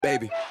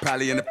Baby,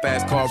 probably in the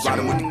fast car,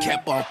 riding with the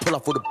cap off, pull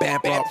up with a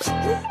bad bar.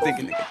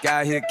 Thinking nigga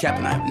guy here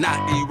capping, I'm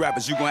not these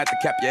rappers. You gon' have to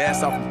cap your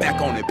ass off and back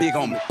on it, big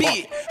on me.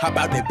 Big. How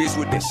about that bitch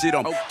with that shit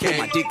on me? Okay.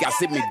 My dick got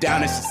sit me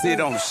down and she sit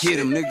on it. Get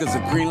them niggas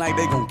a green light,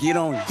 they gon' get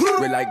on you.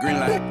 Red light, green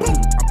light.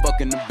 I'm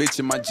fucking the bitch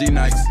in my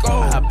G-Nights.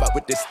 I hop out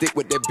with that stick,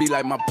 with that beat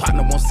like my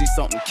partner won't see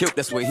something killed,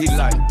 that's what he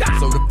like.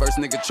 So the first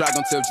nigga try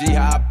gon' tell G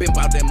how I been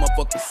about that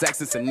motherfucking sack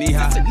since a knee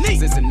high.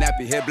 Since a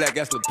nappy, head black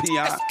ass with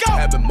peon.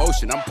 Having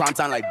motion, I'm prime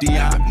time like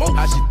Dion.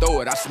 How she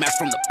throw it, I smash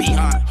from the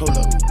behind. Hold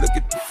up, look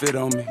at the fit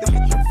on me.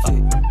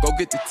 Go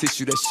get the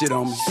tissue, that shit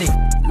on me.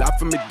 Lie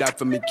for me, die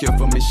for me, kill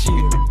for me. She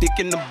get the dick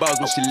in the balls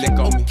when she lick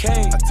on me.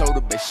 I told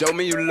her, babe, show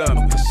me you love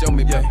me. Show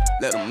me, babe.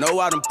 Let them know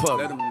I done puff.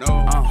 Let them know.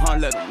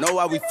 Let them know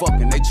how we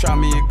fucking. They try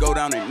me and go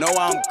down, they know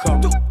I'm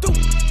coming.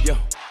 Yo,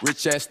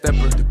 rich ass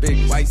stepper, the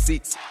big white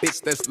seats,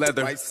 bitch that's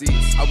leather. White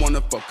seats. I wanna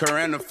fuck her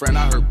and a friend.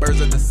 I heard birds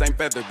of the same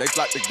feather, they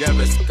flock together.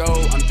 Let's go,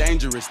 I'm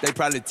dangerous. They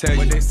probably tell you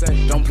what they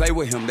say. Don't play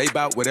with him, they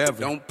bout whatever.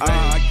 Don't play.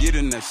 I get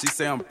in there. She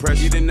say I'm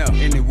pressure. Get in there.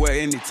 Anywhere,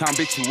 anytime,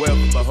 bitch you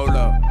ever. But hold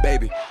up,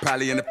 baby,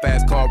 probably in the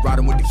fast car,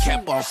 riding with the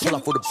cap off, pull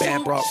up with a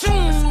band bra.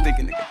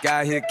 Thinking nigga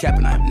guy here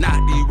capping, I'm not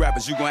these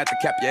rappers. You gon' have to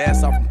cap your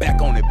ass off and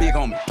back on it, big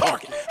on me,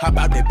 park it. How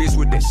about that bitch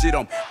with that shit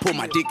on me? Pull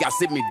my dick out,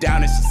 sit me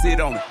down and she sit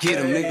on it. Get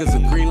them niggas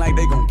a green light,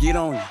 they gon' get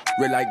on you.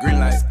 Red light, green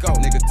light, go.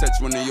 Nigga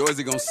touch one of yours,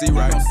 he gon' see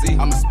right.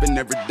 I'ma spend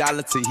every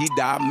dollar till he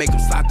die. I make him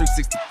slide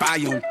 365,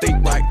 you don't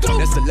think right.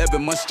 That's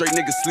 11 months straight,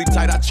 niggas sleep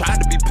tight. I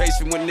tried to be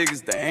patient with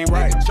niggas that ain't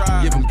right.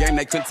 Give them game,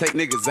 they couldn't take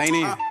niggas, ain't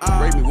in.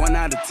 Rate me 1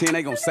 out of 10,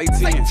 they gon' say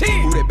 10.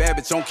 Who that bad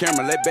bitch on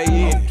camera, let Bay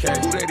in.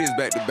 Who that is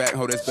back to back,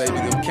 ho, that's baby.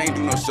 Them can't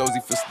do no shows, he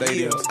for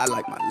stadiums. I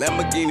like my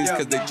Lamborghinis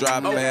cause they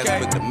drive fast.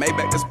 But the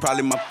Maybach, that's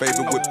probably my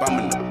favorite whip. I'm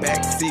in the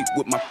back seat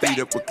with my feet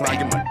up,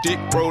 reclining my dick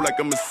bro like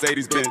a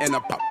Mercedes-Benz. And I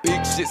pop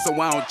big shit so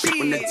I don't trip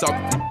when they talk.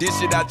 If you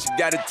dish it out, you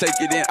gotta take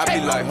it in. I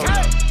be like, hold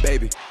up,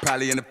 baby,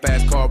 probably in the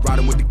fast car,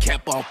 riding with the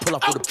cap off, pull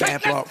up with a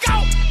band bra.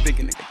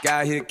 Thinking nigga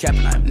guy here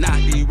capping, I'm not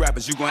these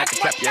rappers. You gon' have to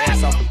cap your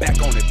ass off and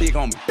back on it, big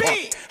on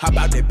me. How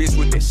about that bitch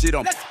with that shit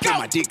on me? Pull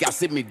my dick out,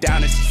 sit me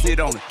down and she sit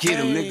on it. Get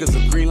them niggas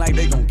a green light,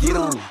 they gon' get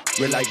on it.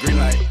 Red light, green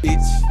light,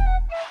 bitch.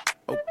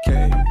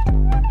 Okay.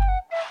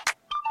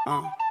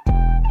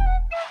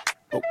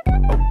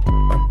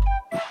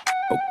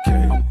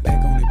 Okay, I'm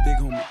back on it, big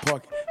homie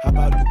park. How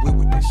about the whip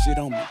with that shit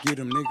on me? Get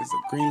them niggas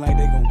a green light,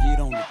 they gon' get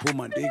on it. Pull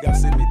my dick out,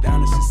 sit me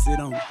down and she sit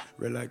on it.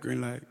 Red light,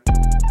 green light.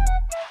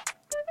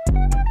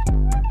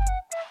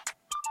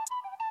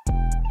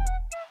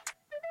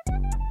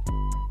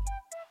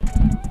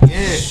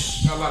 Yeah,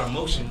 got a lot of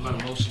motion,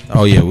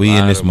 Oh yeah, we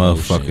in this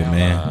motherfucker,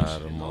 man. A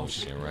lot of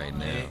motion right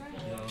now.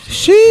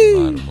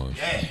 Sheesh.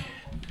 Yeah.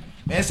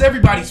 Man, it's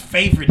everybody's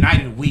favorite night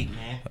of the week,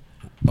 man.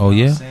 Oh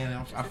yeah.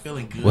 I'm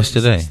feeling good. What's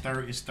today? It's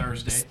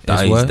Thursday. It's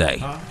what?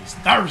 It's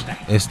Thursday.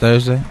 It's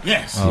Thursday?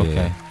 Yes. Oh, okay.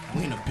 Yeah.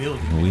 We in the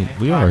building.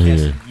 We are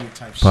here.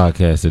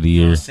 Podcast of the You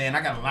know year. what I'm saying?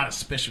 I got a lot of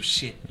special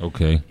shit.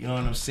 Okay. You know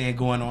what I'm saying?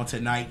 Going on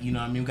tonight. You know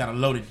what I mean? We got a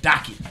loaded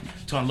docket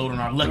to unload on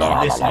our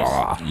lucky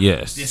listeners.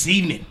 Yes. This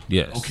evening.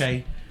 Yes.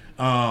 Okay.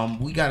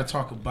 We got to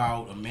talk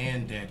about a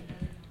man that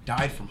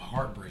died from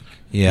heartbreak.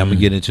 Yeah, I'm gonna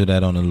get into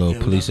that on a little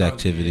Yeah, police we gotta-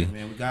 activity. yeah,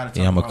 man, we gotta talk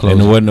I'm gonna about close.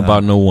 And it wasn't it about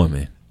out. no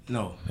woman.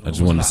 No. I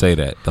just wanted to say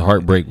that. The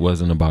heartbreak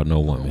wasn't about no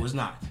It woman. was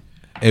not.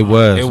 It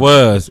was. It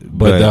was,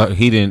 but But-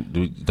 he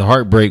didn't. The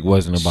heartbreak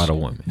wasn't about a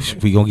woman.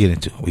 We gonna get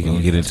into it. We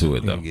gonna get into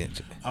it We though. gonna get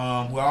into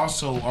it. We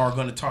also are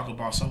going to talk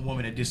about some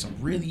woman that did some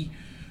really,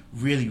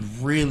 really,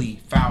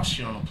 really foul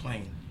shit on a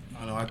plane.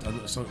 I know. I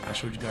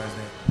showed you guys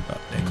that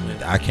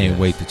clip. I can't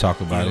wait to talk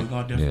about Yeah, it. we're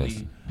gonna definitely.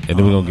 Yes. And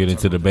then we're gonna get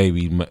into the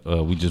baby.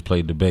 We just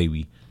played the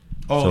baby.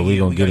 Oh, So we're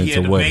gonna get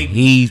into the what baby.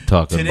 he's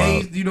talking Today,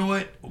 about. you know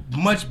what?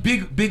 Much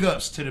big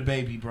ups to the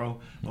baby, bro.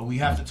 But we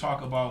have to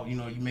talk about, you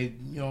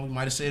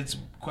might have said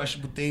some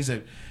questionable things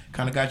that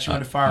kind of got you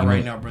under fire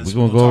right now, brother. We're So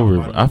gonna we'll go talk over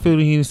about it. it. I feel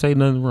he didn't say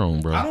nothing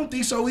wrong, bro. I don't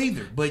think so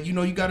either. But you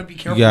got to be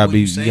careful. You gotta what be.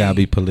 you say You gotta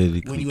be when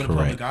politically you in the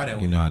public correct. eye that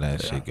You way. know how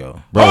that shit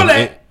go. Bro,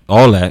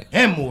 all that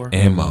and more,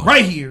 and more.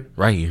 right here,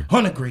 right here.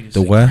 on the greatest,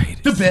 The what?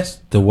 the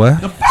best, The what?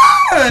 the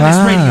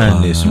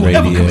finest radio you ever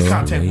come in radio.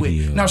 contact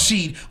with. Now,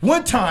 Sheed,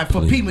 one time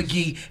for P.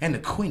 McGee and the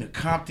Queen of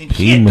Compton.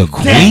 P. Hit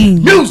McGee.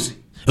 that music.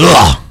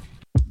 Ugh.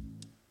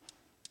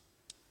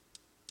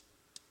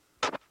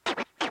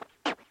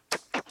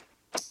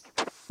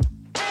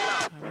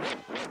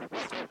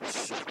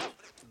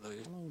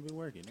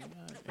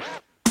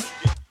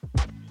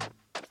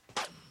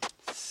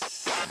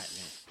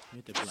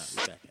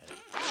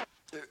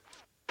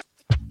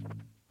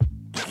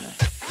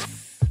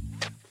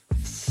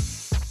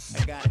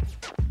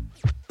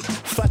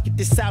 Fuck it,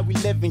 this how we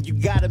living. You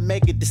gotta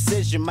make a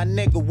decision. My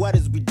nigga, what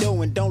is we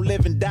doing? Don't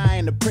live and die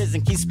in the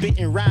prison. Keep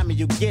spitting rhyming,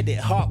 you get it.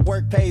 Hard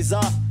work pays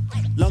off.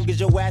 Long as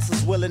your ass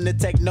is willing to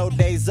take no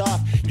days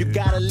off. You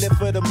gotta live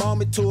for the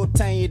moment to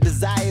obtain your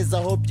desires.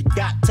 I hope you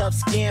got tough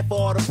skin for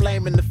all the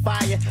flame and the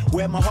fire.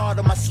 Wear my heart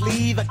on my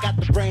sleeve, I got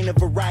the brain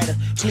of a writer.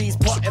 Please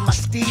pardon my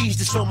steeds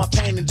to show my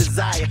pain and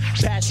desire.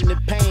 Passion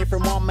and pain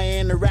from all my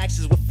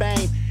interactions with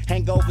fame.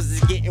 Hangovers is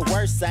getting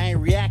worse, I ain't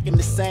reacting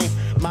the same.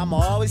 Mama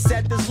always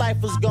said this life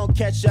was gonna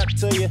catch up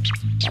to you.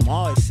 Mama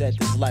always said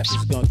this life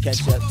was gonna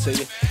catch up to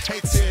you.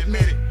 Hate to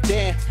admit it.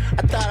 Damn,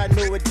 I thought I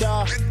knew it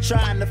all.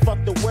 Trying to fuck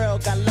the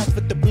world, got left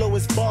with the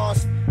bluest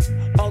balls.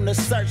 On the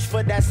search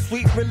for that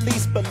sweet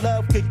release, but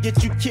love could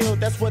get you killed.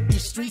 That's what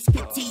these streets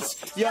can teach.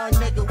 Young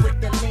nigga with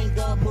the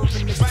lingo,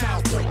 moving the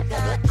town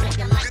quicker.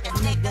 Drinking like a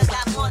nigga,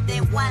 got more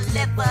than one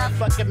liver.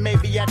 Fucking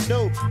maybe I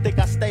do. Think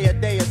I stay a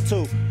day or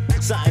two.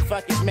 Something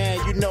fucking man,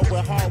 you know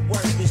what hard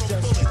work is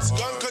just.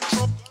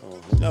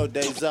 No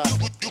days off.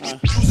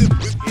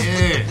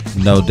 Yeah.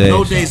 No days.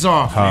 No days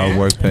off. Hard man.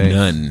 work pays.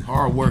 None.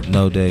 Hard work.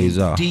 No days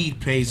off. Indeed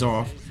pays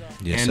off.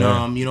 Yes, and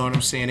sir. you know what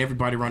I'm saying?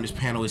 Everybody around this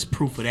panel is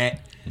proof of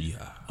that.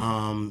 Yeah.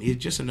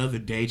 It's just another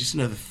day, just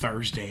another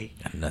Thursday.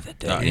 Another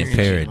day Here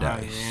in July,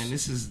 paradise. man.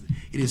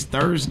 It is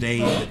Thursday,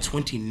 the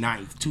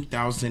 29th,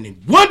 2000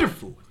 and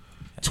wonderful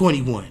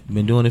 21.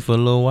 Been doing it for a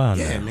little while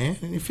Yeah, now. man,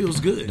 and it feels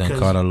good. Done 'cause-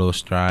 caught a little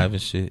strive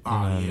and shit. You Oh know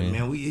yeah, what I mean?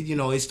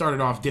 man. It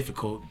started off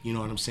difficult. You know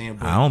what I'm saying?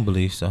 But I don't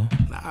believe so.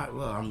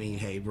 well, I mean,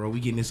 hey, bro, we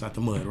getting this out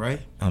the mud, right?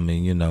 I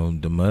mean, you know,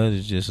 the mud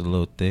is just a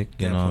little thick.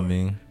 You know what I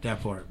mean?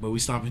 That part. But we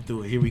stomping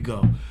through it. Here we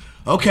go.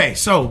 Okay,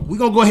 so we're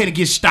gonna go ahead and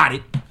get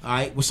started. All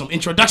right, with some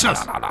introductions.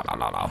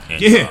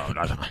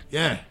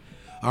 Yeah.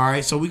 All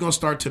right, so we're gonna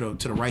start to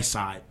the right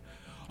side.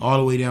 All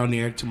the way down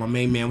there to my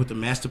main man with the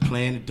master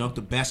plan to dunk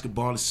the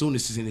basketball as soon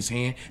as it's in his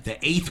hand. The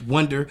eighth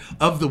wonder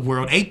of the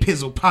world. A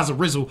Pizzle,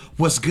 Rizzle,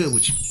 what's good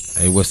with you?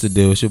 Hey, what's the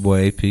deal? It's your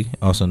boy AP,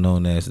 also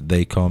known as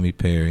They Call Me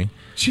Perry.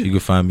 Shit. You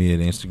can find me at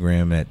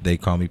Instagram at They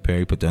Call Me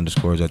Perry. Put the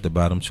underscores at the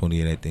bottom,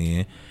 28 at the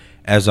end.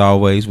 As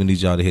always, we need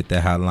y'all to hit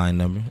that hotline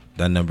number.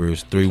 That number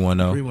is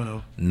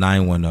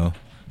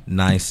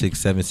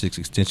 310-910-9676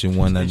 extension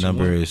 1. That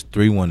number is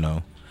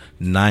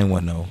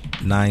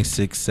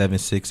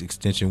 310-910-9676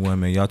 extension 1.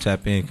 Man, y'all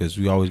tap in because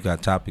we always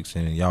got topics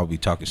and y'all be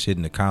talking shit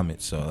in the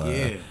comments. So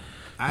Yeah.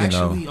 I you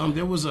know. actually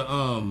there was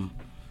Call.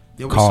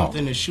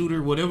 something that Shooter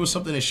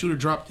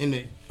dropped in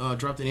the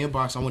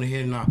inbox. I went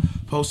ahead and I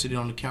posted it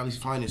on the Cali's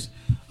Finest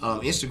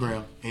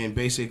Instagram, and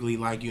basically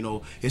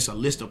it's a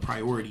list of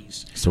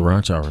priorities. It's a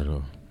ranch hour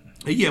though.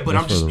 Yeah, but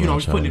That's I'm just for the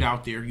just putting it ranch hour.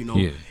 out there.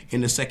 Yeah.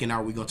 In the second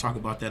hour we're gonna talk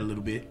about that a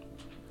little bit.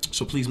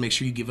 So please make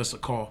sure you give us a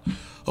call.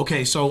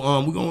 Okay, so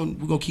we're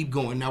gonna keep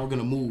going. Now we're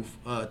gonna move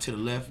to the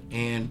left,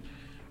 and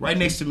right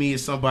next to me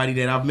is somebody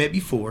that I've met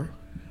before.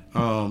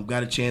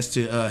 Got a chance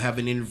to have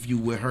an interview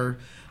with her,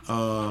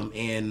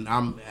 and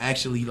I'm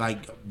actually I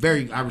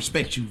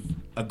respect you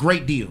a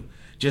great deal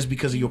just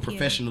because of your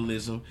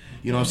professionalism.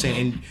 You know what I'm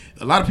saying? And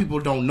a lot of people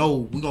don't know.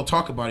 We're gonna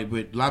talk about it,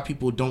 but a lot of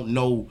people don't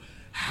know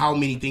how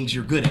many things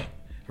you're good at.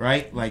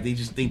 Right? Like they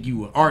just think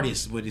you an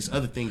artist, but it's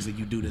other things that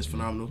you do that's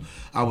phenomenal.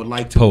 I would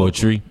like to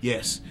Poetry. welcome-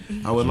 yes,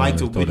 I would like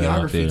to Throw that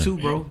out videography there. too,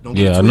 bro. Don't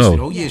Yeah, get I it know. twisted.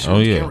 Oh yeah, she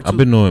on camera, I've too.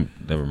 been knowing.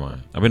 Never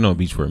mind. I've been on the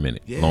beach for a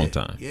minute, long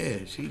time. Yeah,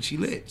 she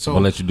lit. So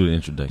I'll let you do the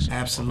introduction.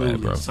 absolutely. My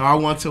bad, bro. So I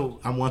want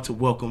to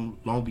welcome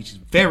Long Beach's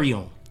very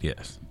own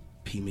Yes.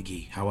 P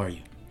McGee. How are you?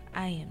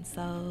 I am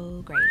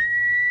so great.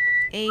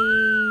 Hey.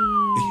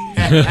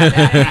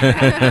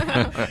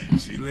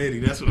 She lady.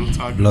 That's what I'm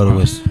talking Blow the about.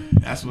 whistle.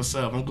 That's what's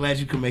up. I'm glad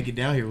you could make it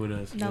down here with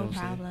us. You know No what I'm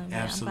saying? problem. Man.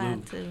 Absolutely.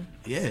 I'm glad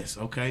to. Yes,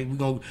 okay. We're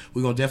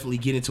gonna definitely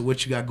get into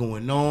what you got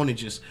going on and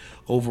just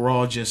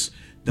overall just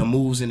the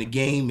moves in the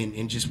game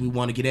and just we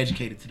want to get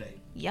educated today.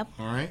 Yep.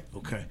 All right.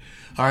 Okay.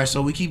 All right.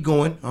 So we keep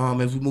going.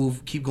 As we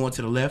keep going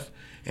to the left,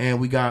 and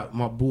we got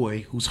my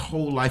boy whose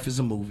whole life is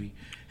a movie,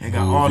 and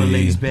got all the Movie.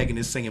 ladies begging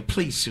and saying,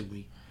 "Please shoot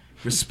me."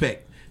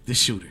 Respect the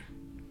shooter.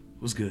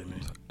 What's good, man?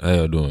 How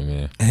y'all doing,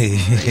 man?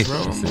 Hey, bro,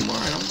 I'm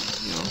alright. I'm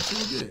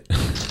feeling good.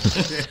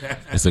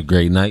 It's a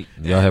great night.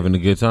 Y'all having a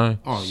good time?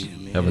 Oh yeah,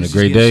 man. Having a It's just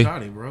great getting day?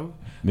 started, bro.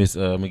 Miss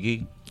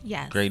McGee?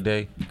 Yes. Great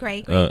day.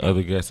 Great.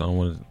 Other guests, I don't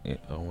want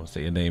to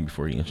say your name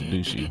before you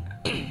introduce you.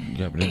 You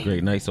having a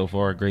great night so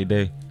far? Great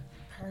day?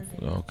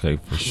 Perfect. Okay,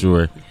 for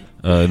sure.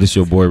 This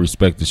your boy,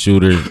 Respect the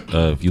Shooter.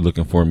 If you're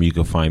looking for me, you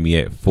can find me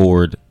at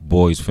Ford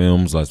Boys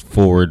Films. That's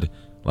Ford,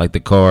 like the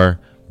car.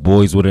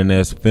 Boys with an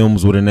S,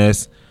 Films with an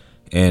S.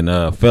 And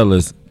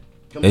fellas,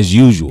 as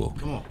usual,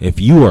 if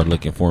you are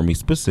looking for me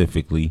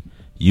specifically,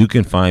 you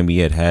can find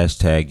me at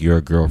hashtag Your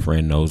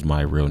Girlfriend Knows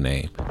My Real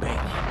Name.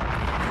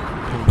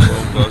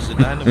 Boom goes the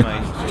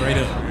dynamite. Straight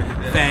up.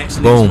 Facts.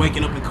 Boom. Niggas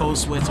waking up in cold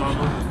sweats all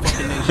over the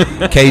fucking nation.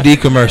 KD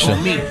commercial.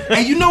 Me.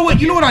 And you know what?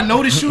 You know what I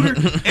noticed, Shooter?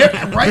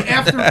 Right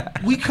after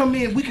we come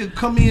in, we could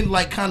come in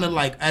kind of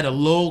at a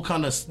low,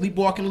 kind of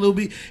sleepwalking a little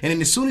bit, and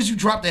then as soon as you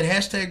drop that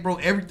hashtag, bro,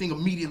 everything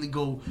immediately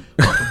go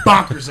fucking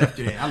bonkers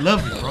after that. I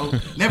love you, bro.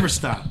 Never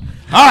stop.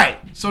 All right,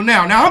 so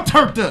now I'm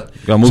turned up.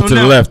 Gotta move So to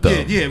the now- left, though.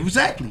 Yeah,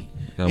 exactly.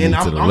 Gotta And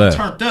move to I'm the left.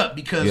 turned up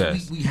because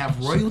Yes. we have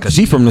royalty. Because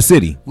she from the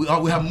city. We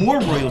have more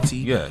royalty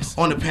Yes.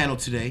 on the panel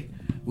today.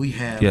 We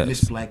have Yes.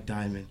 Miss Black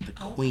Diamond, the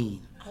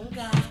queen Oh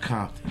God. of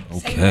Compton.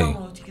 Say Okay.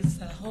 no, because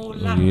it's a whole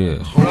lot. Yeah.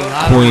 Whole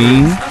lot of-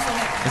 Queen.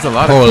 Also, It's a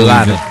lot Whole of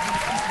lot queens. of-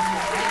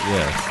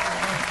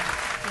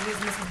 Yes. it is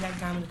Mrs. Black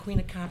Diamond, the Queen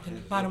of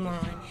Compton. Bottom line,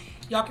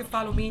 Y'all can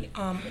follow me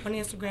on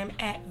Instagram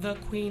at the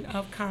Queen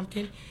of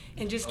Compton.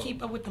 And just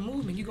keep up with the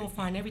movement. You're going to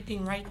find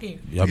everything right there.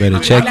 Y'all better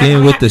check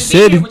in with the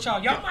city.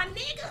 Y'all my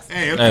niggas.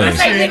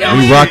 Hey,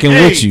 we rocking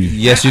with you.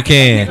 Yes, you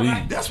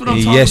can. That's what I'm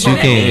talking Yes, you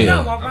about.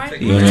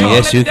 can.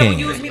 Yes, you can.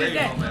 Use me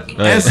today.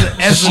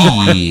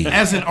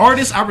 As an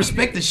artist, I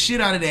respect the shit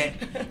out of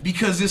that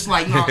because it's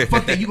like, nah,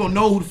 fuck that. You gonna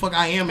know who the fuck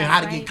I am and how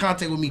to get in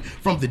contact with me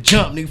from the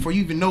jump, nigga, before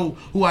you even know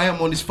who I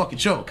am on this fucking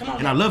show. Come on,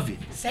 and I love it.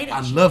 Say that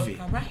I shit. love it.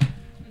 All right.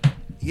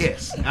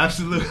 Yes,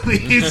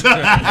 absolutely.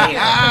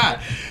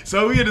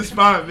 So we in the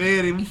spot,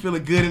 man, and we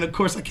feeling good. And of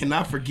course, I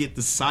cannot forget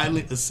the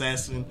silent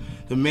assassin,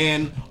 the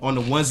man on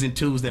the ones and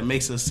twos that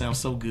makes us sound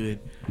so good.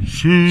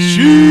 My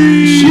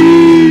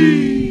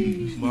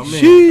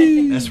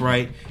man. That's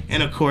right.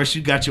 And of course,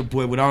 you got your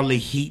boy with all the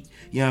heat,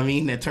 you know what I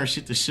mean, that turns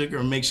shit to sugar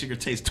and makes sugar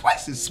taste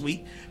twice as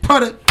sweet.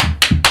 Product.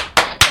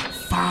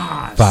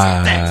 Five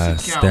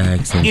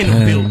stacks in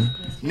the building.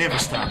 Never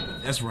stop.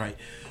 That's right.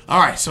 All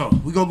right, so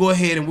we're going to go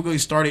ahead and we're going to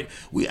get started.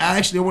 I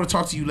want to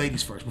talk to you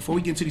ladies first before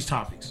we get into these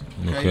topics.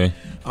 Okay.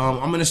 I'm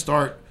going to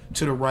start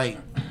to the right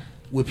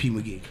with P.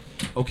 McGee.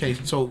 Okay,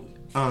 so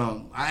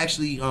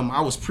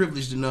I was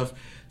privileged enough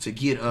to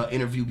get an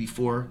interview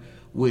before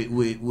with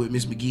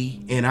Miss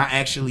McGee, and I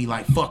actually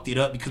like fucked it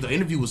up because the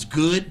interview was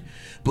good,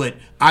 but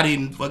I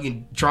didn't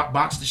fucking drop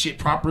box the shit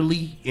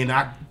properly, and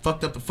I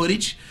fucked up the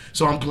footage.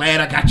 So I'm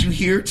glad I got you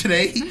here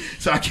today,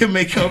 so I can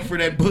make up for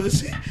that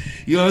bullshit.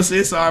 You know what I'm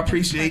saying? So I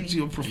appreciate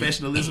your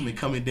professionalism and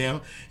coming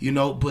down. You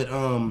know, but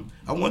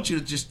I want you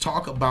to just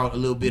talk about a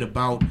little bit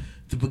about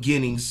the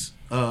beginnings.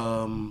 You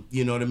know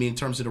what I mean, in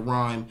terms of the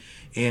rhyme,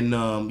 and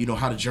you know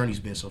how the journey's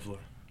been so far.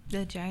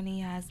 The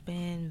journey has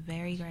been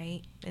very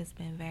great. It's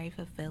been very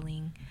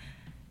fulfilling.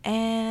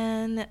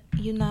 And,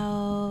 you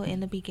know, in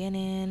the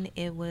beginning,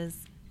 it was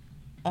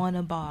on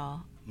the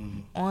ball. Mm-hmm.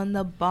 On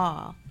the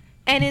ball.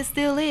 And it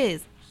still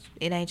is.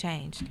 It ain't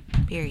changed,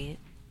 period.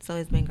 So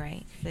it's been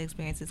great. The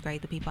experience is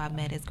great. The people I've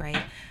met is great.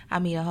 I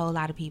meet a whole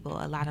lot of people,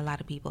 a lot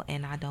of people,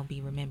 and I don't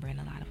be remembering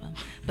a lot of them.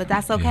 But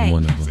that's okay.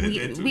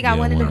 We got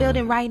one in the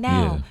building right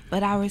now.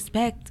 But I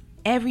respect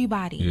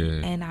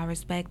everybody, and I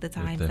respect the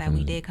times that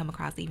we did come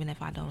across, even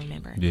if I don't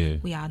remember.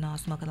 We all know I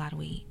smoke a lot of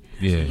weed.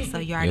 So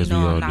you already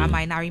know I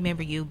might not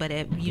remember you, but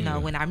if, you know,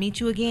 when I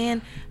meet you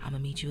again, I'm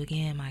gonna meet you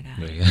again, my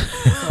guy.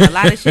 So a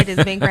lot of shit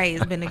has been great.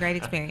 It's been a great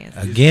experience.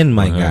 Again,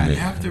 my guy. You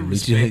have to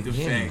respect the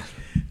fact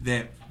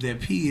that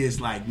P is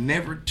like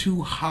never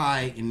too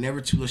high and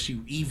never too low.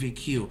 She even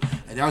kill.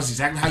 And that was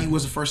exactly how you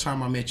was the first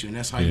time I met you, and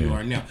that's how you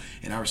are now.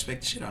 And I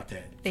respect the shit out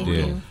that. Thank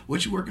you.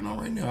 What you working on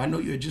right now? I know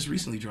you had just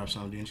recently dropped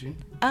something, didn't you?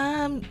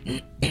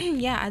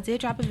 Yeah, I did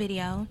drop a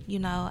video. You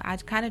know, I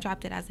kind of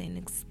dropped it as an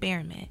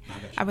experiment.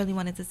 I really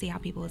wanted to see how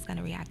people was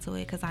gonna react to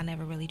it because I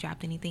never really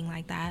dropped anything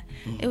like that.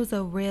 It was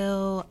a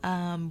real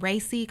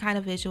racy kind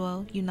of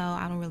visual. You know,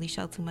 I don't really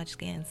show too much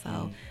skin,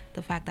 so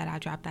the fact that I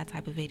dropped that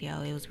type of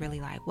video, it was really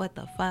like, what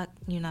the fuck,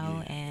 you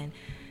know, and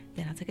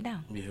then I took it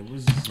down. Yeah, it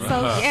was. So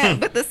yeah,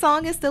 but the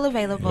song is still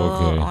available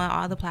on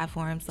all the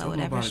platforms. So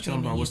whatever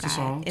streaming you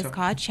got, it's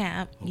called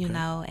Champ. You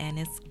know, and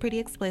it's pretty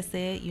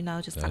explicit. You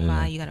know, just talking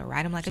about how you're gonna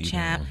ride him like a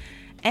champ.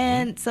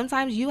 And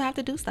sometimes you have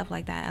to do stuff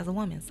like that as a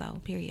woman. So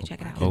period.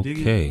 Check it out.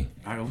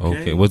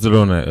 Okay. Was it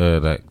on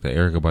the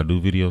Erykah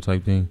Badu video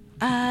type thing?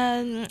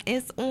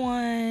 It's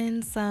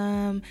on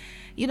some,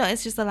 you know,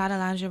 it's just a lot of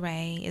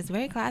lingerie. It's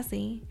very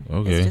classy.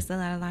 It's just a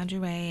lot of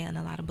lingerie and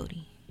a lot of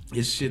booty.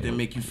 It's shit that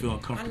make you feel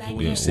uncomfortable.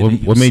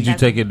 What made you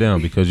take it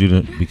down? Because you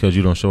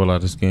don't show a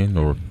lot of skin,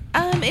 or?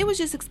 It was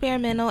just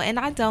experimental, and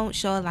I don't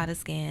show a lot of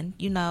skin.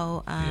 You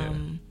know,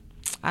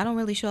 I don't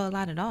really show a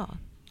lot at all.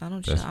 I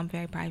don't show. I'm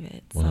very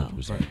private.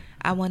 100%. So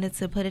I wanted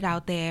to put it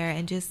out there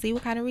and just see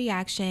what kind of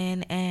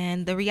reaction.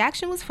 And the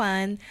reaction was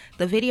fun.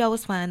 The video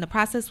was fun. The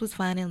process was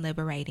fun and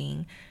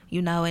liberating.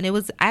 You know, and it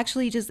was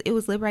actually it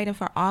was liberating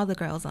for all the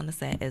girls on the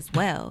set as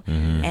well.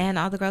 And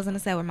all the girls on the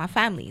set were my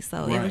family.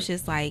 So it was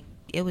just like,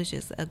 it was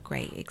just a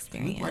great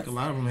experience. It looked like a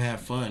lot of them had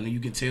fun, and you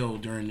can tell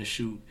during the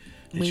shoot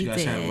that you guys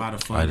did. had a lot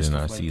of fun. I did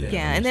not see that.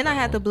 Yeah, and then I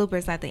had the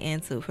bloopers at the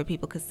end too, for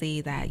people could see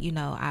that, you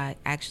know, I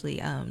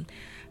actually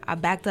I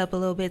backed up a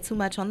little bit too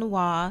much on the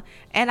wall,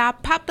 and I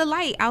popped the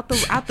light out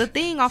the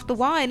thing off the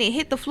wall, and it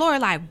hit the floor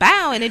like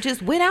bow, and it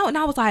just went out, and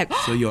I was like,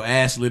 so your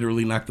ass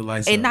literally knocked the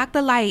lights out. It knocked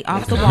the light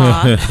off the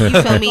wall. You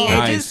feel me? Nice.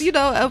 And just, you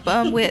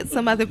know, with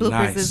some other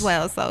bloopers as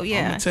well. So yeah,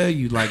 I'm gonna tell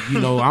you, like, you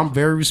know, I'm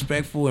very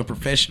respectful and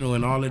professional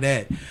and all of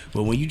that,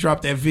 but when you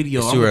drop that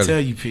video, I'm gonna tell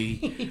you,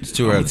 P. It's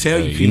too early. Tell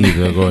you, P. You need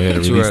to go ahead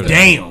and release that.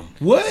 Damn.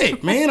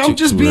 What, man? I'm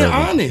just being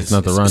honest. It's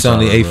not the run. It's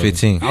only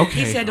 8:15. Okay.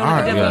 He said all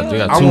right. They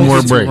got 2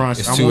 more breaks.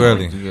 It's too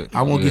early.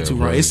 I won't get too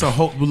right. It's a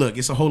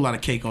whole lot of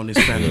cake on this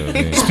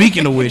panel.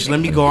 Speaking of which, let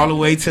me go all the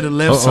way to the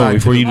left side.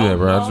 Before you do that,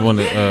 bro, I just want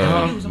to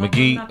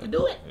McGee.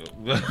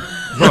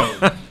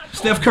 Bro,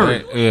 Steph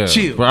Curry,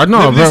 chill. Bro, I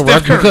know, bro.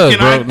 Because,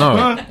 bro,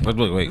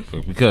 no.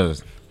 Wait,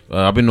 because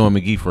I've been knowing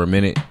McGee for a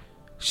minute.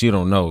 She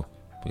don't know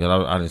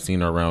because I didn't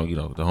seen her around. You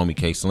know, the homie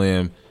K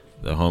Slim.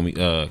 The homie,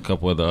 a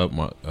couple of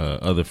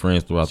other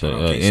friends throughout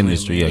the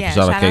industry.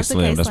 Shout out K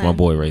Slim. That's my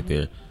boy right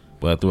there.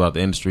 but throughout the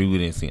industry,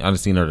 I done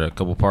seen her at a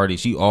couple parties.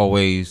 She's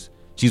always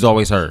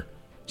her.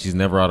 She's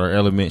never out of her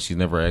element.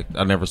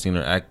 I've never seen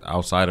her act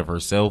outside of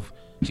herself.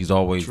 She's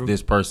always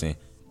this person.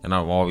 And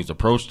I've always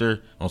approached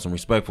her on some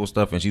respectful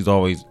stuff, and she's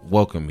always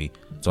welcomed me.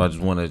 So I just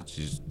want to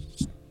just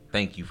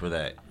thank you for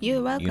that.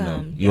 You're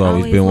welcome. You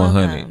always been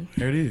 100.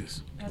 There it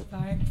is. That's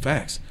fine.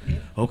 Facts.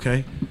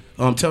 Okay.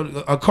 Tell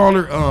a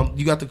caller.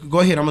 You got the. Go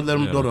ahead. I'm gonna let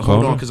him go to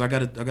hold on because I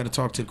gotta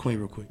talk to the queen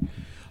real quick.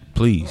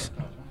 Please.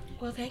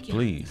 Well, thank you.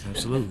 Please.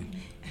 Absolutely.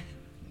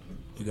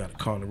 We got a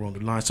caller on the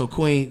line. So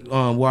Queen,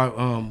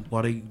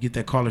 while they get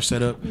that caller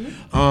set up,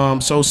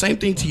 so same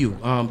thing to you.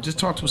 Just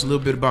talk to us a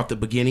little bit about the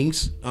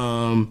beginnings,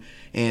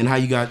 and how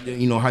you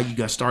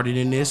got started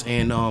in this,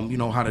 and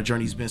how the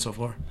journey's been so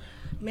far.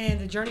 Man,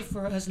 the journey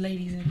for us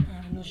ladies, and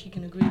I know she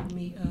can agree with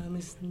me,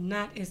 is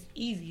not as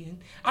easy. And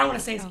I don't want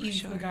to say it's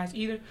easy for the guys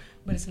either,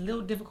 but it's a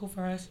little difficult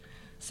for us.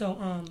 So,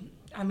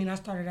 I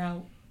started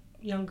out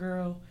young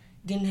girl,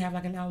 didn't have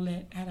like an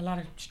outlet, had a lot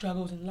of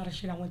struggles and a lot of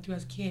shit I went through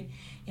as a kid,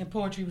 and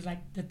poetry was like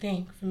the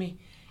thing for me.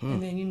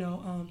 And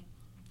then,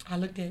 I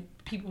looked at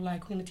people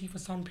like Queen Latifah,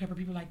 Salt and Pepper,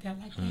 people like that,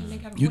 like, man, they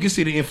got a voice. You can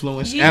see the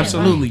influence. Yeah,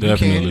 Absolutely.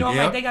 Like, you can.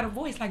 like they got a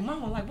voice like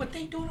mama, like what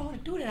they doing, I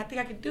want to do that. I think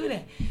I could do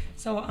that.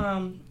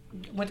 So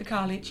went to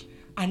college.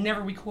 I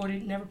never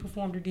recorded, never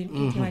performed or did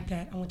anything like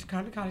that. I went to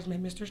Compton College,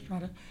 met Mr.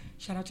 Estrada.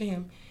 Shout out to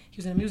him. He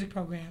was in a music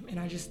program, and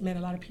I just met a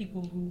lot of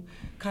people who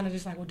kind of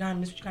just like, well,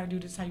 Diamond, this is what you got to do.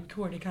 This is how you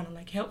record. They kind of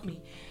like helped me.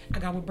 I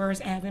got with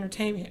Birds Ave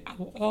Entertainment. I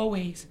will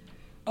always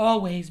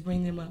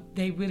bring them up.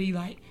 They really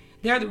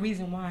they're the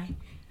reason why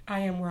I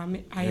am where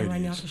I am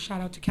right now. So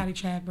shout out to Cali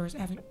Chad, Birds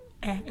Ave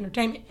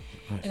Entertainment.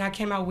 Nice. And I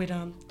came out with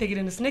Thicket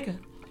and the Snicker.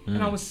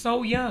 And I was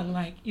so young,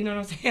 like, you know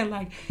what I'm saying?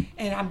 Like,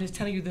 and I'm just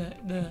telling you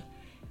the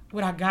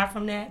what I got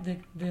from that,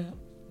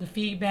 the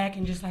feedback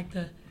and just like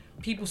the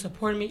people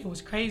supporting me, it was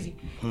crazy.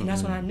 And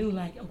that's when I knew,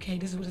 like, okay,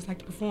 this is what it's like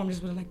to perform, this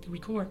is what it's like to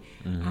record.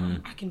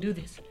 I can do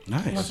this.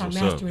 Nice. And once I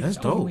mastered it, that's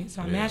it's over dope. with.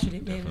 So I mastered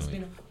it, man. It's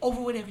been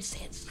over with ever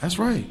since. That's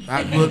right.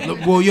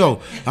 Well,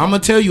 yo, I'm gonna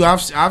tell you,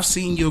 I've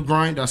seen your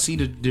grind. I see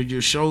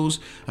your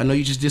shows. I know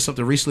you just did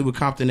something recently with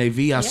Compton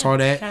AV. I saw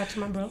that. Shout out to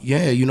my bro.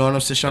 Yeah, you know what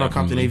I'm saying. Shout out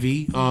Compton AV.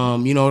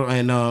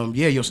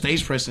 Your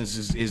stage presence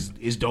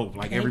is dope.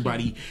 Like,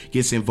 everybody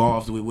gets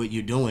involved with what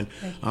you're doing.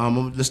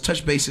 Let's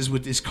touch bases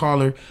with this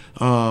caller.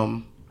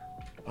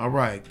 All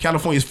right,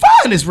 California's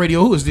finest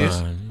radio. Who is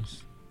this?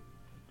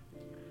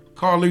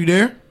 Caller, you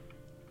there?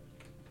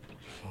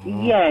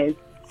 Yes.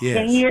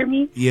 Can you hear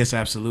me? Yes,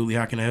 absolutely.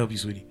 How can I help you,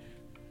 sweetie?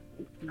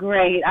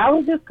 Great. I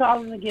was just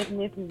calling to give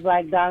Mrs.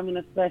 Black Diamond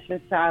a special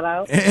shout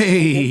out.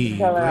 Hey,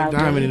 Black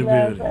Diamond in the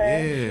building.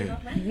 Yeah.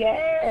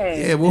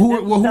 Yes. Yeah. Well,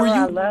 who are you?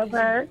 I love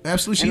her.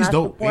 Absolutely, she's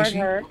dope. Support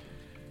her.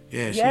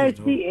 Yeah, yes,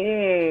 she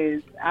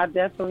is.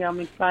 I'm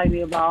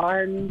excited about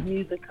her new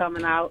music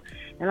coming out,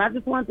 and I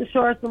just want to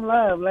show her some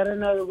love. Let her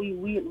know that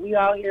we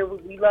out here,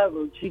 we love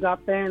her. She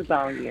got fans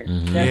out here.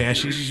 Yeah,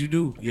 you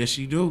do. Yes,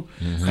 she do.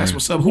 That's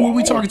what's up. Who are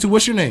we talking to?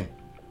 What's your name?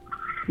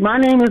 My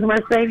name is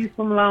Mercedes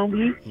from Long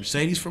Beach.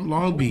 Mercedes from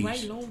Long Beach.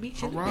 Right, Long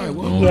Beach. All right.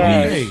 Well,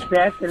 yes,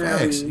 definitely.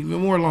 Facts.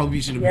 Even more Long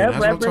Beach in the building. That's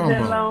what I'm talking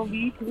about. Long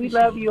Beach. We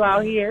love you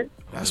out here.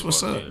 That's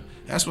what's up.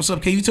 That's what's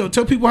up. Can you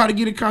tell people how to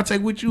get in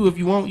contact with you if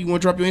you want? You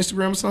want to drop your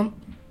Instagram or something?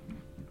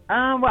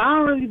 Well, I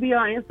don't really be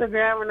on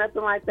Instagram or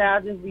nothing like that.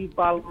 I'll just be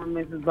following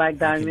Mrs. Black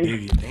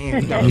Diamond.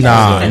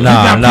 Nah.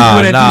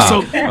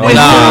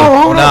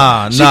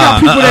 She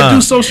got people that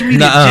do social media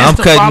just I'm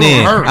to cutting follow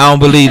in. her. I don't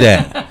believe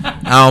that.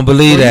 I'm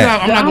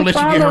not gonna let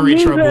you get her in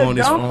trouble on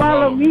this one. Don't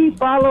follow me,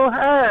 follow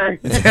her.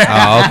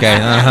 Oh, okay.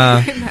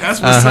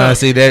 That's what's up.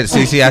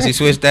 See how she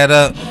switched that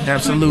up?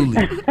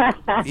 Absolutely.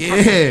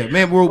 Yeah,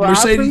 man. Well,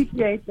 Mercedes. I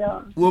appreciate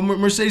y'all. Well,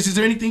 Mercedes, is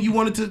there anything you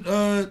wanted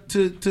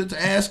to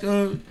ask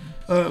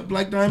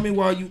Black Diamond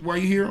while you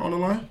here on the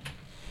line?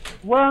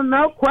 Well,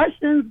 no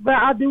questions, but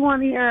I do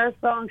want to hear her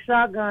song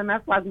 "Shotgun."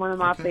 That's like one of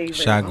my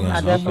favorites. Shotgun. I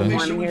definitely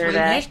want to hear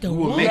that.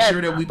 We'll make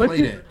sure that we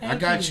play that. I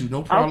got you.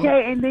 No problem.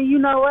 Okay, and then you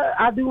know what?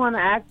 I do want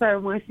to ask her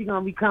when she's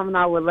gonna be coming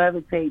out with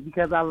 "Levitate"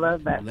 because I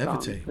love that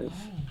Levitate. song.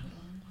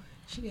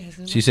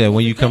 She said,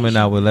 "When you coming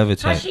out with How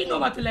Levitate?" she know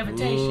about the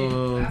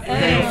levitation?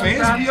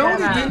 Fans be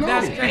on it. They know.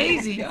 That's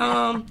crazy.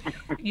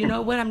 You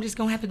know what? I'm just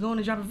gonna have to go in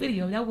and drop a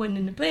video. That wasn't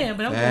in the plan,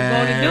 but I'm gonna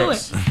go in and do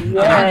it.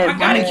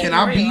 Yes. Can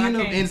I be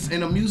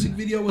in a music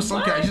video or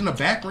something? Just in the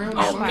background or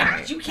Oh something?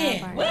 God, you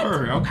can't. What?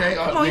 Okay.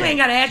 Come on, you ain't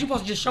gotta ask. You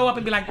supposed to just show up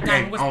and be like,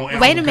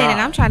 Wait a minute,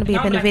 I'm trying to be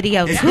up in the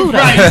video too, though.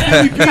 Right.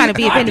 I'm trying to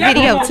be up in the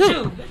video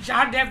too.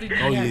 I definitely.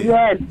 Oh yeah.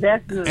 Yes,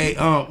 definitely.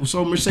 Hey,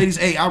 so Mercedes,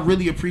 I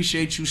really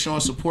appreciate you showing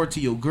support to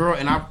your girl,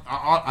 and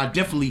I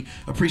definitely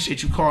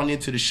appreciate you calling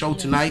into the show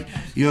tonight.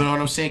 You know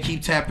what I'm saying?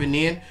 Keep tapping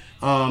in,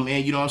 and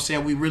you know what I'm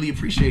saying? We really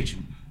appreciate you.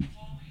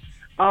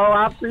 Oh,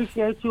 I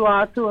appreciate you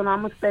all too, and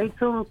I'm gonna stay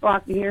tuned so I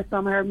can hear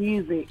some of her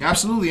music.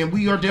 Absolutely, and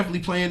we are definitely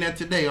playing that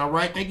today. All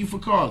right, thank you for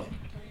calling.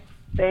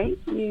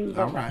 Thank you.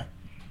 All right.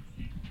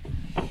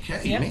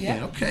 Okay, Yep, man.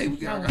 yep. Okay, we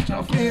got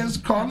y'all fans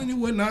calling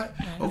and whatnot.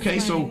 Okay,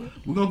 so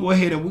we're gonna go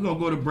ahead and we're gonna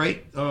go to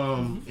break.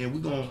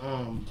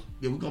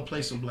 And we're gonna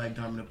play some Black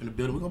Diamond up in the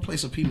building. We're gonna play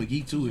some P.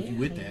 McGee too if you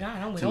with that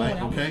I'm with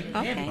tonight. all that.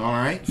 Okay. All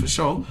right, for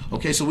sure.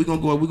 Okay, so we're gonna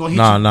go. We're gonna hit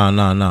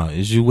No.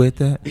 Is you with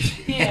that?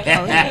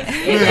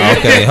 Yeah.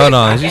 Okay, hold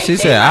on. She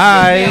said,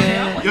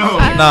 "I." Yo,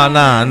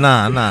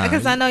 Nah.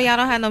 Because I know y'all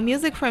don't have no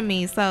music from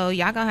me, so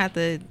y'all gonna have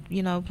to,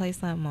 play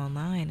something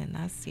online, and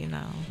that's,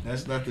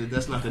 that's not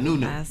the new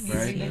That's,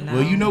 right? you know.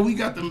 Well, we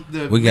got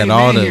the We got main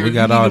all man the- here. we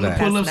got You all need to that.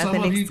 Pull up That's some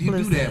of nothing you do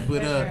exclusive. that,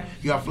 but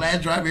you got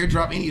flash drive,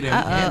 airdrop, any of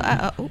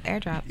that.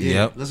 Airdrop. Yeah,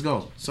 Yep. let's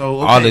go.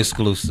 So All okay.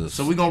 exclusives.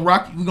 So we're gonna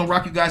rock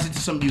you guys into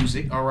some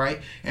music, all right?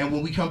 And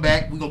when we come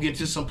back, we're gonna get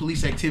into some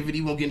police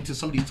activity, we're gonna get into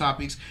some of these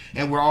topics,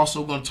 and we're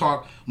also gonna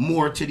talk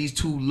more to these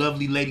two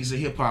lovely ladies of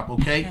hip hop,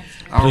 okay?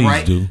 All Please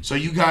right. do. So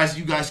you guys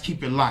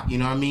keep it locked, you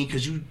know what I mean?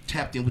 Because you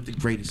tapped in with the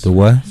greatest. The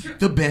what?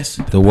 The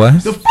best. The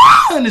what? The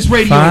finest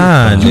radio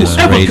Finest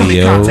you ever come in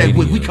radio. contact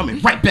with. We coming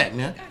right back,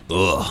 man.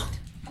 Ugh.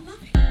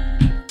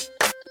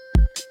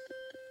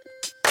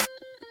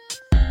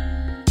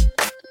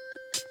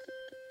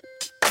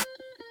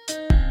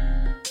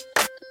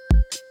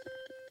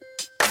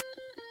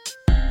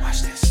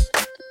 Watch this.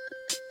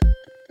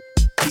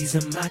 These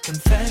are my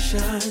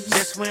confessions.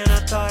 Just when I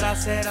thought I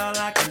said all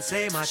I can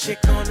say, my chick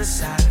on the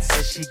side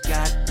says she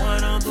got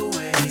one on the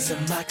way. These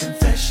are my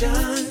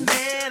confessions.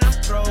 Man, I'm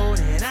thrown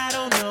and I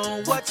don't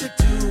know what to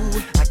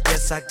do. I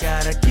guess I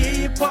gotta give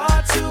you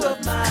part 2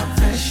 of my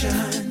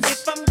confessions.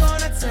 If I'm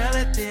gonna tell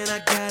it, then I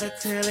gotta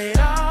tell it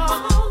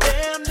all.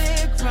 Damn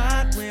near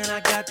cried when I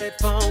got that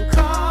phone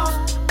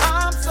call.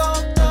 I'm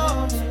so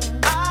dumb,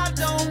 I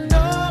don't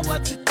know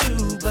what to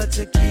do but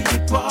to give you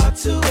part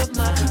 2 of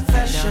my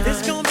confessions. Now,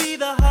 this gon' be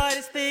the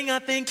hardest thing I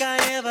think I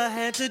ever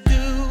had to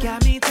do.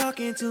 Got me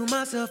talking to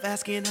myself,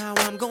 asking how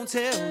I'm gon'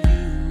 tell you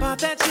about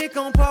that chick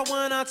on part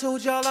 1. I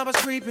told y'all I was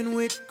creeping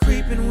with.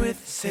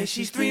 Say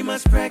she's 3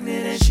 months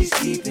pregnant and she's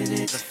keeping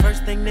it. The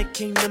first thing that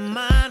came to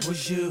mind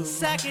was you.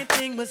 Second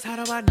thing was,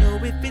 how do I know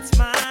if it's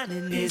mine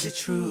and is it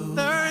true?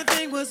 Third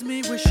thing was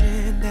me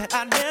wishing that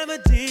I never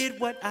did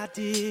what I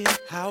did.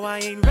 How I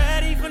ain't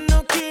ready for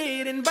no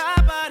kid and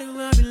bye-bye to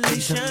a relationship.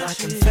 These are my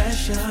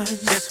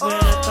confessions. Just when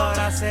I thought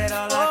I said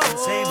all I can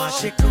say, my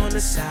chick on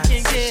the side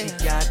said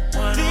she got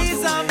one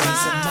These on the way. These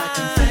are my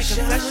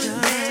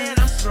confessions. Man,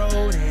 I'm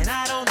thrown and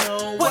I don't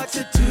know what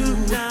to do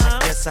now. I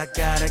guess I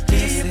gotta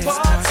give you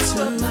part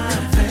 2 of my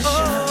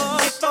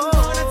confessions. If I'm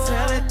gonna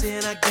tell it,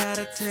 then I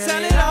gotta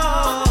tell it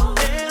all.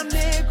 Damn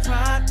near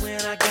cried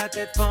when I got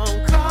that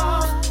phone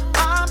call.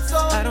 I'm so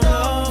I don't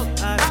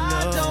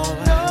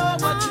know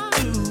what to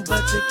do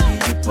but to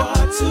give you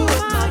part 2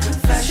 of my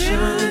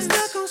confessions.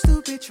 Stuck on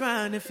stupid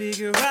trying to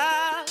figure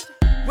out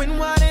when,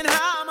 what, and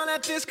how I'ma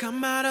let this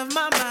come out of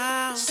my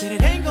mouth. Said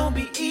it ain't gonna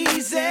be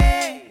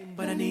easy,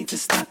 but I need to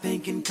stop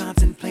thinking,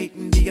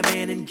 contemplating, be a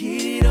man and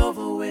get it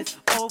over with.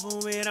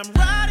 I'm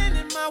riding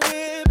in my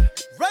whip,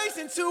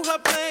 racing to her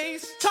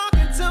place,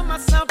 talking to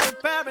myself,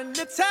 preparing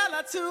to tell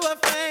her to her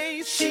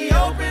face. She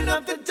opened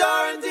up the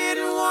door and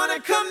didn't wanna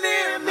come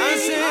near me. I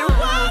said,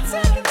 1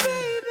 second,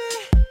 baby,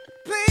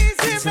 please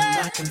hear me. These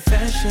are my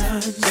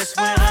confessions. Just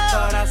when I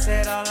thought I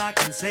said all I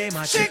can say,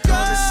 my chick on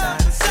the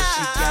side said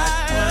she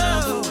got one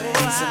on the way.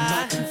 These are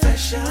my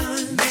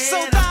confessions. Man,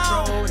 so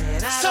gone,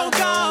 and I don't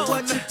know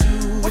what to do.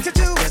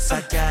 Guess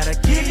I gotta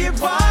give you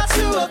part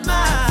 2 of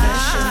my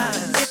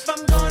confessions. If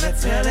I'm gonna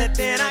tell it,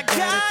 then I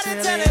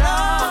gotta tell it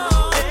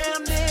all.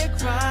 Damn near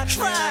cried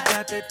when I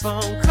got that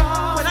phone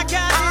call. When I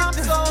got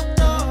it, so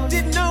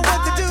didn't know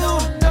what to do.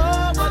 Don't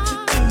know what to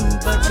do,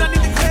 but I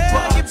need to give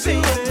part 2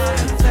 of my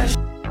confessions.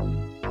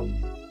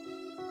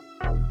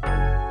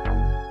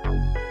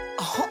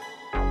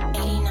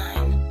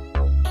 89.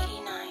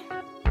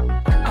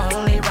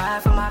 Only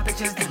ride for my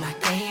bitches, they my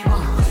day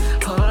one.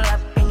 Pull up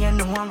and you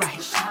know I'm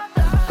right.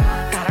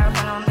 Got her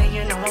run on there,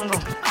 you know I'm gon'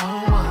 be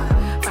on one.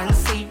 Front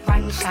seat,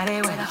 riding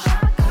shawty with a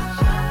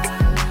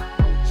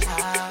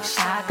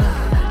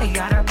shotgun. They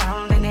got her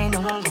bound and they know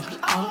I'm gon' be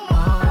on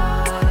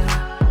one.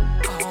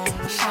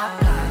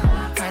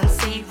 Shotgun. Front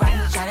seat,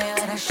 riding shawty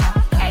with a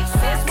shotgun. Hey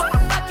sis, what the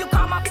fuck you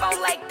call my phone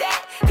like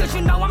that? Cause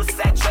you know I'm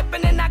set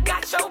trippin' and I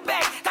got your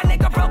back. That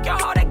nigga broke your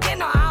heart again,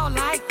 no, I don't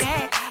like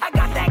that. I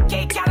got that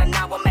cake out and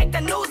I will make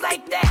the news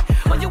like that.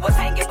 When you was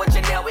hanging with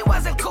your deal, we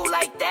wasn't cool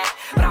like that.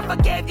 But I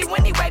forgave you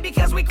anyway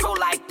because we crew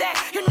like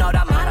that. You know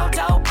the motto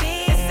dope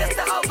is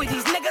sister over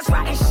these niggas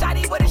riding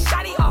shotty with a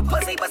shotty off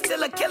pussy, but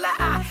still a killer.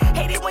 I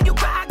hate it when you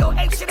cry, I go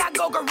ape shit, I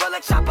go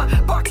gorilla chopper.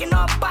 Barking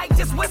off bike,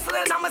 just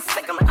whistling, I'ma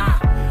sick 'em.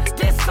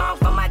 This song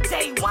for my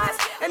day ones.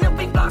 And if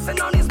we flossing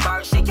on these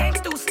birds, she came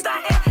through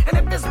stunting. And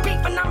if there's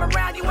beef and I'm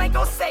around, you ain't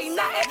gon' say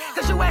nothing.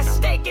 Cause you at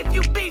stake if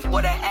you beef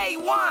with an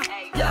A1.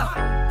 Yeah.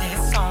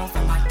 This song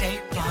for my day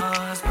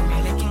ones. We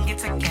really can get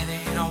together,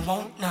 you don't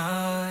want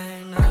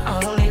none.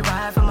 Only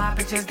ride for my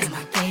bitches, they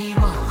my day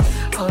ones.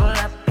 Pull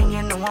up and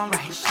you know I'm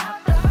right.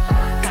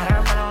 Got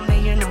her run on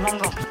there, you know I'm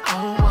gon' be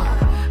on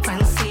one.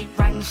 Front seat,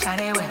 riding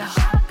shawty with a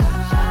shotgun.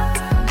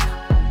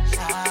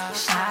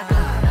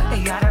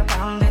 They got her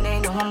bound and they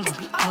know I'm gon'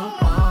 be on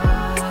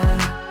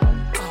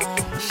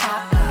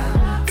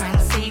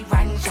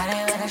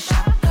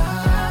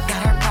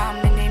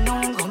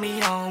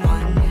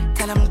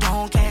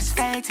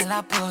wait till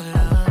I pull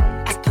up.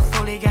 Act the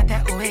fool, he got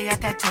that, ooh, he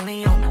got that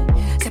Tony on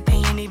him.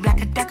 Sipping any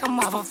black, a deck, I'm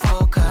off a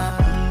full cup.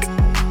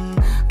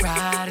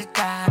 Ride or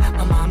die,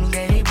 my mom's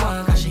day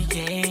one, cause she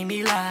gave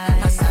me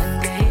life. My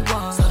Sunday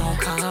one, so don't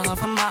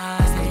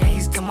compromise.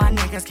 Thanks to my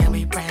niggas, can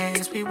we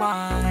press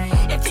rewind?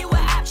 If you were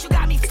apps, you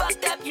got me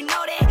fucked up, you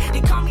know that. They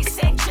call me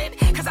sick trip,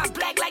 cause I'm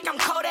black like I'm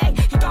Kodak.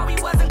 You thought we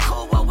wasn't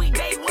cool, well we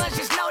day ones,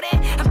 just know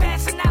that. I'm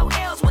passing out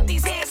L's with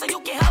these hands so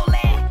you can hold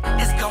that.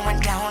 It's going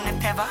down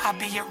if ever I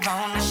be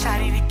around. The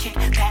shotty to kick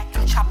back,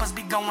 them choppers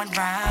be going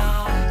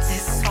round.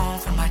 This song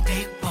for my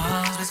day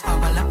ones, let's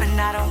bubble up and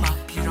I don't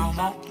up, you don't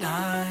want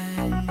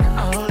none.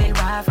 I only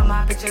ride for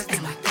my bitches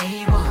and my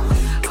day ones.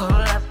 Pull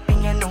up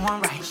and you know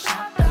I'm right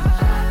shot.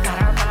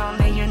 Got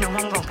around and you know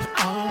I'm gon' be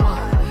on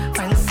one.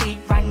 Front seat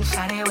riding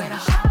shotty with a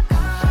shotgun.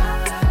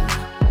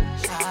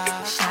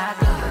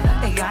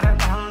 They got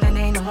around and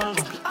they know I'm gon'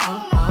 be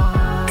on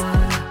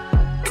one.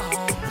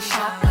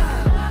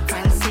 Shotgun.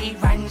 Front seat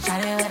riding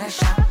shotty with a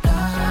shotgun.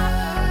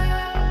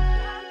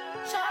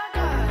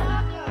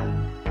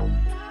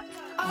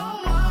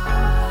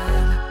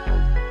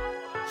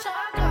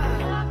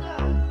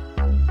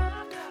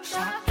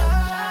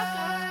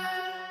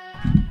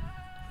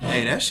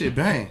 Hey, that shit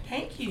bang.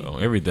 Thank you. Oh,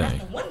 everything. That's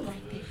the one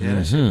right there. Yeah,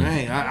 that shit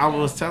bang. I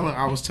was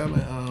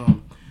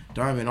telling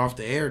Diamond off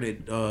the air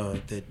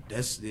that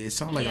it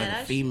sounds like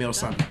a female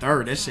Sloppy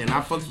Third. That shit, and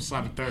I fucks with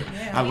Sloppy Third.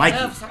 Yeah, I like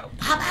love it.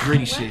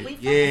 Gritty shit.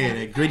 Yeah,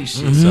 that gritty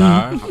shit.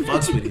 Sorry. I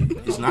fucks with it.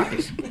 It's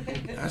nice.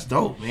 That's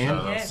dope, man.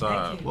 Yeah,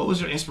 thank you. What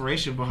was your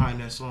inspiration behind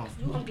that song?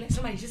 Ooh, I'm glad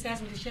somebody just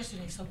asked me this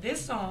yesterday. So this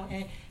song,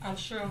 and I'm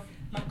sure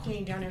my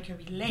queen down there can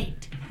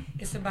relate.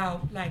 It's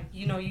about like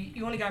you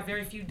only got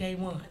very few day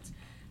ones.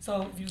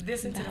 So if you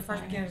listen to the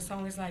first beginning of the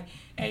song, it's like,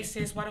 hey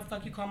sis, why the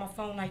fuck you call my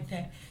phone like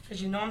that?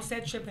 Cause you know I'm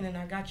set tripping and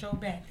I got your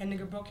back. That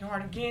nigga broke your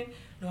heart again?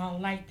 No, I don't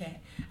like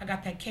that. I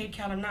got that K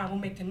Cali 9, we'll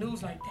make the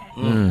news like that.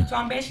 So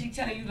I'm basically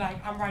telling you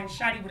like I'm riding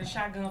shotty with a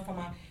shotgun for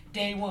my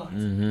day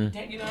ones.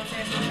 That, you know what I'm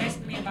saying? So it's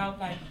basically about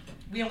like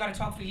we don't gotta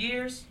talk for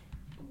years.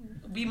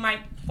 We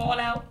might fall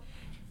out.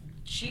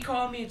 She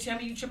called me and tell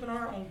me you tripping on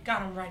her. Oh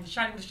God, I'm riding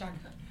shotty with a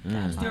shotgun.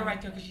 I'm still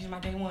right there because she's my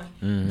day one.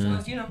 So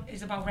it's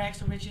it's about rags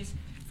to riches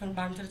from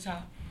bottom to the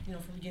top. From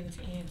beginning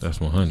to end.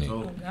 That's 100.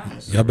 Oh,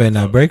 God. Y'all better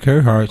not break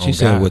her heart. She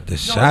said with the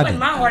shot. Don't break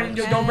my heart and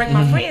don't break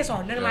my friend's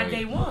heart. None of my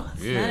day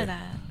ones. None of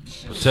that.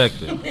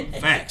 Protected.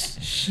 Facts.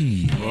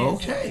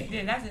 Okay.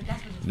 Yeah, that's it.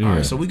 All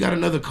right, so we got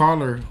another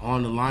caller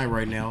on the line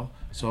right now.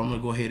 So I'm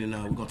gonna go ahead and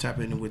we're gonna tap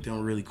in with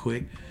them really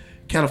quick.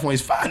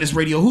 California's finest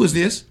radio. Who is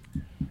this?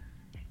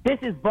 This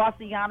is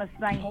Bossiana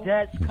St.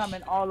 Dutch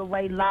coming all the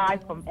way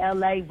live from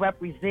LA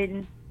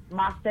representing.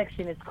 My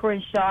section is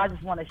Crenshaw. I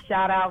just want to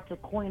shout out to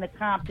Queen of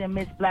Compton,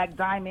 Miss Black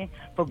Diamond,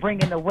 for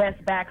bringing the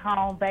West back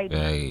home, baby.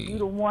 Hey. You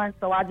the one,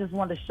 so I just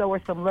wanted to show her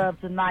some love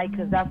tonight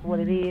because that's what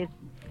it is.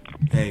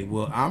 Hey,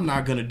 well, I'm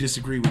not going to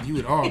disagree with you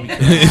at all because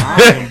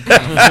I am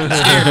kind of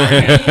scared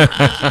right now.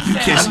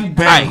 Because she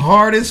back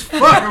hard as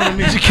fuck on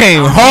me. She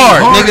came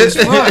hard,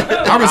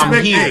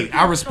 nigga.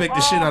 I respect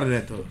the shit out of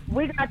that, though.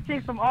 We got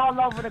chicks from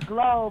all over the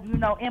globe,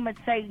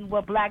 imitating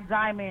what Black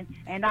Diamond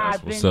and I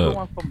have been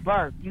doing from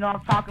birth. You know what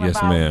I'm talking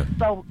about? Ma'am.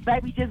 So,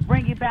 baby, just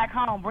bring it back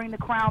home. Bring the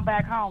crown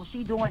back home.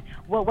 She doing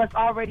what's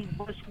already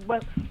been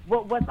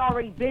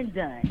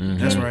done.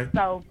 That's right.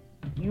 So,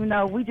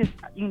 we just,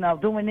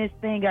 doing this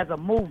thing as a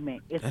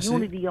movement. It's That's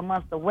unity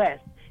amongst the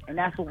West. And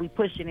that's what we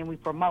pushing and we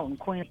promoting.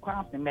 Queen of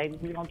Compton, baby.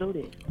 We don't do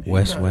this.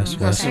 West.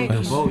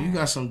 You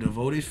got some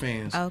devoted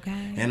fans.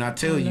 Okay. And I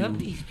tell you,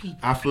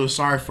 I feel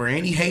sorry for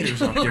any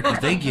haters out there because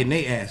they getting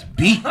their ass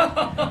beat.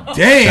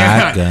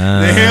 Damn.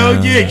 The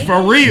hell yeah,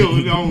 for real.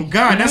 Oh,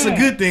 God, that's a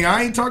good thing.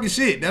 I ain't talking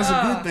shit. That's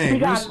a good thing. We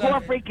got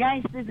corporate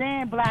gangsters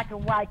and black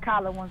and white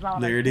collar ones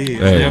on there. It is.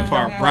 Hey. That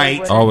part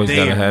right. Always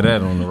got to have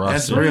that on the roster.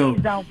 That's real.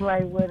 Please don't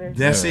play with us.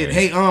 That's it.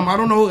 Hey, I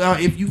don't know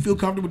if you feel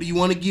comfortable. Do you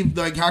want to give,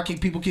 how can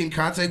people get in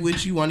contact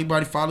with you?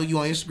 Anybody follow you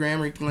on Instagram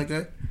or anything like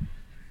that?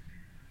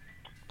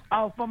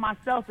 Oh, for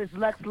myself, it's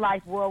Lux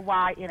Life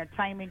Worldwide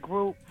Entertainment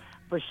Group.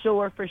 For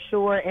sure.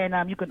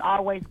 And you can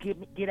always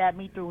get at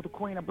me through the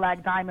Queen of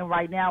Black Diamond.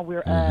 Right now,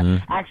 we're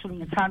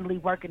actually internally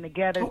working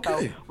together.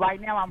 Okay. So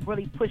right now, I'm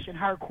really pushing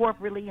her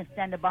corporately and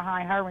standing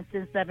behind her in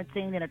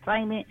 1017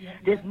 Entertainment.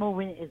 This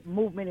movement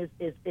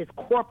is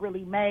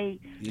corporately made.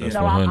 That's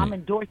I'm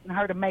endorsing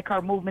her to make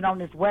her movement on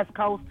this West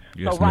Coast.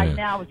 Yes, so right ma'am.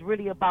 now, it's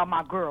really about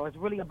my girl. It's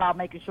really about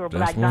making sure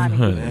That's Black Diamond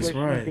 100. gets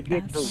where she needs to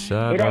get to.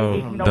 Shout It out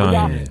ain't,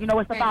 Diamond.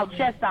 it's about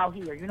chest out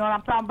here. You know what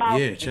I'm talking about?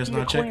 Yeah, And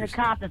chestnut she's the Queen checkers. of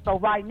Compton. So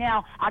right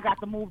now, I got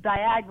to move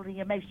diagonally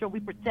and make sure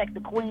we protect the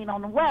queen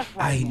on the west.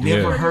 I ain't Right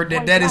never now. heard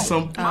that. That is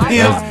some pimp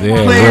That's-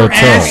 yeah, player real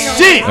ass talk.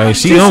 shit. Hey,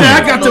 she she said on I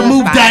it. got to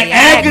move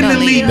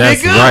diagonally,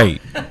 That's nigga.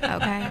 right.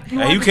 Okay.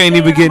 Hey, you can't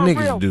even get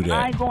niggas to do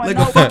that. Like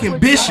a fucking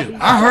bishop.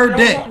 I heard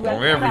that.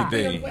 On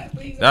everything.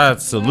 I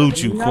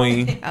salute you,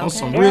 Queen. On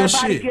some real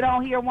Everybody shit. get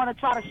on here, want to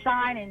try to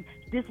shine and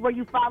This where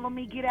you follow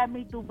me. Get at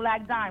me through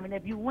Black Diamond.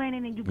 If you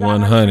winning and you got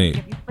 100.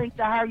 If you link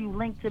to her, you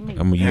link to me.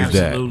 I'm gonna use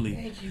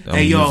Absolutely. that.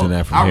 Hey yo,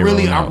 I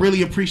really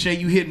really appreciate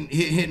you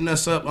hitting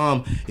us up.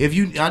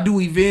 I do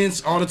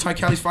events all the time.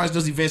 Cali Spice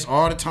does events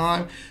all the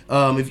time.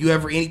 If you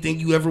ever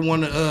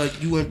want to,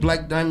 you and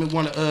Black Diamond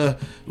want to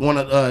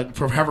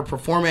have a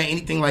perform at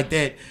anything like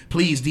that,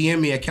 please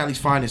DM me at Cali's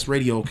Finest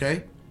Radio.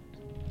 Okay.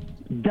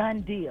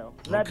 Done deal.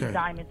 Love you,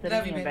 Diamond. To the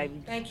end,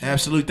 baby. Thank you.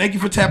 Absolutely. Thank you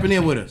for tapping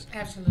in with us.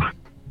 Absolutely.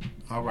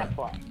 All right.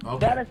 Okay.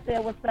 Better say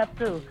what's up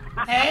too.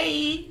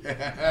 Hey.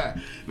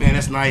 Man,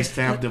 that's nice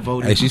to have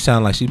devoted. Hey, she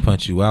sound like she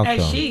punched you out Hey,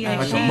 though.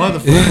 like a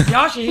motherfucker.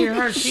 Y'all should hear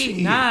her.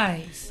 She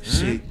nice.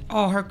 Shit.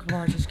 Oh, her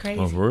bars is crazy.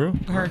 Oh, for real?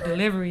 Her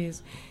delivery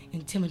is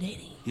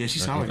intimidating. Yeah, she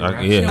sound like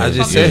her. Yeah, I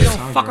just She said.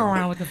 don't fuck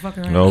around with the fuck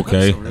around.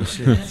 Okay.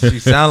 She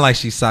sound like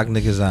she socked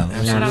niggas out.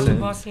 Shout out to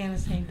Bossy and the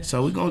same day.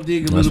 So we're gonna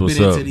dig a That's little bit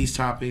what's into up. these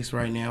topics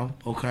right now,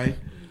 okay?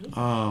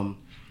 Now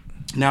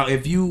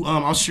if you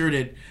I'm sure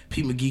that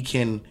Pete McGee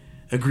can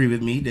agree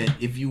with me that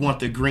if you want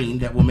the green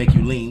that will make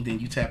you lean, then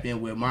you tap in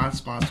with my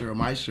sponsor of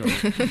my show,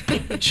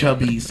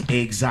 Chubby's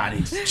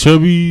Exotics.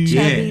 Chubby's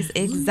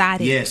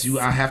Exotics. Yes,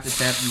 I have to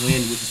tap you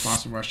in with the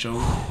sponsor of our show.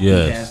 Yes.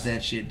 He has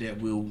that shit that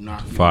will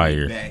knock you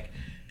Fire. back.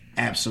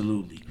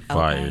 Absolutely.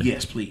 Fire.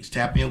 Yes, please.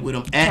 Tap in with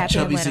him at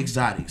Chubby's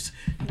Exotics.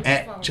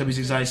 At Chubby's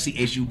Exotics,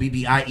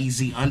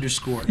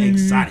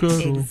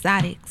 CHUBBIEZ_exotics.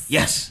 Exotics.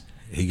 Yes.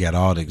 He got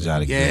all the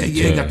exotic. Yeah, things.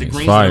 you got the it's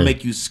greens fire. that'll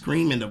make you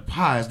scream and the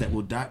pies that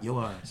will dot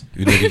your eyes.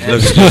 You niggas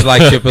look just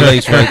like Triple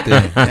H right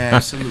there.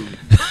 Absolutely.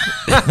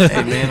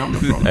 Hey, man, I'm the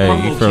promo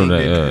Hey, you from king,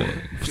 the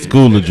baby.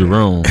 school of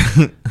Jerome.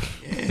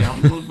 Yeah,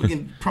 I'm the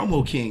fucking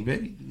promo king,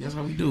 baby. That's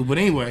how we do. But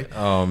anyway.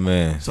 Oh,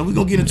 man. So we're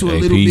going to get into a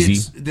Hey, little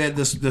Peasy. bit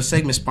that the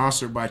segment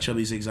sponsored by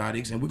Chubby's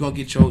Exotics, and we're going to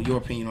get your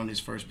opinion on this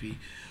first, P.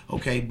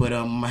 Okay, but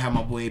I'm going to have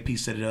my boy AP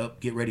set it up.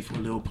 Get ready for a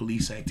little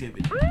police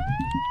activity.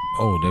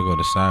 Oh, there go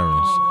the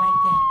sirens.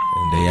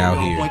 And they out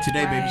on here. point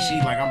today, baby. She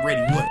like, I'm ready.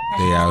 What?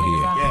 They out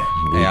here. Yeah.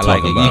 Hey, I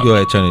like it. You go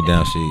ahead, turn it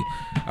down, shit.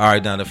 All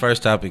right, now the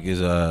first topic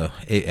is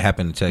it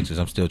happened in Texas.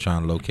 I'm still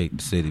trying to locate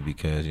the city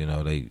because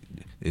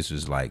this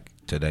was like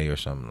today or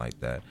something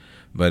like that.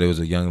 But it was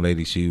a young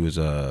lady. She was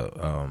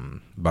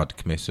about to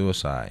commit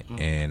suicide,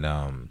 and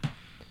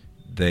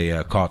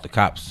they called the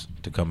cops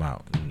to come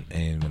out.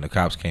 And when the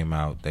cops came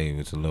out, they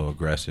was a little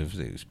aggressive.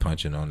 They was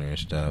punching on her and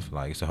stuff.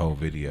 Like, it's a whole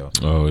video.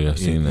 Oh yeah, I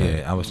seen that.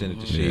 Yeah, I was sending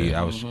it to Sheed.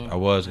 I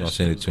was gonna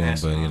send it to him,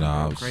 but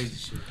I was.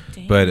 Crazy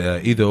shit. But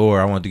either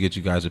or, I wanted to get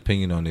you guys'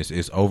 opinion on this.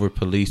 Is over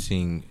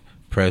policing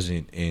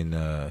present in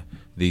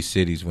these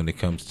cities when it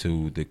comes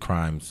to the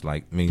crimes?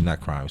 Like, I mean, not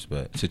crimes,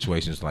 but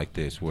situations like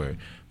this where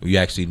you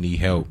actually need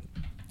help,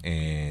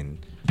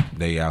 and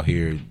they out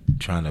here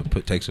trying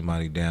to take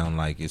somebody down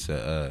like it's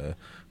a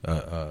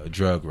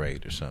drug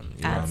raid or something.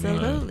 You know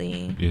Absolutely. What I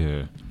mean?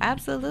 Yeah.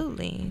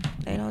 Absolutely.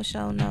 They don't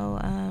show no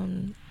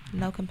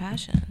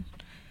compassion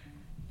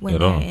when At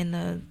they're all. in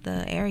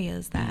the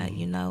areas that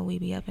we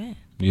be up in.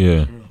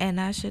 Yeah. And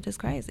that shit is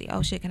crazy.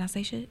 Oh shit, can I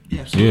say shit?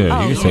 Yeah,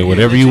 Yeah, you can say yeah.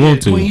 whatever you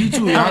want to. Between you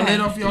two, y'all let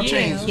off your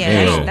chains.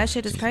 Yeah, Yeah. That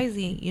shit is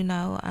crazy,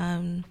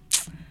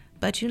 but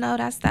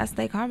that's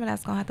their karma.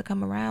 That's gonna have to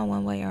come around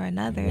one way or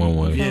another. One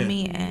way. You feel Yeah.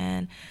 me?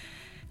 And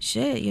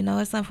shit,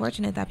 it's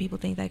unfortunate that people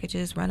think they could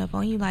just run up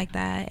on you like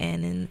that.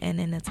 And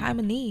in a time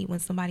of need, when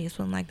somebody is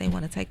feeling like they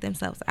want to take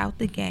themselves out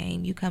the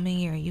game, you come in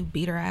here and you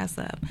beat her ass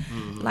up.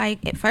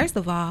 Like, first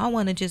of all, I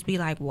want to just be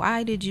like,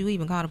 why did you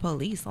even call the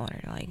police on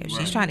her? Like, if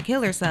she's trying to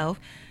kill herself,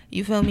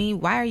 you feel me?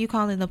 Why are you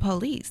calling the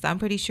police? I'm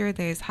pretty sure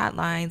there's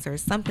hotlines or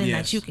something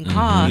that you can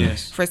call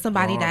for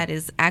somebody that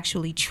is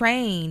actually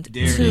trained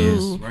There it to,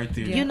 is, right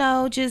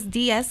there. just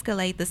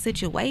de-escalate the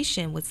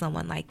situation with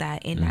someone like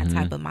that in that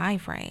type of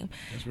mind frame.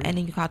 And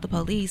then you call the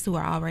police who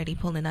are already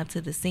pulling up to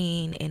the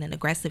scene in an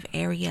aggressive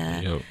area,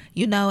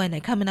 and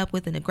they're coming up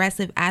with an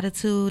aggressive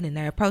attitude, and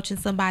they're approaching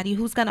somebody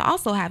who's going to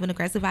also have an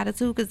aggressive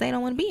attitude because they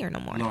don't want to be here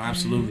no more. No,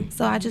 absolutely.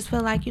 So I just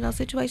feel like,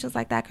 situations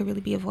like that could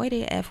really be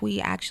avoided if we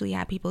actually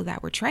had people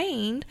that were trained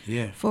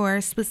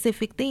for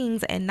specific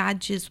things and not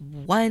just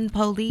one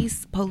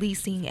police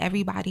policing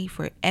everybody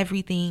for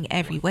everything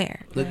everywhere.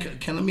 Look,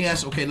 let me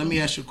ask you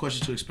a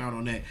question to expound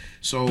on that.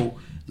 So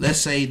let's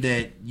say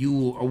that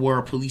you were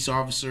a police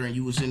officer and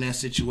you was in that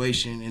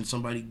situation and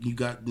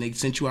they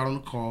sent you out on a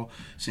call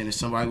saying that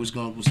somebody was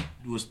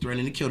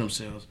threatening to kill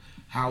themselves.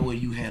 How will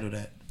you handle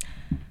that?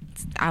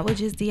 I would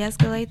just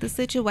de-escalate the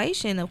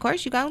situation. Of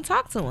course, you're going to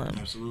talk to him.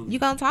 Absolutely. You're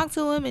going to talk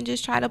to him and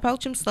just try to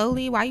approach him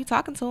slowly while you're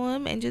talking to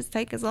him and just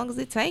take as long as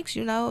it takes,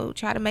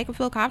 try to make him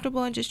feel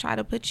comfortable and just try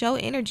to put your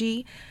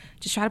energy,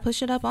 just try to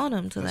push it up on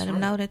him to let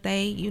him know that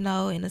they, in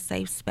a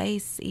safe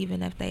space,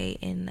 even if they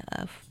in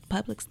a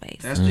public space.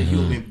 That's the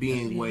human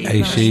being way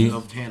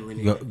of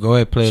handling it. Go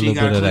ahead, play a little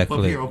bit of that clip.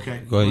 clip. Here?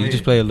 Okay. Go ahead. You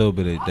just play a little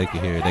bit of it. They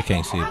can hear it. They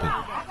can't see it,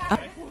 but...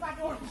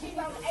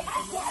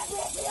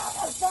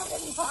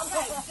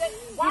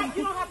 Why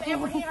you don't have to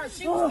ever hear her?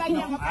 She was like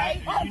that,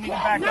 okay? You need to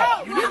back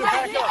up. You need to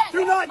back up.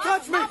 Do not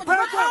touch me. Back up.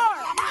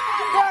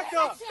 Back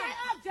up.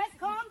 Just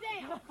calm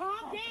down.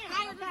 Calm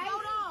down. Okay?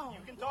 Hold on. You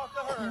can talk to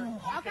her. You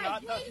Okay, cannot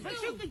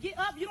But you can get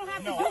up. You don't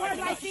have to do her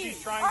like this.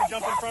 She's trying to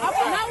jump in front of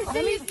her.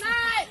 No, she's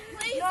not.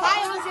 Please,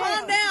 Kaya,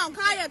 calm down.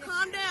 Kaya,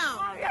 calm down.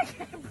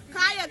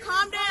 Kaya,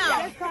 calm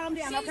down. Just calm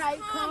down, okay?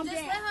 Calm down.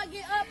 Just let her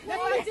get up.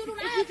 Please.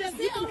 You just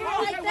sit on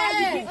her like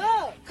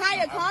that.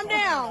 Kaya, calm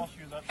down.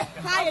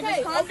 Kaya,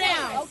 just calm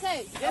down.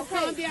 Okay, just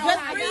calm down.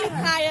 Just breathe,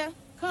 Kaya.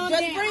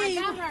 Just breathe.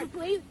 I got her,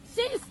 please.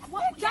 She's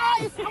what?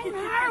 Guys, on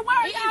her.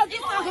 Where y'all? It's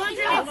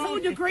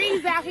 102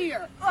 degrees out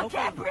here. I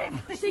can't breathe.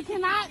 She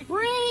cannot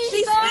breathe.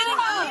 She's spitting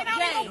up.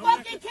 They don't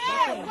fucking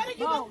care. What are you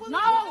gonna put?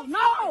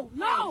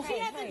 No. She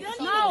hasn't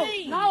done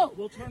anything. No.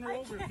 We'll turn her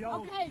over if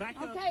y'all back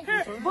up.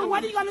 Okay. But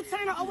what are you gonna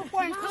turn her over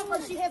for and cuff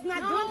her? She has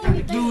not done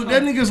anything. Dude,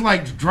 that nigga's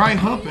like dry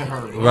humping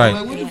her. Bro. Right.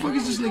 Like, what the fuck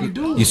is this nigga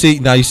doing? You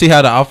see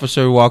how the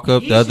officer walk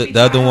up, the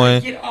other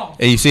one,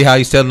 and you see how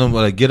he's telling them,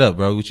 like, get up,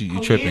 bro.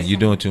 You tripping? You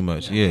doing too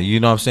much. Yeah, you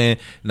know what I'm saying.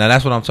 Now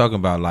that's what I'm talking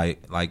about,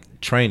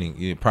 like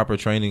training, proper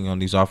training on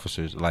these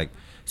officers. Like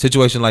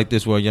situation like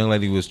this where a young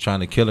lady was trying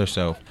to kill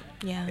herself,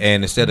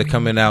 and instead of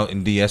coming out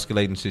and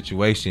de-escalating the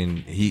situation,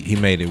 he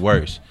made it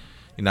worse.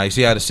 You know, you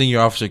see how the senior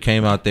officer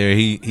came out there.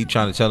 He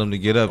trying to tell them to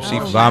get up. She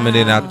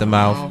vomited out the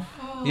mouth.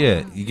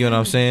 Yeah, you get what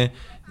I'm saying?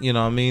 You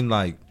know what I mean?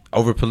 Like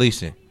over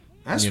policing.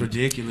 That's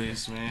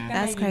ridiculous, man.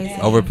 That's crazy.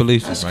 Over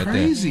policing, That's right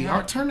crazy.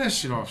 there. Turn that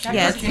shit off.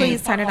 Yes,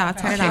 please turn it off.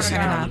 Turn it off.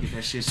 Turn it off.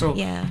 That shit. So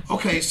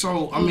okay,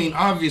 so I mean,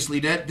 obviously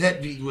that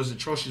was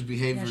atrocious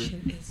behavior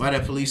by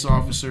that police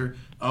officer.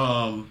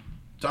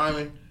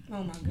 Diamond,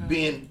 oh my God,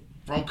 being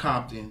from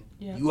Compton,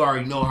 you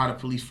already know how the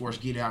police force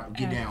get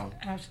down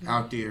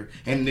out there,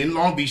 and in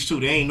Long Beach too.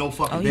 They ain't no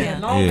fucking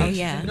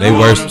better. They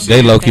worse.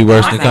 They low key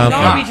worse than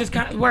Compton. Long Beach is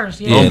kind of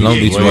worse. Yeah, Long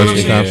Beach worse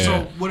than Compton.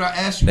 So what I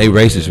asked you, they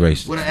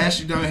racist. What I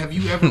asked you, Diamond, have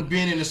you ever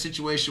been in a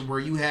situation where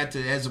you had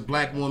to, as a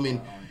black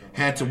woman,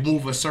 had to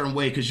move a certain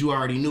way because you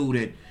already knew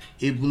that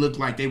it looked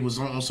like they was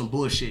on some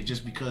bullshit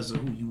just because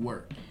of who you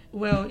were?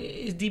 Well,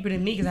 it's deeper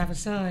than me because I have a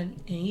son,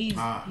 and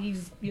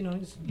he's you know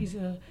he's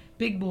a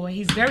big boy.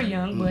 He's very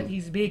young, but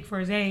he's big for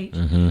his age.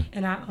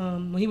 And I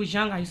when he was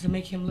young, I used to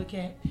make him look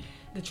at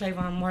the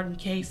Trayvon Martin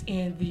case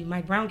and the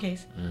Mike Brown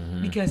case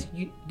because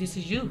this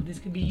is you. This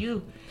could be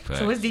you. Facts.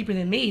 So it's deeper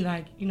than me.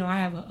 Like, you know, I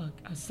have a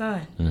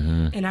son,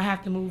 and I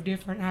have to move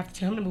different. I have to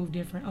tell him to move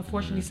different.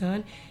 Unfortunately,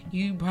 son,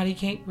 you probably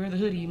can't wear the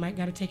hoodie. You might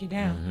got to take it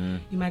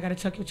down. You might got to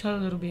tuck your toe a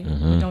little bit.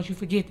 But don't you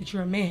forget that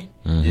you're a man.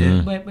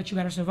 But you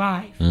got to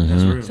survive.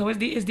 That's real. So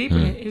it's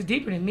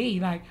deeper than me.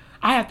 Like,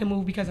 I have to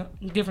move because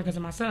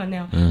of my son.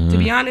 Now, to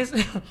be honest,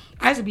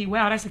 I used to be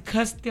wild. I used to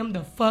cuss them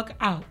the fuck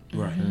out.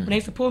 Right. When they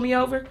used to pull me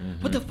over,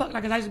 what the fuck?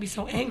 Like, I used to be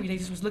so angry. They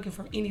just was looking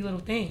for any little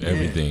thing.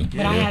 Everything.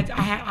 But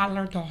I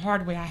learned the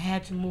hard way. I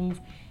had to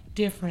move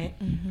different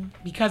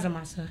because of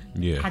my son.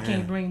 I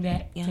can't bring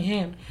that to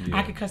him.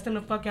 I could cuss them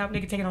the fuck out.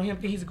 They could take it on him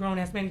because he's a grown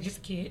ass man. He's just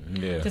a kid.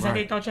 Just like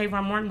they thought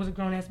Trayvon Martin was a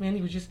grown ass man.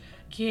 He was just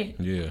a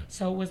kid.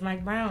 So it was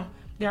Mike Brown.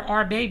 There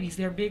are babies.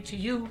 They're big to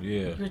you.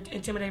 You're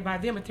intimidated by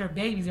them, but they're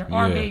babies. There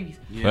are babies.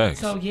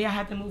 So I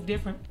had to move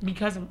different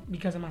because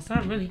of my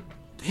son. Really.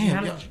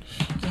 Damn,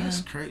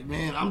 that's crazy,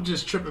 man. I'm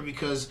just tripping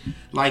because,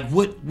 like,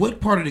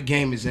 what part of the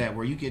game is that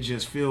where you can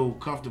just feel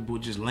comfortable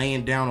just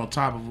laying down on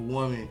top of a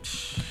woman?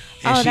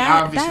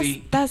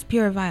 And that's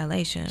pure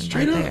violation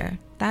straight right up. There.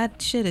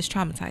 That shit is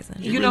traumatizing.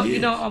 You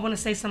know. I want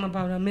to say something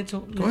about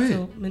mental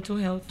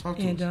health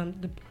and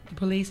the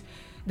police.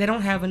 They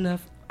don't have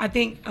enough. I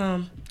think,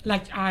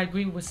 like I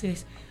agree with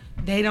sis,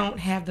 they don't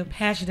have the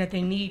passion that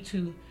they need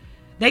to.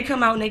 They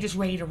come out and they just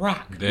ready to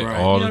rock.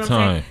 All the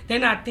time. They're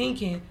not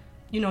thinking,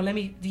 let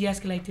me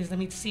de-escalate this. Let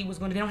me see what's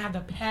going on. They don't have the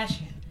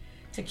passion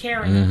to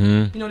carry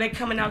them. They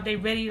coming out, they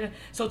ready to.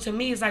 So to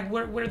me, it's like,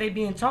 what are they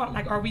being taught?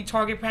 Like, are we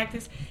target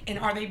practice? And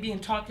are they being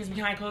taught this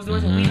behind closed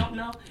doors and we don't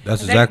know?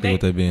 That's exactly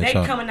what they're being taught.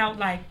 They coming out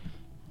like,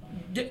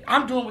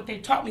 I'm doing what they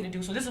taught me to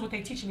do, so this is what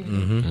they teaching me to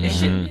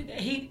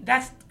do.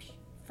 That's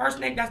first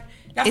name.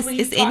 That's what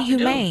he's it's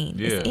inhumane.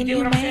 It's inhumane. You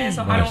know what I'm saying?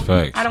 So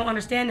I don't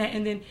understand that.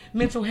 And then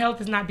mental health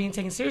is not being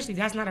taken seriously.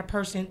 That's not a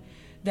person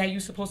that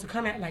you're supposed to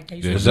come at like that.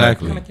 You're supposed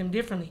to come at them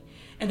differently.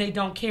 And they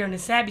don't care. And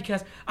it's sad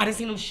because I done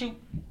seen them shoot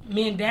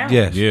men down.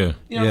 Yes. You know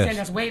what I'm saying?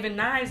 That's waving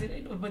knives,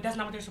 but that's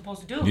not what they're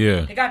supposed to do.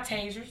 Yeah. They got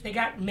tasers. They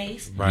got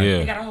mace. Right. Yeah.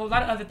 They got a whole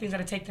lot of other things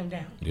that'll take them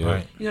down. Yeah.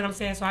 Right. You know what I'm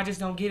saying? So I just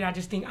don't get it. I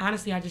just think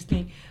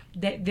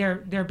that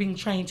they're being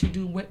trained to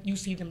do what you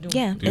see them doing.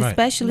 Yeah,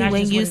 especially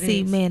when you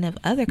see men of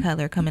other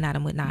color coming at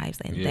them with knives,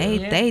 and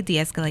they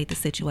de-escalate the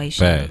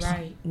situation. Fast.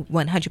 Right.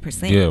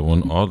 100%. Yeah,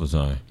 all the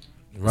time.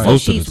 Right. So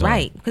she's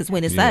right, because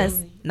when it's us,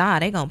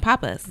 they gonna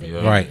pop us.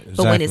 Yeah. Right. Exactly.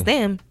 But when it's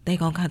them, they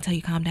gonna come tell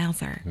you, calm down,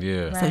 sir.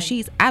 Yeah. So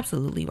she's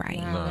absolutely right.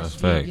 No, that's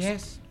facts.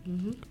 Yes.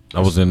 I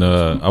was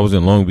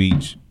in Long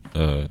Beach.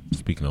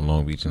 Speaking of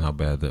Long Beach and how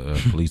bad the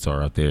police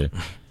are out there,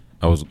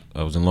 I was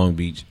in Long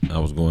Beach. I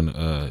was going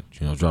to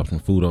drop some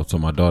food off to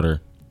my daughter.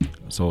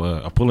 So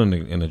I pull in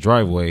the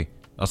driveway.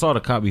 I saw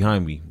the cop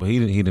behind me, but he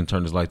didn't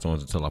turn his lights on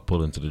until I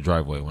pulled into the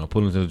driveway. When I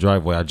pull into the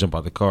driveway, I jump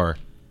out the car.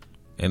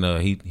 And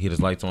he hit his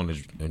lights on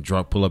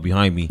and pull up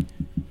behind me,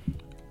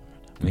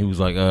 and he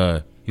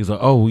said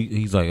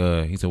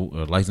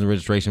license and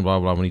registration, blah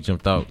blah. When he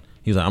jumped out,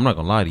 He's like, I'm not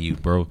gonna lie to you,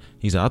 bro.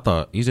 He said,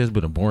 he said it's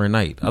been a boring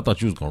night. I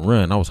thought you was gonna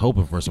run. I was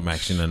hoping for some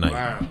action tonight.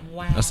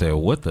 Wow. I said,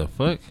 what the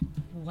fuck?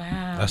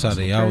 Wow. That's how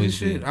they always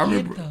do. I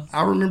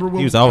remember when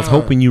He was, I was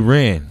hoping you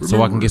ran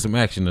so I can get some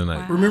action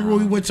tonight. Remember when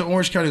we went to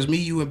Orange County? It was me,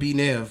 you, and B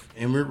Nev,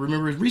 and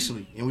remember it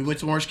recently. And we went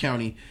to Orange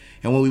County,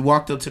 and when we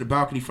walked up to the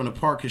balcony from the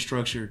parking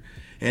structure,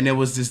 and there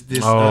was this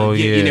and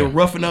they were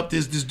roughing up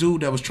this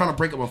dude that was trying to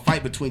break up a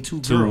fight between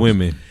two girls.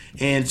 Women.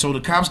 And so the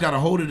cops got a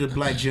hold of the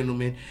black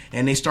gentleman,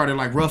 and they started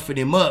like roughing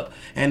him up.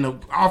 And the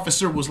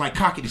officer was like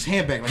cocking his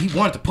hand back, like he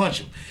wanted to punch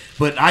him.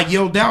 But I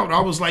yelled out,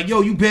 I was like,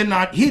 "Yo, you better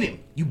not hit him.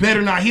 You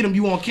better not hit him.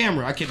 You on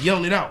camera." I kept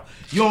yelling it out.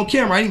 You on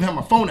camera. I didn't even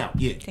have my phone out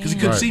yet because he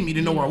couldn't see me. He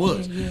didn't know where I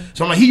was.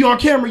 So I'm like, "You on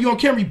camera. You on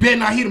camera. You better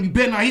not hit him. You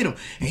better not hit him."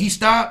 And he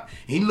stopped.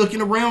 And he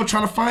looking around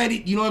trying to find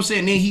it. You know what I'm saying?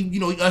 And then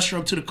he ushered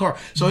him to the car.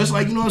 So it's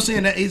like, you know what I'm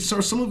saying? That it's, so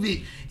some of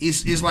it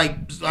is like,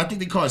 I think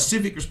they call it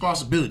civic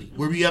responsibility,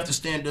 where we have to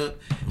stand up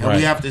and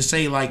we have to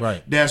say like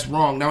that's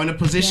wrong. Now in a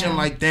position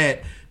like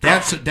that.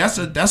 That's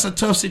a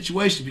tough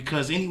situation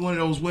because any one of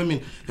those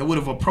women that would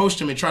have approached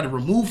him and tried to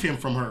remove him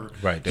from her,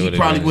 he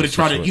probably would have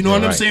tried to, you know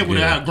what I'm saying, would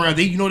have ground.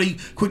 They, they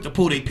quick to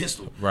pull their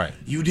pistol. Right.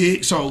 You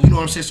did, so you know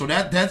what I'm saying. So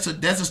that's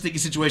a sticky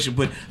situation.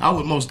 But I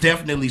would most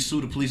definitely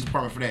sue the police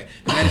department for that.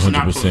 That is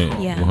not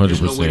protocol. Yeah.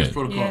 There's no way that's 100%.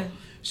 protocol. Yeah.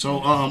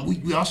 So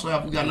we also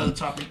got another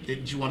topic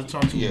that you want to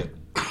talk to. Yeah.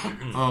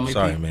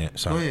 Sorry, man.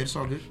 Sorry. Go ahead. It's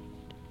all good.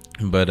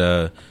 But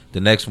the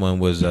next one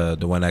was the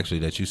one actually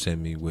that you sent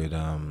me with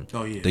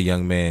the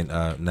young man.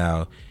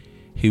 Now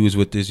he was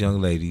with this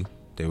young lady.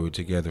 They were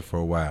together for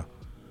a while.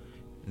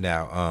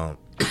 Now,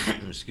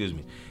 excuse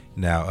me.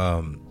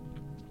 Now,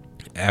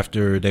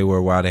 after they were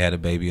a while, they had a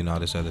baby and all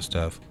this other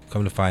stuff.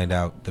 Come to find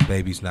out, the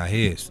baby's not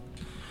his.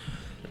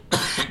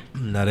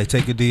 Now they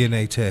take a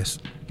DNA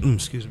test.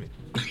 Excuse me.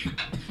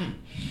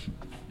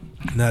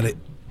 Now they.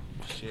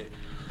 Shit.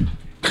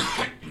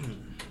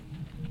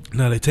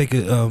 Now they take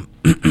it.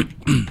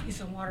 Need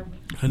some water.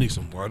 I need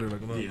some water.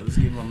 Like let's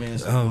give my man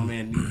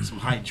some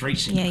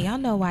hydration. Yeah, y'all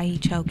know why he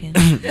choking.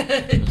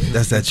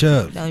 That's that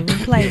chub. Don't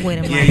even play with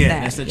him like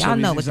that. That's the y'all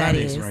know what that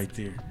is right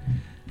there.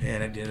 Yeah,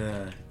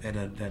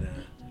 that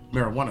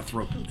marijuana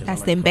throat.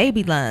 That's them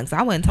baby lungs.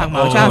 I wasn't talking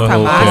about what y'all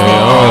talking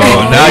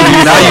about. Now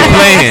you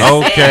playing.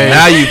 Okay.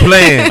 Now you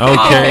playing.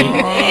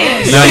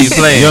 Okay. Now you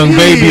playing. Young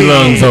baby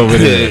lungs over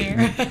there.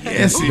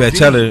 Yes, you better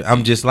tell her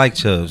I'm just like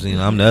Chubbs. You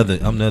know, I'm the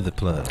other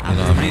plug. You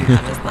know what I mean?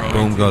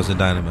 Boom goes the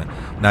dynamite.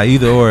 Now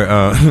either or.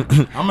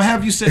 I'm gonna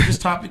have you set this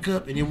topic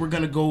up, and then we're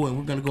gonna go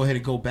ahead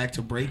and go back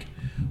to break.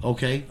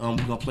 Okay, we're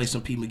gonna play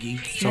some P McGee.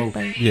 So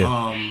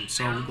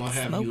so we're gonna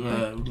have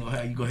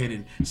you go ahead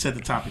and set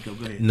the topic up.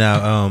 Go ahead.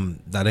 Now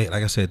they,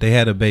 like I said, they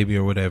had a baby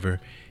or whatever,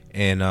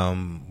 and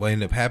what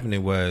ended up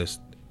happening was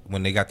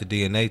when they got the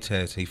DNA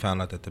test, he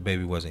found out that the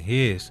baby wasn't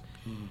his.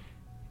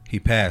 He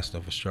passed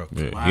of a stroke.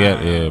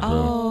 Yeah, bro.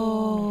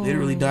 Oh.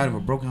 Literally died of a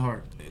broken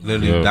heart.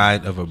 Literally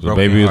died of a broken heart.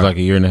 The baby was like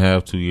a year and a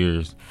half, 2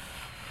 years.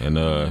 And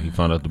he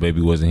found out the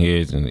baby wasn't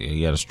his, and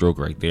he had a stroke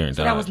right there and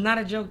died. That was not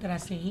a joke that I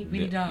seen. He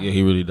really died. Yeah,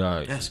 he really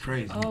died. That's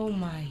crazy. Oh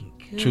my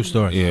goodness. True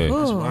story. Yeah.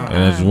 Ooh,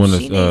 and I just want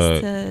she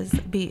needs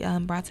to be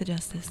brought to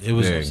justice. It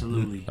was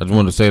absolutely. I just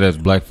wanted to say that as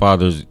black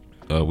fathers,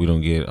 we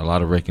don't get a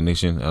lot of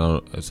recognition.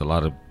 It's a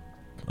lot of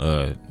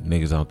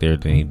niggas out there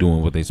that ain't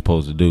doing what they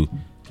supposed to do.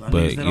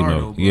 But you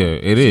know,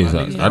 it is.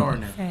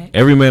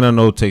 Every man I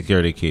know take care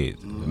of their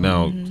kids.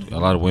 Now, a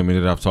lot of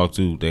women that I've talked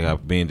to, they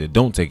have men that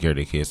don't take care of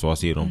their kids. So I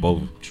see it on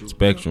both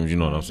spectrums. You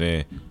know what I'm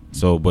saying?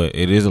 So, but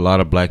it is a lot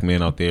of black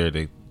men out there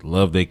that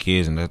love their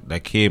kids, and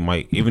that kid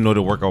might, even though they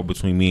work out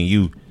between me and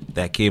you,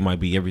 that kid might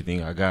be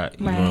everything I got.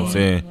 You know what I'm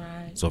saying?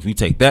 Right. So if you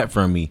take that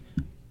from me,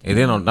 and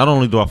then not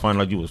only do I find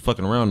out you was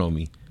fucking around on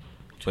me,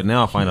 but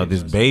now I find out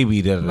this baby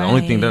that the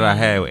only thing that I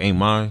had ain't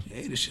mine.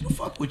 Hey, this shit'll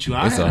fuck with you.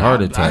 It's a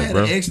heart attack, I had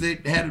bro. an ex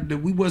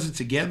that we wasn't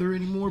together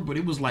anymore, but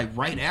it was like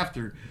right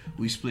after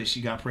we split, she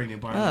got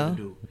pregnant by another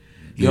dude.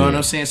 You know what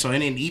I'm saying? So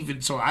and then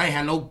even so, I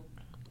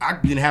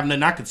didn't have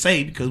nothing I could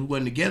say because we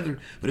wasn't together,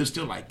 but it was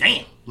still like,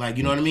 damn, like,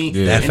 you know what I mean?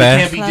 Yeah. That and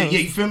fast?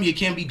 you feel me? It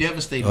can't be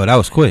devastating. Oh, that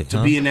was quick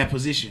to be in that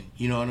position.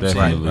 You know what I'm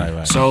saying?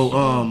 Right.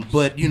 So,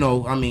 but you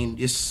know, I mean,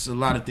 it's a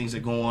lot of things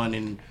that go on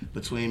in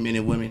between men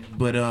and women.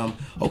 But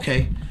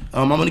okay,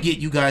 I'm gonna get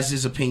you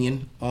guys'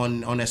 opinion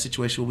on that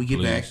situation when we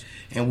get back,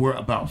 and we're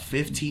about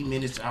 15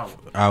 minutes out.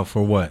 Out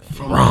for what?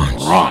 From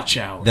raunch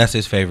hour. That's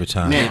his favorite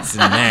time. It's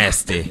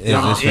nasty. It's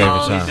his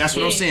favorite time. That's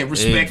what I'm saying.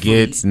 Respectfully.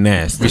 It gets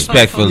nasty.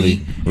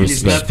 Respectfully.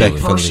 It's nothing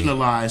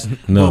personalized.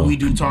 No. But we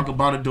do talk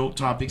about adult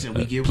topics, and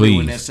we get please. real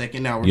in that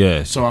second hour.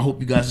 Yes. So I hope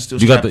you guys are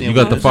still. You got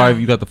the 5.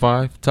 You got the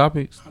 5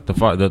 topics. You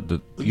got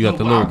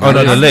the little. Oh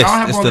no, the list.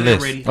 It's the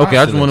list. Okay,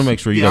 I just want to make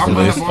sure you got the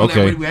list.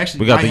 Okay,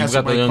 we got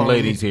the young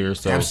ladies in. here.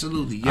 So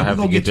absolutely, yeah, we're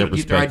gonna get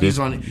their ideas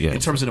on it yes.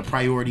 in terms of the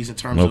priorities, in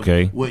terms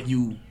of what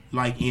you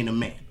like in a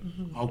man.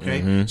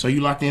 Okay, so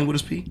you locked in with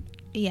us, P?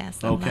 Yes,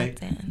 I'm Okay.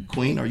 locked in.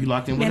 Queen, are you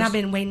locked in with Man, us? I've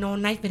been waiting all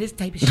night for this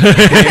type of shit.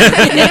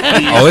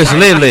 Oh, it's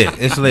lit.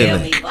 It's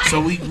lit. So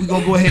we're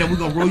gonna go ahead and we're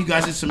gonna roll you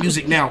guys into some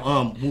music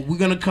now. We're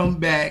gonna come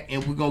back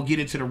and we're gonna get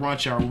into the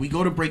Raunch Hour. When we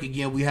go to break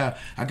again,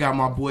 I got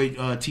my boy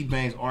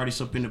T-Bang's artist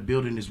up in the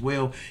building as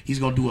well. He's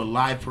gonna do a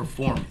live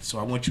performance. So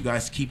I want you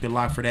guys to keep it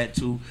live for that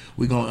too.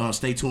 We're gonna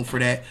stay tuned for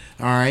that.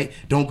 All right.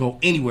 Don't go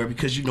anywhere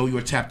because you know you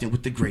are tapped in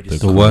with the greatest.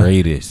 The what?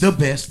 Greatest. The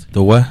best.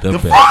 The what? The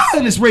best.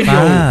 finest radio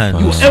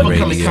you will ever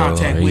come in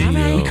contact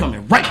with. We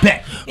coming right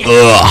back.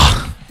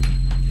 Ugh.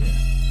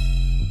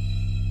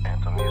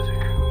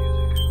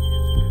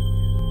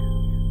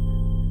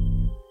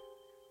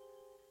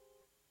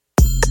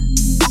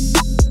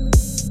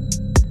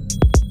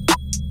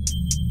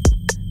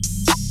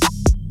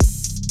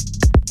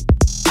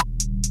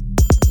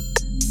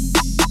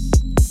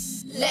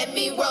 Let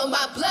me roll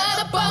my blood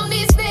up on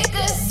these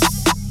niggas.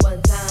 One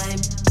time,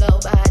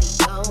 nobody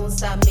gon'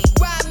 stop me.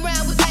 Riding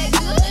around with that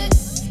good.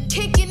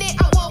 Kicking it,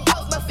 I won't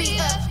poke my feet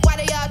up. Why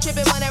they all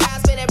tripping, run around,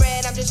 spinning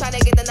bread? I'm just trying to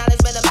get the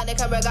knowledge, man, the money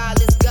come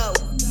regardless, go.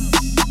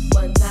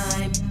 One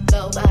time,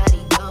 nobody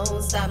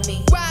gon' stop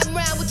me. Riding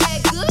around with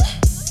that good.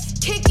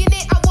 Kicking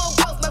it, I won't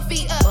poke my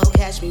feet up. Won't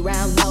catch me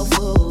round no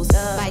fools.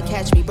 Might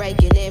catch me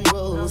breaking in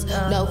rules.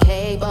 No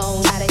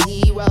K-Bone, not a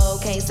hero.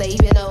 Can't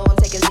save you, no, I'm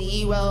taking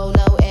zero.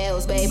 No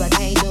L's, babe, I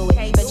can't do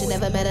it. Bet you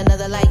never met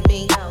another like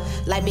me.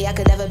 Like me, I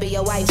could never be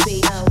your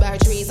wifey. Burn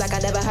trees like I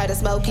never heard of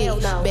smoking.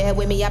 Bear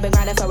with me, I've been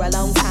grinding for a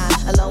long time.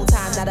 A long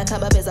time, now to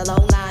come up is a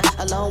long line.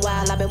 A long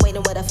while, I've been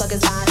waiting, where the fuck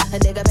is mine? A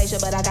nigga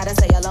patient, but I gotta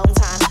stay a long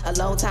time. A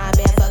long time,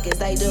 man, fuck is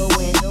they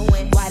doing?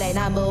 Why they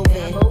not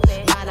moving?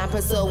 Mine I'm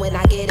pursuing,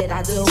 I get it,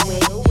 I do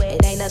it.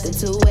 It ain't nothing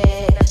to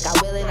it.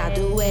 God willing, I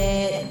do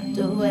it.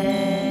 Do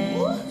it.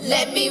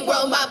 Let me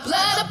roll my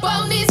blood up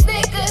on these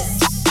niggas.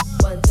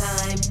 One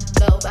time,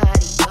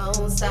 nobody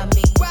gon' stop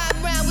me.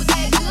 Riding around with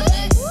that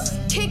good.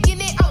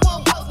 Kicking it, I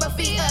won't poke my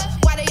feet up.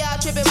 Why they all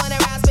tripping, run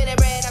around, spinning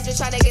bread? I'm just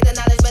trying to get the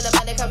knowledge, but the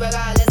money come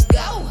regardless,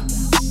 go.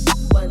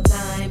 One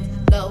time,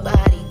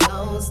 nobody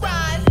gon'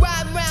 stop me.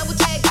 Riding around with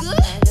that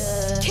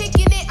good.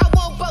 Kicking it, I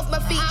won't poke my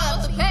feet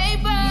up. The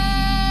paper,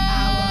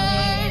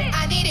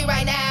 I need it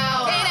right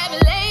now. Can't have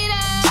it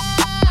later.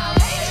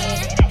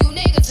 You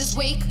niggas is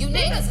weak, you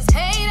niggas is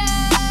haters.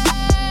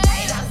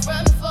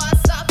 From before I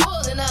start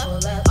pulling up.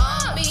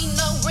 On me,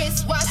 no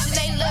wrist watching,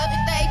 they love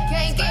it, they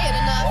can't get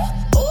enough.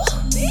 Ooh.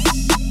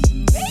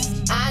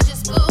 I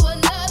just blew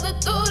another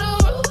through the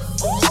roof.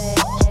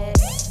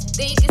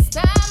 Think it's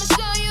time to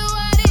show you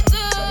what it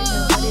do.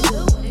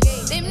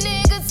 Them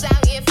niggas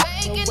out here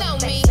faking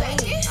on me.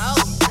 Oh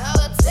no,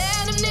 but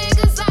tell them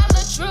niggas I'm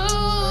the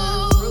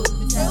truth.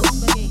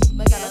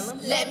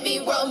 Let me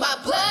roll my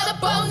blood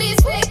up on these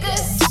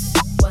niggas.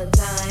 One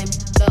time,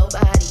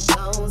 nobody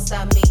gon'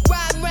 stop me.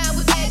 Riding around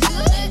with that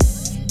good.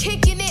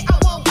 Kicking it, I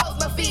won't poke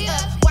my feet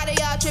up. Why they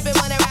all tripping,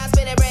 run around,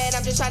 spinning bread?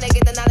 I'm just trying to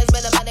get the knowledge,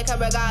 man, the money come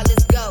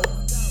regardless, go.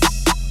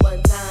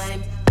 One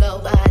time,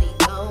 nobody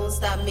gon'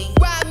 stop me.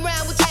 Riding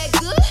around with that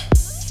good.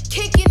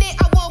 Kicking it,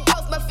 I won't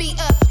poke my feet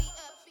up.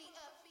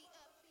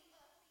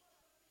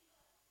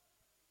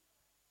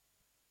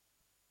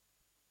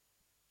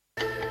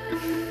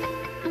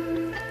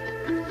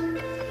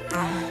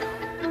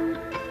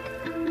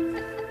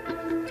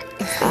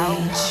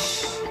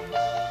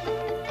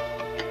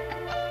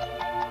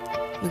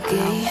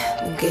 McGee.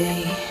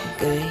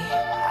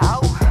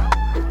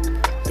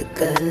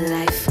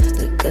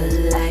 The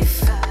good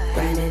life,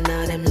 grinding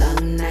all them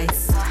long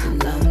nights.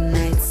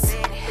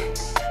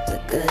 The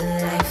good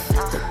life,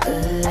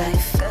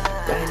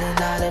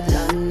 grinding all them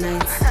long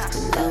nights.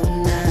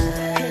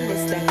 And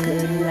it's that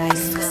good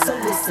life, so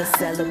it's a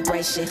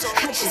celebration.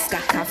 I just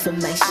got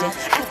confirmation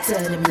after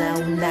them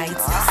long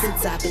nights.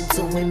 Since I've been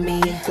doing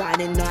me and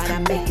grinding hard,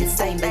 I'm making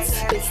statements.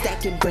 Been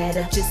stacking bread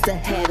up just to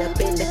head up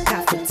in the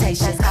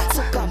confrontations.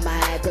 Took on my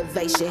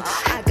aggravation,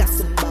 I got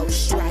some more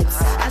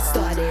stripes. I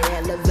started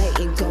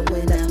elevating,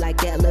 going up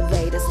like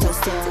elevators.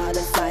 Toast to all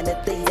the finer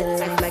things in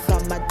life, like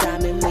all my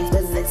diamond rings.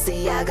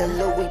 Balenciaga,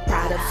 Louis,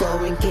 Prada,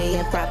 foreign key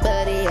and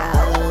property.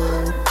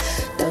 Oh,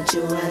 don't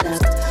you run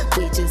up,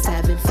 we just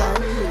having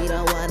fun. We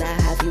don't wanna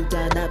have you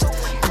done up.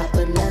 Pop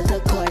another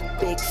court,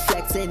 big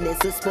flexing,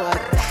 it's a sport.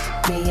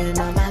 Me and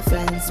all my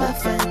friends, we're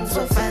friends,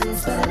 but in no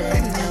friends.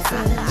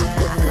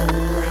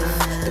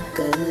 The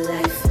good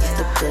life,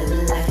 the good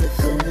life, the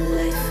good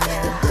life,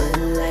 the good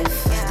life,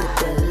 the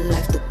good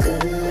life, the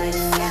good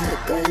life, the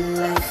good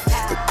life,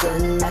 the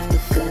good life, the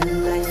good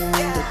life,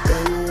 the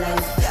good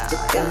life, the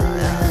good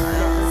life.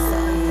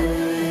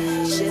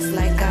 Just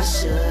like I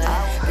should,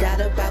 got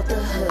about the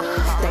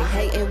hood. They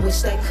hate and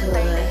wish they could.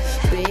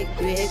 Big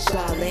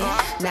ballin',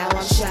 now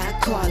I'm shy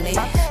calling.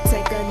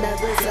 Take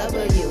another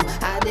W.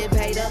 I done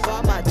paid up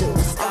all my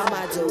dues.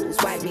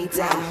 Write me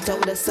down,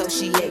 don't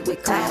associate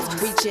with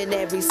clowns. Reaching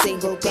every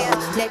single goal,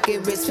 neck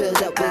and wrist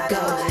filled up with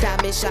gold.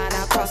 Diamond shine,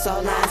 I cross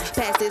all lines.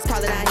 Past this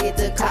calling, I hit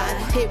decline.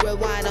 Hit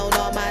rewind on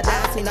all my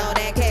dimes. And all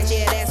that cash,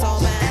 yeah, that's all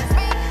mine.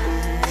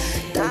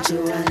 Don't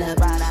you run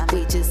up,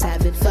 we just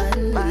having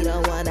fun. We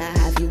don't wanna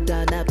have you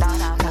done up.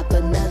 Pop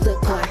another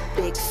court,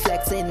 big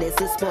flex dancing is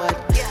a sport.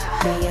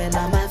 Me and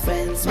all my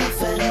friends were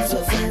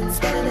friends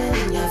better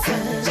than your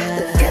friends.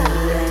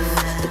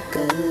 The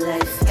good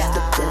life, the good life,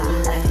 the good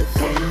life, the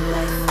good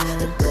life,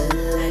 the good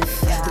life,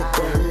 the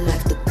good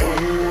life, the good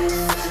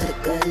life, the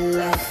good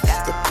life,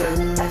 the good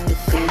life,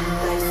 the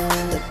good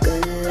life, the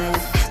good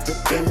life, the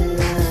good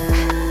life.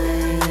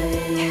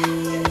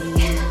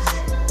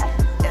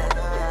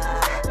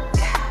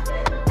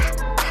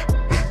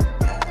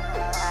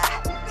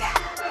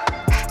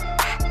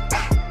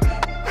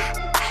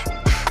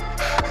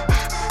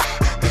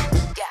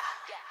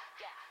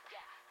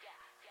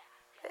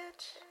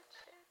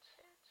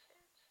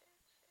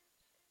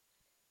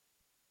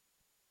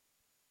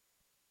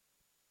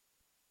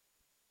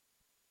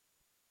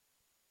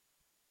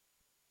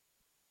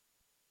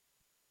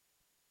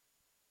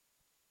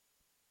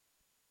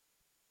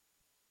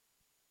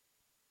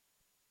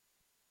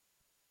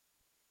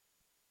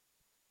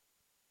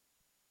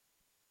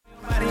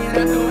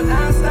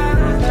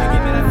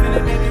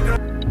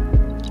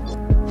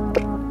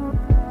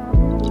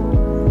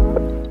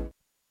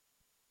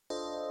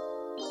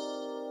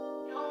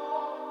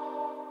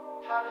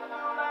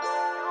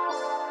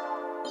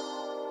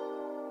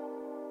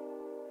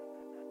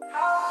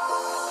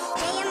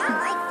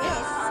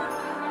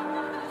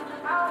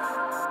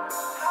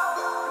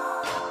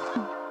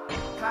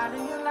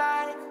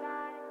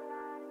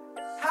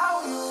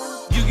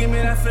 You give me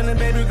that feeling,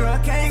 baby girl,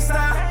 can't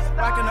stop.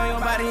 Rocking on your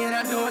body and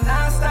I do it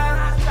non-stop.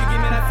 You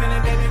give me that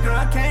feeling, baby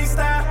girl, can't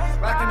stop.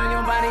 Rocking on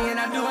your body and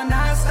I do it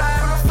non-stop.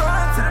 From the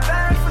front to the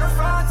back, from the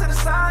front to the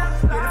side.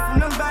 Hit it from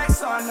the back,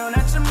 so I know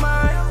that you're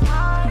mine.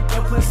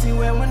 Your pussy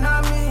wet when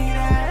I mean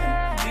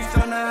it. Deep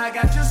stroke now, I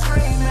got you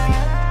screaming.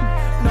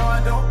 No,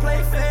 I don't play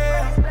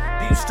fair.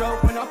 Deep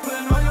stroke when I put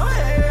it on your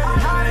head.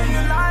 How do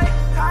you like?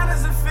 How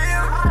does it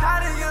feel?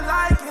 How do you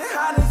like it?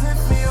 How does it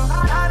feel?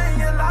 How do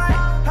you like?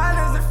 How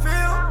does it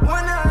feel?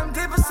 When I'm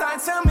deep inside,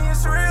 tell me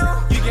it's real.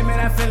 You give me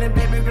that feeling,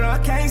 baby girl,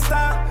 can't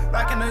stop.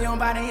 Rocking on your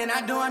body and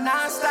I do it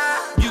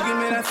non-stop. You give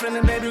me that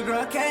feeling, baby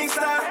girl, can't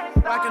stop.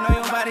 Rocking on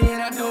your body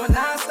and I do it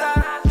non-stop.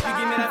 You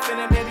give me that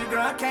feeling, baby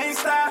girl, can't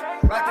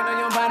stop. Rocking on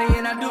your body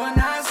and I do it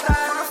non-stop.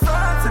 From the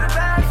front to the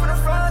back, from the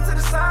front to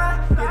the side.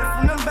 Hit it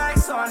from the back,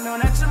 so I know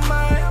that you're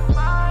mine.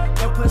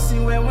 Your pussy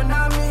wet when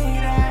I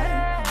mean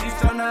it. Deep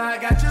stroke now, I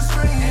got you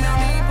screaming. And no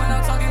need for no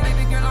talking,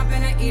 baby girl, I'm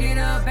finna eat it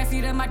up.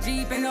 Backseat of my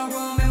Jeep in the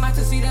room, in my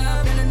two-seater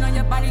up. Feeling on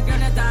your body, girl,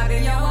 to dive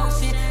in your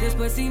ocean. This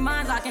pussy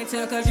mine's, I can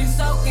tell cause you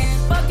soaking.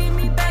 Fucking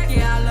me back,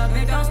 yeah, I love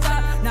it, don't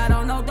stop. Not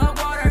on no dark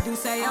water, do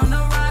say on the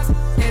rocks.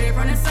 Hit it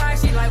from the side,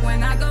 she like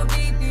when I go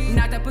deep.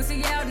 Knock the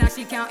pussy out, now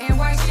she counting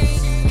white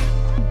sheets.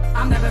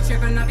 I'm never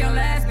tripping up your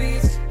last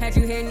bitch. Had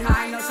you hitting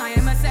high, no I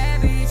am a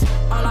savage.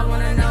 All I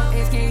wanna know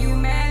is can you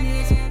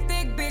manage?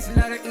 Thick bitch,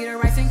 let her eat her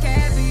rice and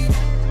cabbage.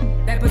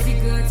 That pussy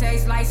good,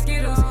 taste like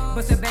Skittles.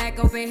 Bust it back,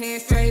 open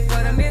head straight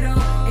for the middle.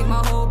 Ache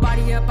my whole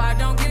body up, I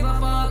don't give a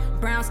fuck.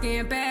 Brown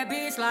skin, bad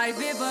bitch like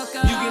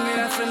Vivica. You give me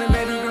that feeling,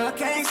 baby girl,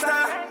 can't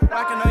stop.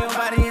 Rocking on your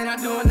body and I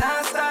do it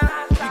non-stop.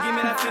 You give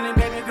me that feeling,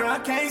 baby girl,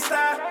 can't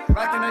stop.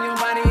 Rocking on your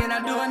body and I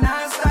do it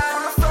non-stop.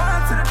 From the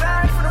front to the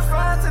back, from the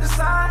front to the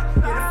side.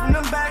 Hit it from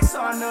the back, so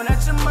I know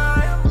that you're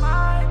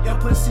mine. Your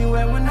pussy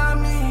wet when I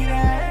mean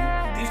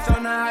it. Deep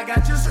stroke now, I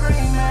got you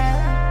screaming.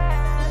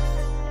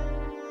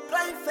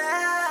 Play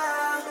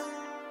fair,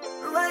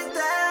 right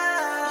there.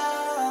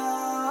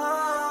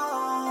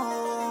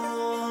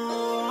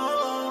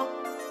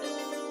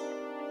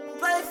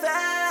 Play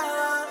fair.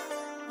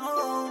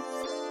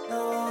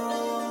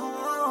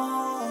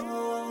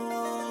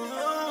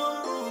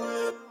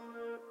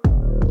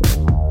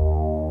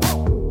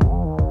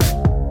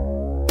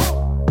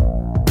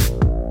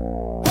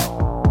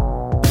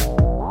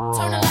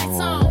 Turn the lights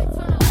on.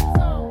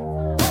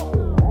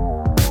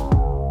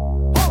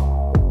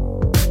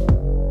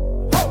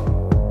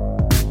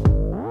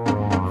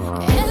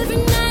 Every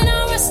night I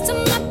rush to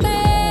my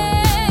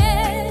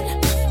bed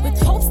with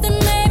hopes that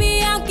maybe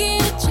I'll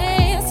get a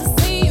chance to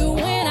see you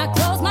when I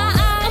close my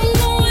eyes. I'm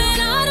going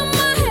out of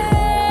my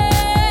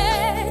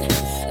head,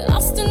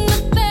 lost in the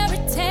fairy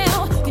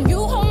tale. Can you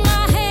hold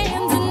my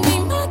hand and be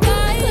my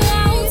guide?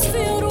 Clouds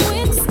filled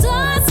with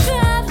stars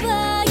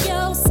cover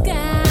your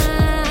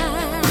skies,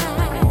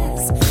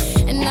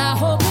 and I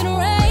hope it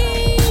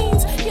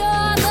rains.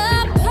 You're the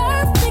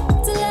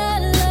perfect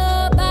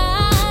lullaby.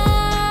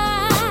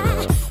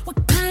 What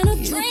kind of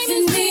dream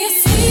is this?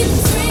 Sweet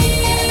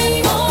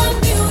dream or a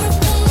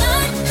beautiful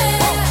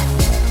nightmare?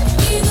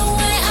 Either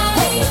way,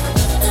 I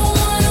don't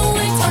wanna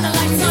wait. Turn the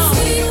lights on.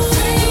 Sweet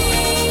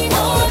dream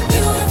or a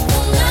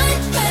beautiful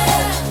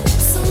nightmare?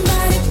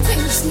 Somebody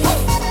pinch me.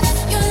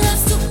 Your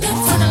love's too good.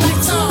 Turn the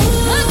lights on.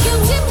 My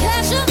guilty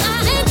pleasure, I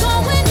ain't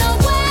going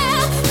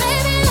nowhere.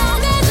 Baby,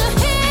 long as you're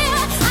here,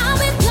 I'll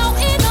be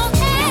floating on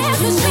air.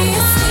 Could be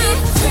a sweet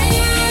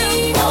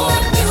dream or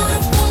a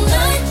beautiful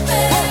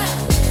nightmare.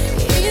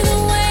 Either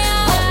way,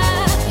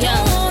 I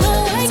don't wanna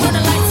wait. Turn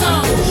the lights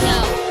on. Yo,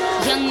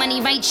 young money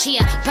right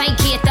here,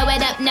 throw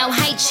it up, no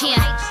high cheer.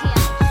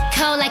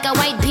 Cold like a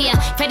white beer,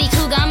 Freddy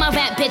Krueger, I'm a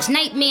rap bitch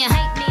nightmare.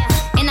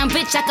 And I'm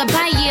rich, I could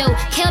buy you.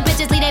 Kill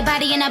bitches, leave their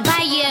body in a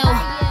bayou.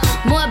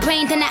 More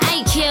brain than an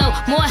IQ,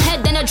 more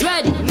head than a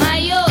dread.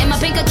 And my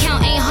bank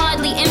account ain't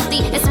hardly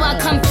empty. That's why I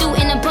come through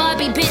in a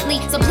Barbie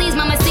Bentley. So please,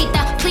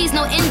 Mamacita, please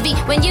no envy.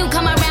 When you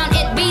come around,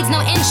 it reads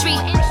no entry.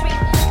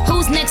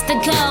 Who's next to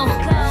go?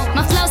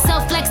 My flow so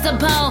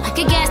flexible.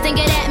 Get gas and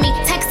get at me.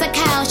 Text a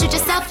cow, shoot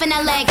yourself in the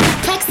leg.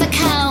 Flex a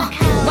cow.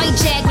 White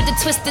jag with a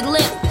twisted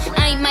lip.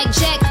 I ain't Mike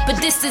Jack, but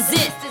this is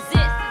it.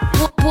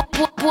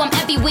 I'm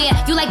everywhere.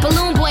 You like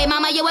Balloon Boy,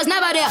 mama, you was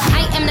never there.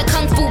 I am the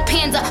Kung Fu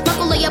Panda. Fuck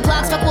all of your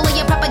blogs, fuck all of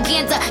your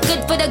propaganda.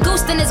 Good for the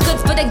goose, then it's good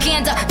for the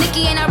gander.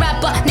 Nicki ain't a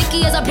rapper,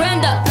 Nicki is a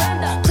brander.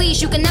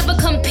 Please, you can never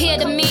compare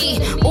to me.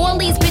 All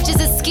these bitches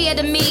is scared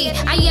of me.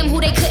 I am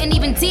who they couldn't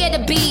even dare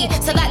to be.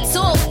 So that's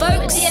all,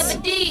 folks.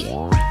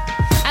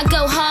 I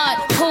go hard,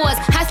 pause.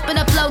 High spin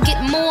a flow,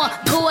 get more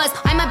gauze.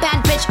 I'm a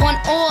bad bitch on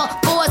all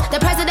fours. The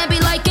president be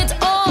like, it's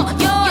all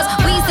yours.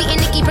 Weezy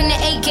and Nicki bring the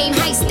A-game,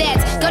 high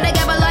stats. Go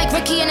together like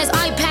Ricky and his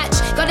eye patch.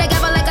 Go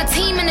together like a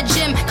team in the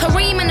gym.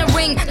 Kareem in the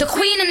ring, the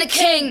queen and the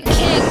king.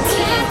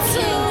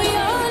 Tattoo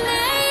your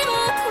name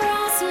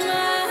across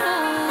my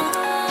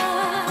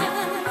heart,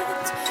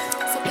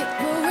 so it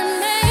will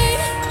remain.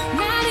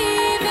 Not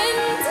even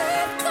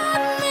death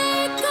could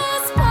make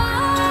us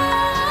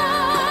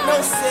part. No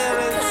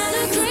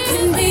ceilings.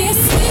 Can be a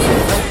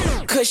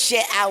sweet. Cush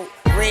it out,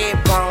 red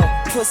bone,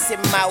 pussy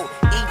mouth.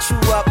 Eat you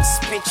up,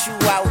 spit you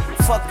out.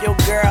 Fuck your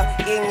girl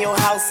in your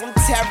house. I'm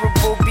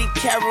terrible, be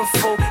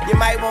careful. You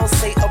might want to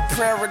say a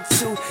prayer or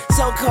two.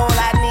 So cold,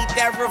 I need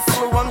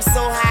Theraflu. I'm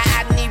so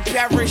high, I need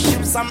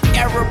parachutes. I'm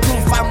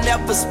error-proof, I'm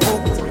never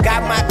spooked.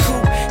 Got my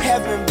coupe,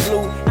 heaven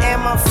blue.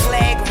 And my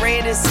flag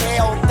red as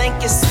hell.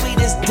 Think it's sweet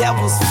as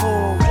devil's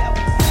food.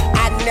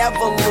 I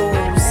never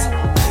lose.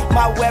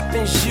 My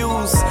weapons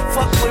used.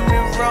 Fuck with me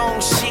wrong,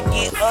 shit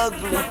get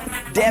ugly.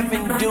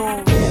 Devin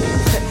dude.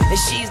 And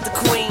she's the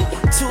queen.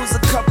 Two's a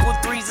couple,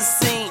 three's a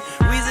scene.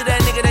 Weezy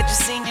that nigga that you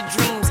seen your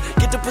dreams.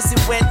 Get the pussy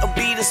wet or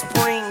be the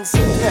springs.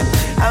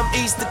 I'm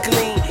Easter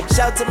clean.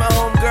 Shout to my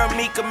homegirl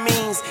Mika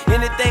Means.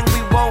 Anything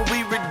we want,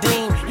 we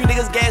redeem. You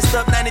niggas gassed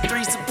up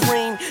 93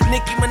 Supreme.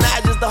 Nicki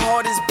Minaj is the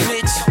hardest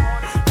bitch.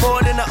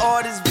 More than the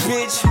artist,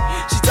 bitch.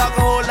 She talk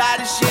a whole lot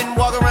of shit and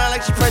walk around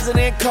like she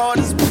President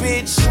Carter's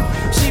bitch.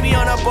 She be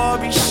on her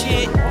Barbie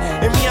shit,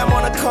 and me, I'm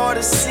on a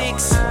Carter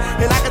 6.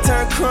 And I can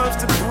turn crumbs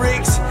to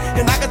bricks,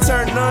 and I can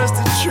turn nuns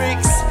to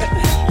tricks.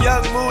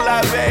 Young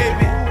moolah,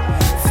 baby.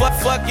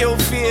 Fuck your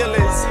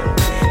feelings,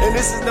 and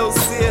this is no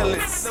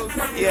ceilings.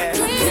 Yeah.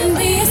 Can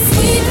be a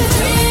sweet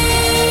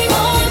dream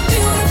or a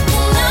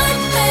beautiful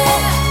nightmare.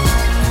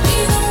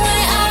 Either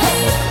way, I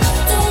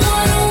don't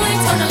wanna wait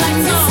till the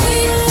lights on.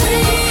 Sweet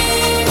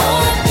dream or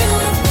a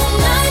beautiful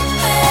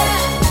nightmare.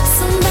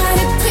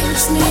 Somebody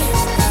pinch me.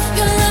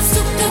 Your love's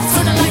too good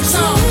till the lights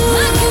on.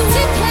 My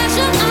guilty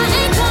pleasure, I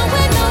ain't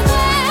going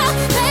nowhere.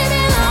 Baby,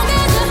 long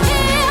as you're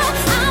here,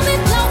 I'll be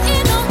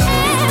floating on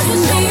air. Can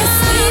be a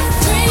sweet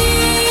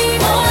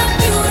dream or a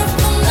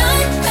beautiful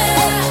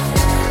nightmare.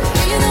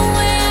 Either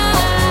way, I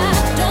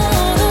don't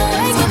wanna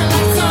wait till the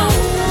lights on.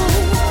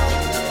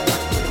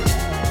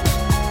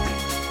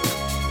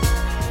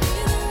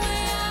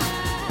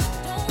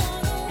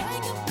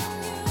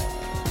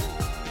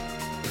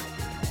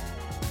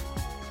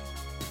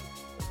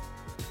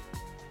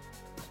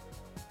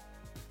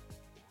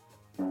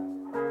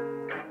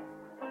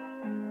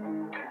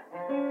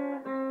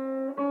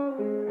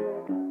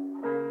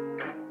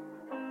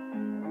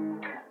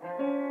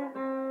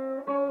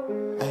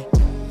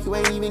 You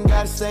ain't even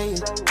gotta say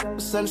it.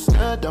 What's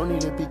understood, don't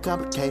need to be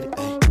complicated.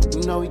 Ay,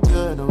 you know we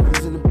good, no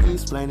reason to be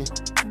explaining.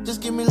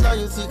 Just give me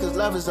loyalty, cause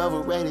love is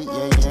overrated.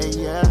 Yeah, yeah,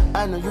 yeah.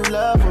 I know you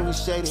love when we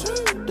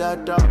shaded.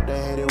 Dark,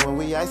 they hate it when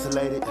we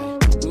isolated. Ay,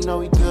 you know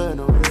we good,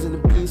 no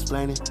reason to be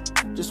explaining.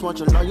 Just want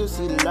your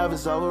loyalty, the love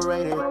is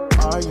overrated.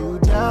 Are you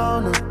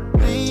down to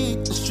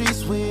bleed the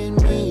streets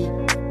with me?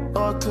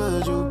 Or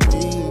could you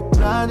be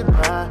blinded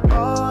by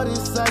all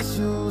this sights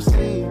you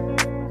see?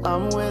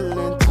 I'm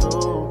willing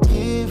to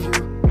give you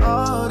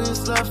all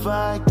this love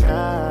I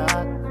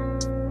got,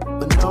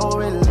 but no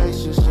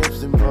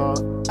relationships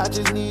involved. I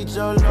just need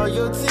your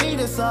loyalty,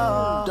 that's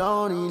all.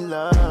 Don't need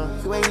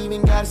love, you ain't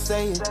even gotta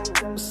say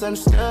it. What's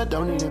understood,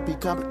 don't need to be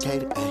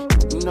complicated. Ay,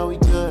 you know we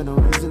good, no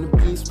reason to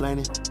be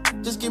explaining.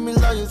 Just give me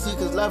loyalty,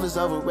 cause love is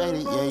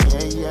overrated. Yeah,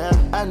 yeah,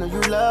 yeah. I know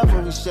you love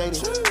when we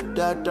shaded.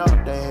 Dark,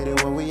 they hate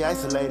it when we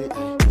isolated.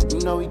 Ay, you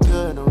know we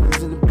good, no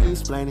reason to be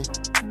explaining.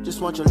 Just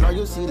want your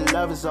loyalty, the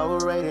love is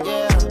overrated.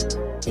 Yeah,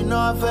 you know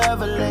I'm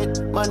forever late.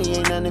 Money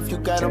ain't nothing if you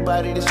got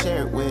nobody to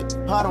share it with.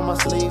 Heart on my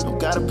sleeve, don't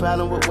got a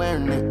problem with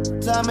wearing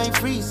it. Time ain't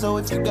free, so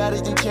if you got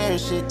it, then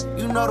cherish it.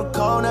 You know the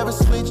code never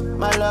switch,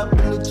 my love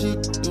be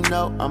legit. You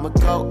know I'ma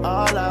go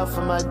all out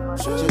for my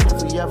shit.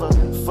 If we ever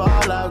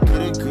fall out,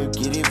 get it grip,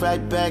 get it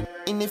right back.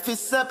 And if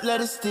it's up,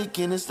 let it stick,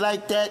 and it's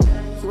like that.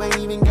 You ain't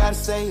even gotta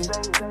say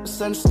it.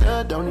 What's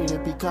understood, don't need to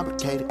be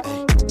complicated.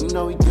 Ay, you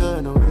know we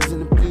good, no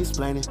reason to be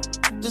explaining.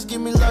 Just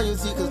give me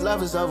loyalty, cause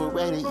love is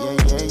overrated. Yeah,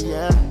 yeah,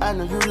 yeah. I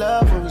know you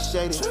love when we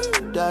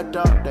shaded.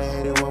 Dark, they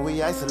hate it when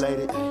we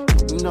isolated. Ay,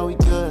 you know we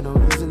good, no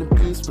reason to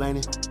be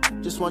explaining.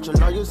 Just want your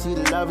loyalty,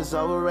 the love is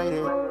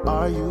overrated.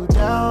 Are you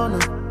down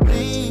to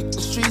bleed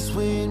the streets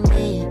with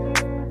me?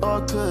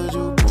 Or could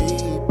you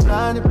be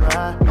blinded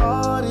by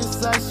all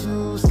this lights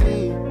you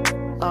see?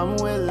 I'm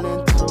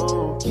willing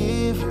to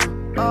give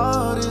you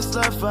all this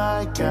love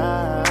I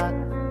got,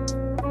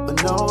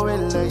 but no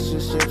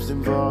relationships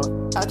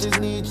involved. I just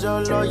need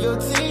your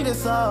loyalty,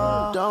 that's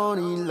all. Don't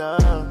need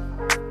love.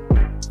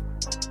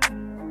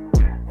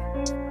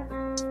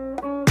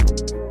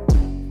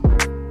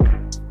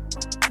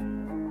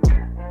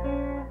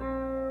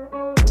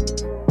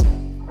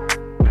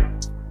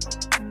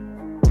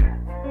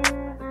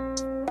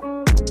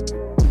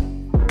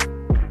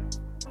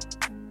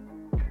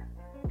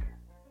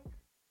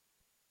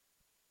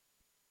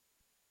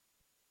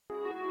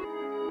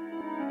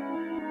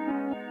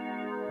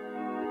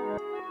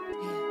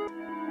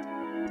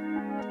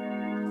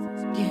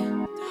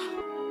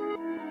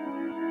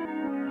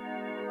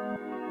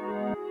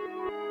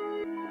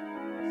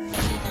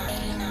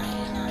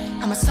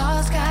 I'm a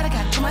sauce god, I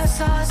got too much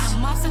sauce.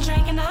 I'm often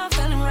drinking, I'm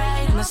feeling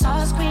right. I'm a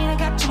sauce queen, I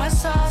got too much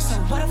sauce. So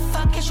what the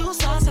fuck is you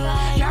saucing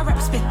like? Y'all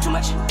rappers spit too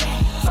much.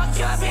 Fuck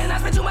your opinion, I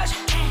spit too much.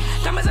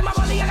 Diamonds in my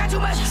body, I got too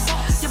much.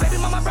 Your baby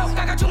mama broke,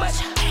 I got too much.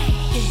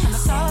 I'm a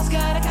sauce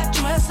god, I got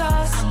too much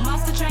sauce. I'm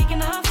often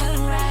drinking, I'm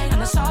feeling right.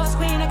 I'm a sauce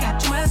queen, I got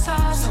too much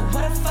sauce. So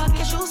what the fuck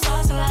is you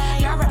saucing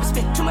like? Y'all rappers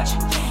spit too much.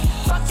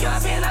 Fuck your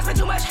opinion, I spit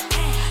too much.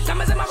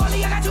 Diamonds in my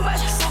body, I got too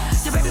much.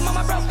 Your baby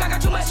mama broke, I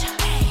got too much.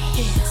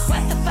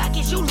 What the fuck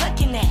is you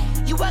looking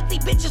at? You ugly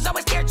bitches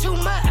always care too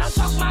much. I don't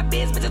talk my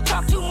biz, bitches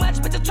talk too much.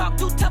 Bitches talk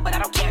too tough, but I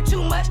don't care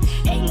too much.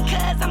 Hating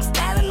cuz I'm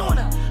styling on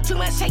her. Too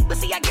much hate, but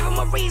see I give him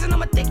a reason.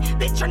 I'm a thick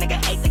bitch, your nigga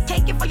ate the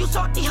cake. And for you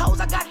salty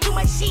hoes, I got too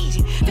much cheese.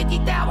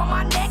 50,000 on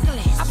my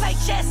necklace. I play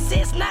chess,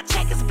 sis, not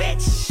checkers,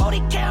 bitch.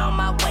 40K on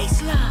my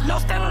waistline. No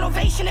stand on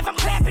ovation if I'm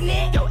clapping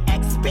it. Yo,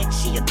 ex bitch,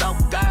 she a dope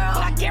girl.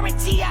 Well, I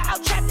guarantee I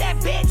out-trap that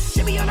bitch.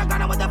 She be on the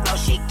ground with the flow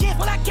she get.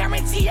 Well, I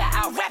guarantee I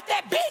out-rap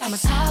that bitch. I'm a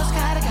sauce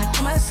god, I got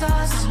too much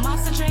sauce. I'm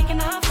often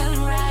drinking, I'm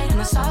feeling right. I'm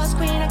a sauce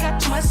queen, I got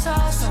too much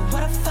sauce. So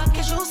what the fuck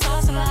is you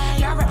saucing like?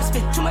 Y'all rappers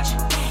spit too much.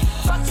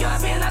 Fuck your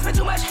opinion, I spit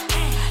too much.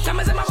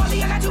 Diamonds in my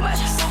body, I got too much.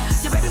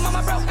 Your baby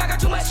mama broke, I got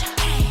too much.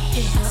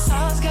 I'm a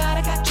sauce god,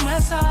 I got too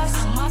much sauce.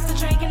 I'm often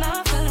drinking,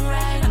 I'm feeling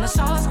right. I'm a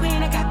sauce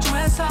queen, I got too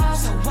much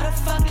sauce. So what the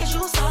fuck is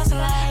you saucing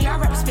like? Y'all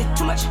rappers spit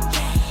too much.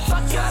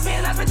 Fuck your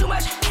opinion, I spit too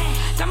much.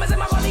 Diamonds in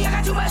my body, I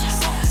got too much.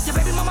 Your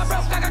baby mama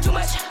broke, I got too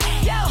much.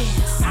 Yo,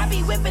 I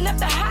be whipping up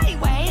the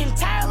highway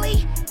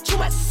entirely. Too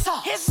much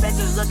sauce. His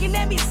bitches looking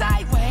at me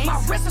sideways.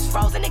 My wrist is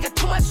frozen, nigga,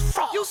 too much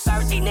frost. You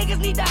thirsty niggas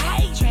need to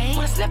hydrate.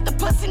 Wanna sniff the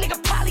pussy,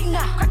 nigga, probably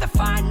not. Crack the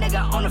fine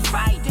nigga on a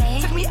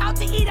Friday. Took me out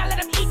to eat, I let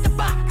him eat the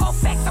box. All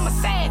facts, I'm a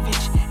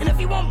savage. And if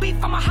he won't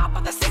beef, I'ma hop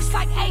off the 6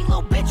 like, hey,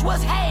 little bitch,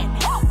 what's happening?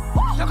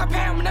 Don't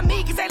compare them to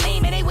me, cause they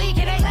lean and they weak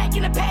and they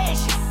lacking the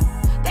passion.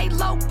 They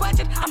low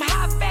budget, I'm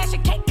high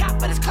fashion, can't cop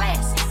for this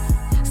class.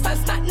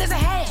 Stunting is a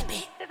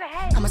habit.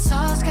 I'm a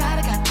sauce god,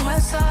 I got too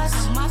much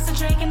sauce. I'm often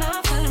drinking,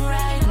 I'm feeling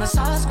right. I'm a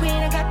sauce queen,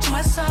 I got too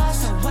much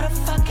sauce. So what the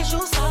fuck is you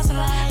saucing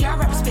like? Y'all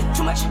rappers spit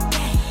too much.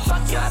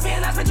 Fuck your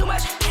opinion, I spit too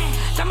much.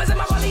 Diamonds in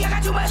my body, I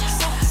got too much.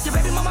 Your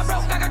baby mama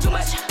broke, I got too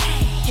much.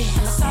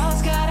 I'm a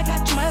sauce god, I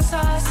got too much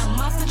sauce. I'm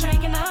often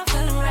drinking, I'm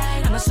feeling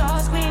right. I'm a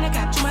sauce queen, I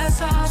got too much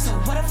sauce. So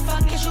what the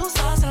fuck is you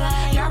saucing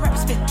like? Y'all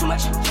rappers spit too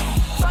much.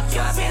 Fuck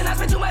your opinion, I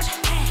spit too much.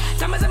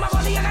 Diamonds in my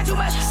body, I got too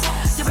much.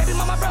 Your baby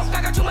mama broke,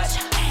 I got too much.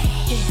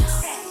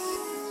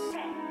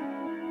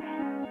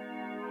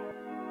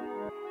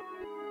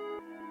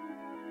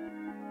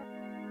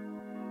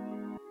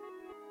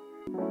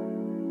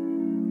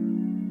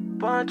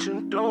 What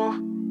you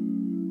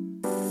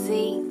do?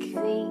 Zeke,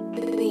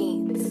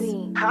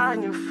 how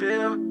you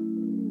feel?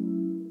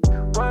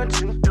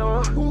 What you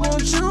do?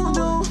 What you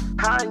do?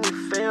 How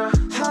you feel?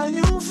 How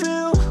you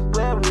feel?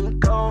 Where we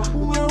go?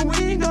 Where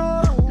we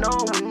go? No,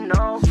 we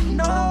know.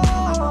 No.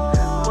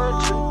 What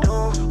you do?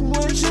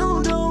 What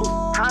you do?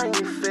 How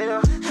you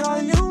feel? How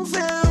you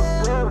feel?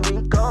 Where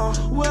we go?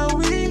 Where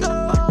we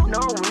go? No,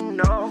 we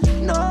know.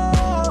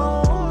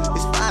 No.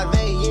 It's 5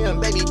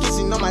 a.m. baby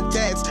kissing on my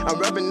tats. I'm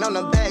rubbing on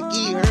the back,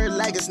 eat her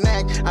like a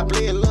snack. I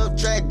play a love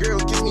track, girl,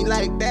 kiss me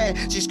like that.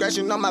 She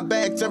scratching on my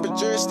back,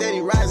 temperature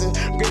steady rising.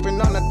 Gripping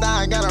on the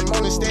thigh, got her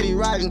moaning steady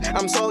riding.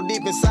 I'm so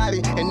deep inside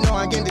it, and no,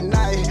 I can't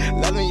deny it.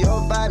 Loving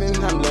your vibing,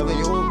 I'm loving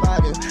your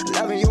vibing.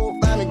 Loving your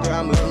vibing, girl,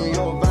 I'm loving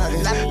your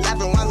vibing.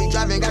 Laughing while we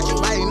driving, got you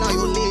biting on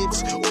your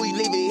lips. Ooh, you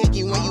leave it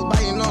hickey when you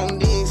biting on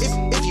this.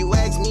 If you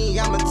ask me,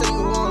 I'ma tell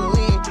you on the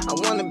win. I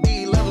wanna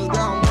be lovers, girl,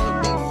 I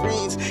wanna be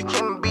friends.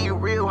 Can be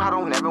real, I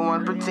don't ever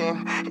wanna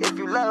pretend. If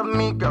you love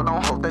me, girl,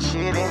 don't hold that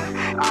shit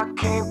in. I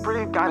can't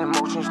breathe, got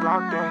emotions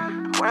locked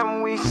in.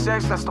 When we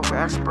sex, that's the way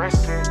I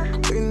express it.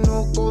 We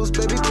no goals,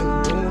 baby,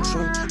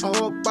 emotion. I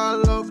hope our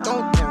love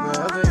don't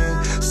ever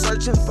end.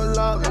 Searching for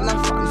love and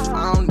I finally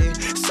found it.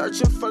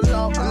 Searching for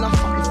love and I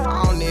finally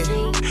found it.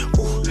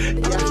 Ooh,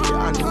 yeah,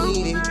 I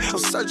need it. I'm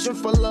searching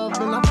for love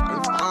and I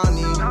finally found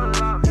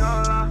it.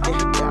 Yeah,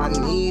 I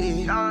need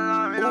it.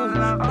 Ooh, no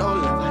love, I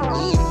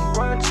need it.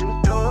 What you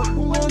do?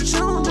 What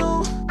you do?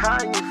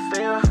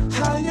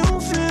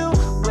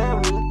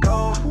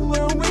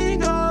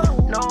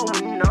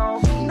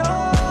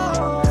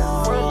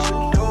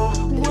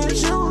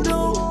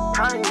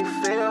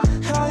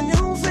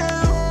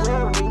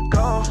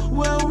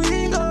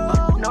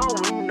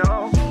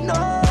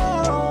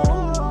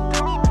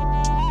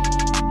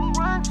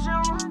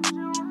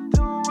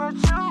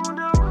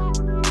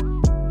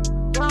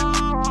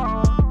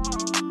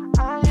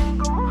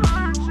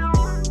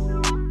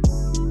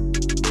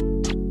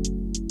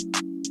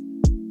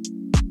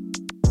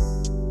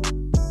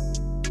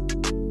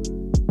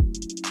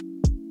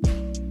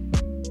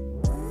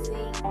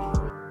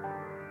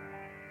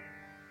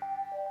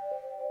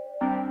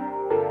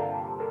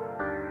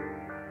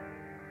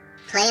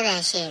 Play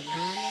that shit,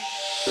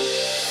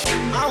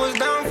 man. I was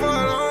down for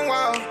a long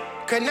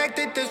while,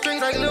 connected to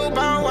strings like Lil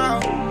Bow Wow.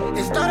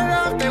 It started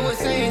off, they were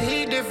saying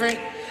he different,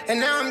 and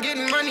now I'm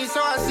getting money,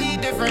 so I see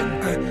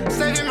different.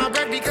 Saving my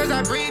breath because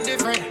I breathe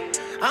different.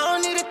 I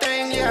don't need a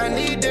thing, yeah, I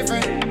need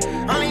different.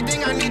 Only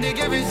thing I need to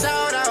give is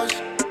shout outs.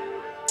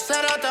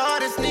 Shout out to all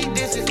the sneak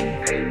dishes.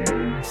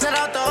 Shout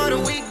out to all the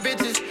weak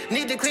bitches.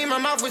 Need to clean my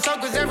mouth with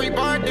soap cause every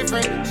bar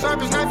different.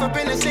 Sharpest knife up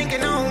in the sink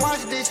and I don't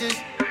wash dishes.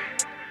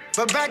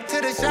 But back to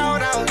the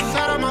shout out.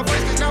 Shout out my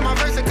voice cause now my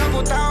verse a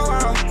couple thou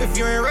out. If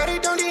you ain't ready,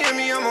 don't DM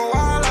me, I'm a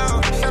wild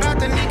out. Shout out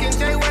to Nick and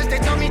Jay West, they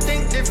told me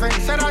think different.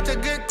 Shout out to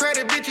good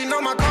credit, bitch, you know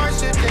my car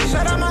shifting.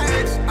 Shout out my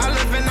ex, I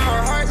live in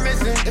her heart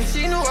missing. If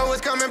she knew I was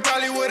coming,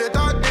 probably would've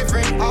thought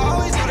different. I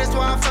always do this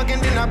why I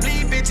fucking then I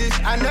bleed bitches.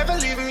 I never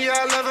leave them, yeah,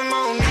 I love them, I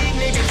don't need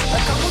niggas.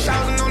 A couple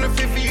thousand on the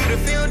fit for you to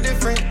feel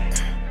different.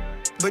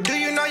 But do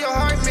you know your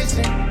heart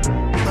missing?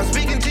 I'm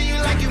speaking to you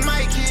like you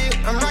my kid.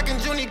 I'm rocking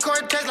Junie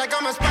Cortez like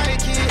I'm a spy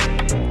kid.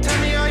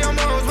 Tell me all your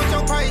morals, what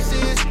your price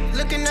is.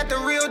 Looking at the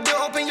real deal,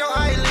 open your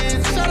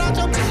eyelids. Shout out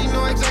your bitch, you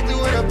know exactly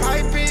where the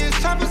pipe is.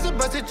 Choppers to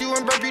bust at you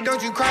and burpee,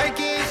 don't you cry,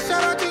 kid.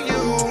 Shout out to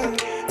you,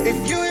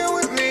 if you here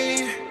with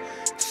me.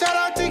 Shout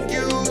out to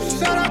you,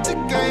 shout out to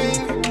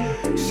Gang.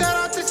 Shout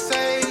out to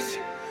Sage.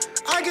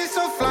 I get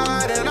so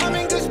fly that I'm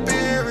in good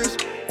spirits.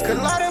 Could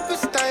light up a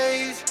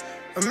stage.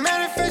 A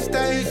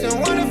manifestation,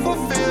 wonderful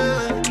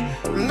feeling.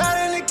 I'm not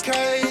in a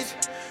cage.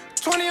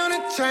 20 on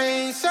the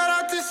chain, shout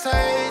out to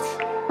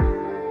Sage.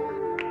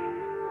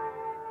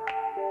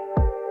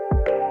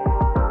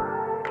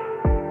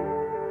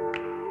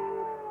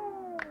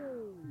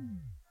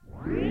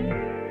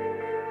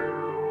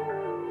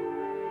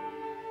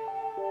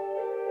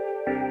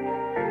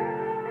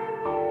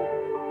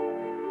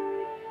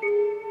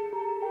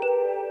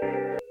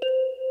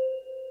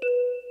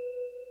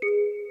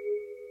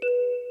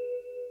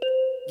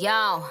 Yo,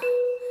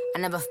 I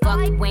never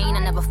fucked Wayne,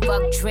 I never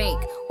fucked Drake.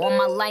 All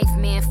my life,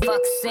 man,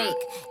 fuck's sake.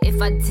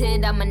 If I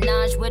did, I'd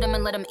menage with him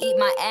and let him eat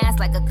my ass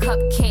like a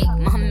cupcake.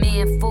 My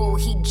man fool,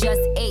 he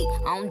just ate.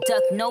 I don't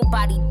duck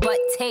nobody but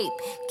tape.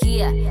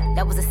 Yeah,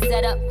 that was a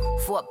setup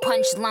for a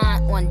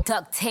punchline on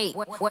duct tape.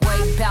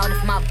 Worry about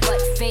if my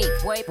butt fake.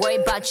 Worry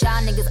about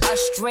y'all niggas are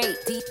straight.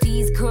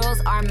 These girls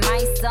are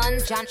my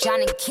sons, John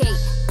and Kate,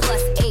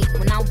 +8.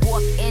 When I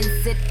walk in,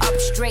 sit up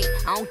straight.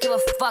 I don't give a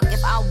fuck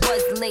if I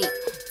was late.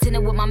 Dinner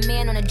with my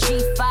man on a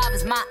G5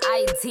 is my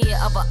idea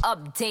of an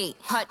update.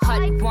 Hut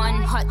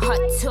 1, hut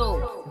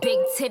 2. Big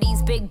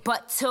titties, big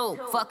butt too.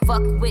 Fuck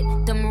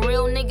with them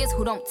real niggas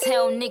who don't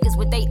tell niggas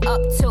what they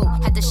up to.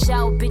 Had to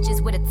show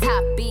bitches where the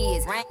top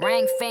is.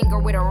 Ring finger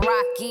where the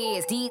rock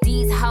is.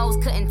 These hoes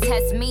couldn't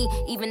test me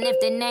even if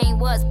their name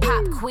was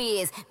Pop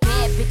Quiz.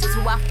 Mad bitches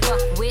who I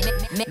fuck with.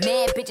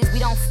 Mad bitches we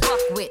don't fuck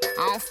with.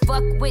 I don't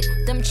fuck with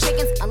them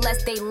chickens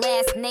unless they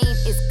last name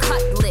is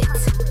Cutlet.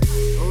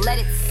 Let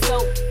it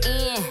soak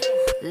in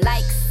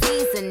like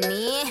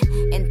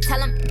seasoning and tell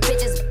them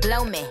bitches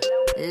blow me.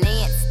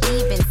 Lance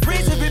Stevens.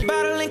 Freeze every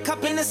bottle and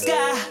cup in the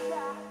sky.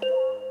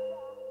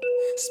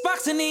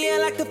 Sparks in the air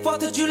like the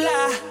 4th of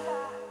July.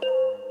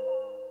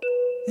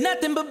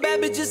 Nothing but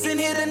bad bitches in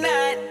here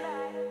tonight.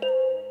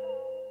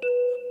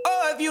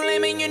 Oh, if you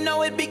lame and you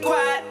know it, be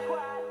quiet.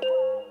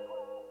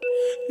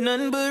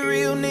 Nothing but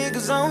real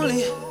niggas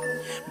only.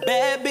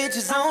 Bad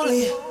bitches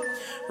only.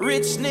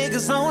 Rich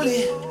niggas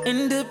only.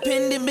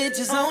 Independent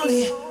bitches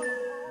only.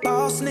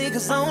 Boss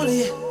niggas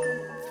only.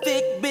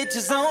 Thick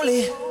bitches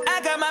only. I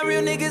got my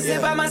real niggas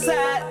here by my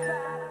side.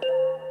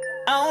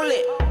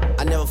 Only.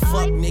 I never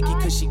fucked Nikki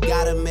cause she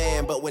got a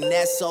man. But when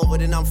that's over,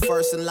 then I'm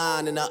first in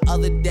line. And the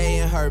other day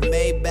in her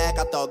Maybach,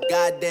 I thought,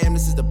 goddamn,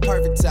 this is the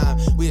perfect time.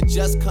 We had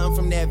just come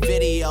from that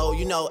video.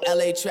 You know,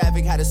 LA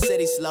traffic had the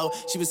city slow.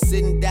 She was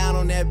sitting down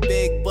on that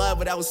big butt,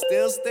 but I was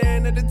still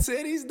staring at the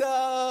titties,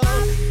 though.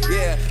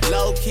 Yeah,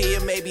 low key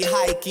and maybe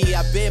high key.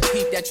 I been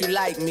peeped that you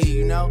like me,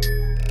 you know?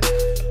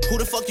 Who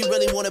the fuck you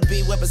really wanna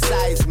be with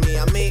besides me?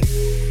 I mean,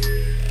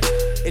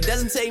 it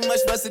doesn't take much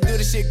for us to do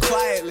this shit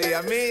quietly.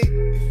 I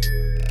mean,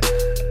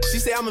 she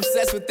say I'm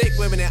obsessed with thick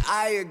women and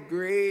I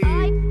agree.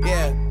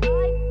 Yeah,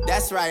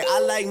 that's right, I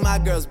like my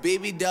girls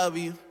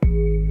BBW.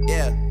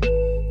 Yeah,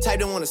 type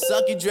that wanna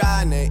suck you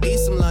dry and then eat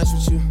some lunch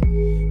with you.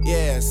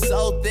 Yeah,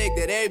 so thick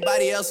that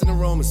everybody else in the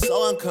room is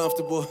so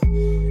uncomfortable.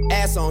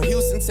 Ass on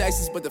Houston,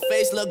 Texas, but the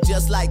face look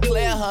just like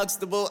Claire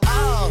Huxtable.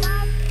 Oh,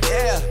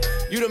 yeah.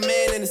 You the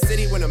man in the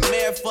city when the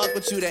mayor fuck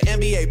with you. The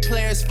NBA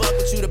players fuck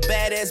with you. The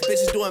badass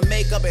bitches doing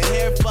makeup and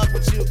hair fuck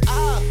with you.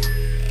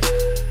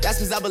 That's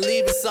cause I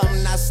believe in something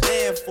and I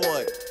stand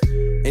for it.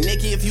 And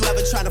Nikki, if you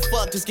ever tryna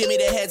fuck, just give me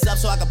the heads up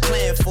so I can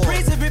plan for it.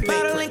 Freeze every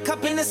bottle and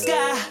cup in the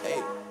sky.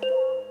 Hey.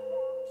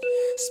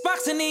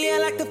 Sparks in the air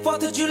like the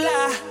 4th of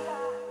July.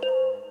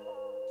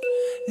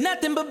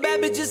 Nothing but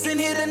bad bitches in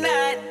here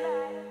tonight.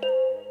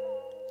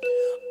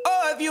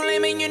 Oh, if you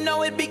lame and you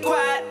know it, be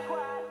quiet.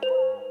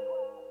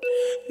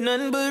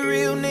 Nothing but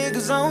real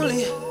niggas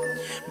only.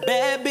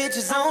 Bad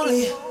bitches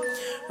only.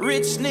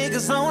 Rich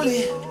niggas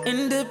only.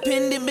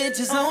 Independent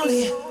bitches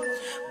only.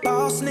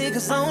 Boss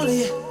niggas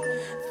only.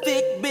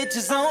 Thick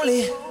bitches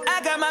only.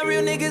 I got my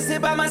real niggas here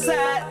by my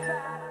side.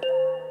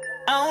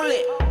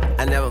 Only.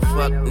 I never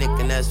fuck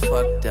nigga, that's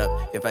fucked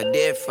up. If I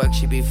did fuck,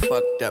 she be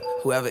fucked up.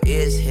 Whoever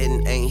is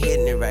hitting ain't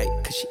hitting it right.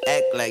 Cause she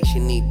act like she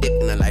need dick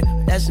in her life.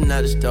 That's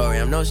another story,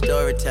 I'm no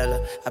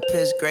storyteller. I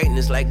piss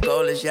greatness like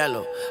gold is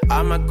yellow.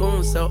 All my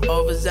goons so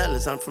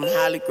overzealous. I'm from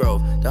Holly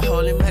Grove, the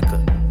holy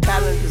Mecca.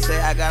 Calendar say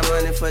I got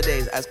money for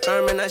days. I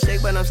sperm and I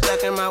shake, but I'm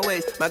stuck in my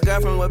waist. My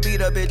girlfriend will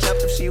beat a bitch up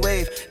if she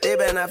wave. They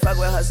better not fuck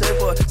with her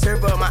surfboard.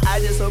 Surfboard, my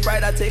eyes just so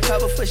bright, I take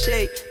cover for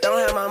shade. Don't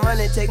have my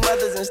money, take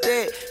mothers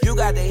instead. You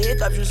got the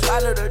hiccups, you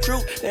swallow the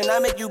truth. Then I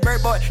make you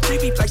bird boy.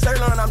 Creepy like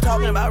Sirloin, I'm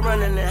talking about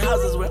running in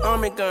houses with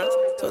army guns.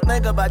 So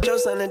think about your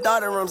son and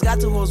daughter rooms. Got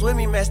 2 hoes with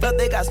me messed up,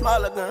 they got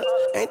smaller guns.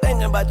 Ain't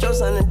thinking about your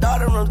son and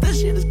daughter rooms. This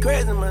shit is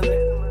crazy, my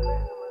nigga.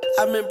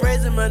 I've been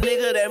praising my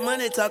nigga, that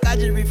money talk, I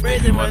just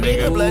rephrasing my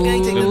nigga. Blood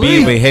ain't taking the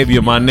Be behavior,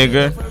 my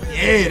nigga.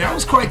 Yeah, that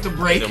was quite the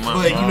break,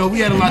 but you know we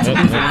had a lot to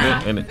move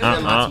around.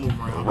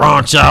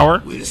 Raunch hour.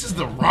 This is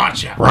the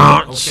raunch hour.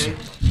 Raunch.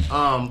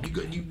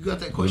 Okay. You got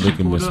that question Look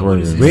at pulled Miss up? What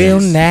is Swerving. it? Real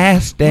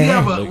nasty. We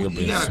got Look at a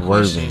Miss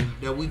question Swerving.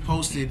 that we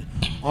posted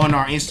on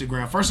our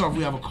Instagram. First off,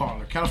 we have a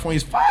caller.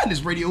 California's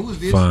finest radio. Who is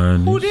this?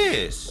 Finest. Who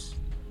this?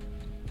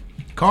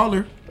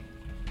 Caller.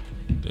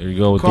 There you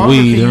go with Caller, the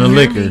weed can and the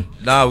you hear liquor. me?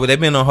 Nah, well, they've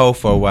been on hold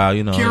for a while.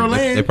 You know, Carol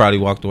Ann. they probably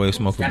walked away,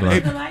 smoked a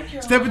blunt.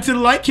 Step into the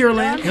light,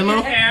 Caroline.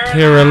 Hello.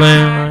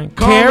 Caroline.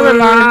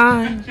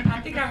 Caroline.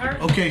 I think I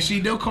heard. Okay,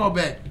 they'll call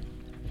back.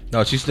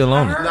 No, she's still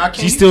on it.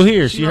 She's still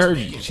here. She heard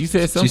you. She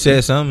said something. She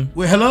said something.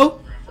 Wait, hello?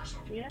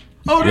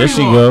 Oh, there There you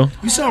she are. go.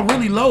 You sound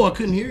really low. I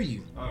couldn't hear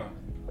you.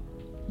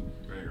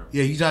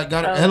 Yeah, you got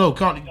it. Hello,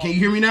 can you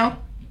hear me now?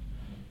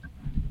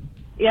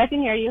 Yeah, I can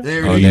hear you.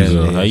 There Oh, it you is.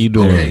 go. How you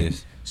doing? Okay.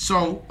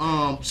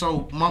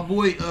 So my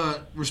boy,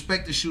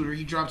 Respect the Shooter,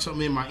 he dropped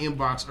something in my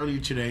inbox earlier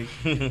today,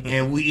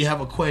 and we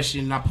have a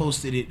question, and I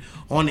posted it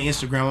on the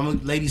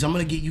Instagram. Ladies, I'm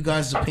gonna get you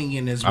guys'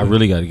 opinion as well. I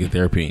really got to get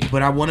their opinion.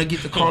 But I want to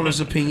get the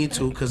caller's opinion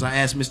too, because I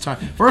asked Miss Ty.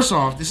 First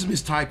off, this is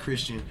Miss Ty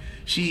Christian.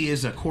 She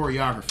is a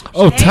choreographer.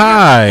 Oh,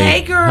 Ty.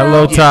 Hey, girl.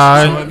 Hello, Yeah,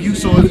 Ty.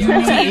 So if you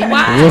need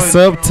What's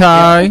up,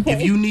 Ty?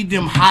 If you need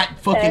them hot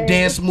fucking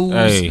dance moves,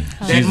 Hey,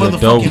 that she's a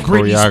dope motherfucking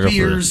Britney choreographer.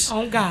 Spears,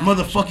 Oh, God.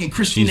 motherfucking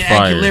Christina She's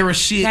fire. Aguilera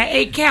shit. That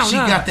 8 count, She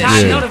huh? got that I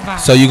shit. know the vibe.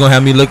 So you gonna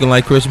have me looking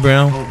like Chris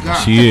Brown? Oh God.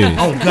 She is.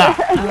 Oh God.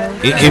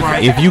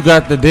 If you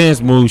got the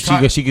dance moves,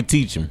 she could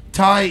teach him.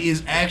 Ty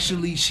is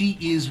actually, she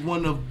is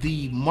one of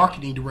the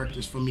marketing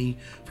directors for me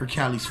for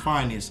Cali's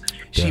Finest.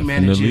 She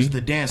manages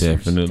the dancers.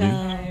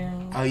 Definitely.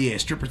 Oh yeah,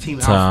 stripper team.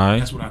 Ty.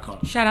 That's what I call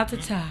it. Shout out to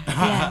Ty.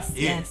 Yes,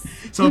 Yeah. yes.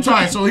 So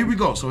Ty, so here we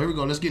go.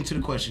 Let's get into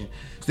the question.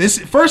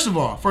 First of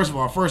all,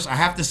 I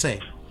have to say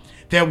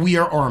that we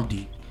are arm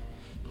deep,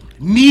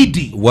 knee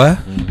deep, What?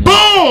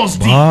 balls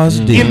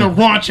deep, deep. in the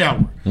raunch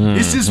hour.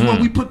 This is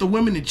when we put the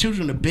women and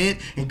children to bed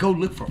and go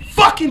look for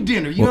fucking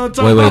dinner. You know what I'm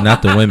talking about? Wait,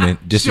 not the women,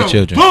 just the Yo,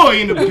 children.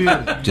 Boy in the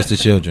building. Just the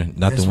children,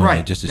 not That's the women,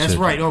 right. just the That's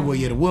children. right. Oh well,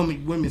 yeah, the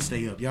women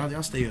stay up.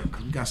 Y'all stay up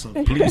because we got some.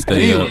 Please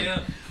stay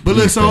up. But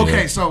look, Please so stay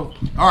okay, up. so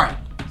all right.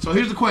 So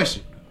here's the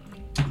question,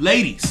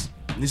 ladies.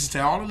 This is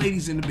to all the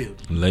ladies in the building.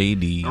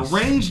 Ladies.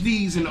 Arrange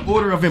these in the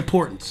order of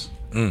importance.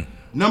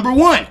 Number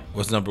 1,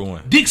 What's number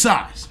 1? dick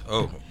size.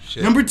 Oh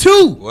shit. Number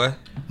 2, What?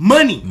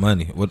 money.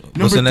 Money. What's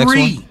Number the next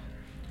 3, one?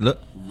 Look.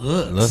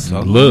 looks.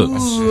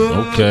 Looks.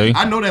 Okay.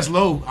 I know that's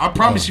low. I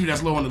promise you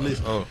that's low on the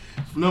list. Oh.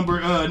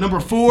 Number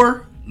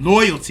 4,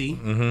 loyalty.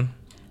 Mm-hmm.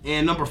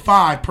 And number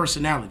 5,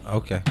 personality.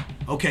 Okay.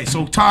 Okay,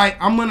 so Ty,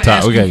 I'm gonna Ty,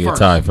 ask we you gotta first.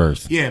 get Ty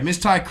first. Yeah, Miss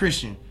Ty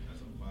Christian.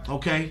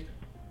 Okay,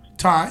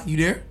 Ty, you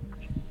there?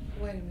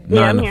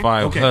 9 I'm to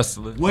 5 Okay.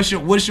 hustling. What's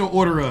your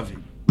order of it?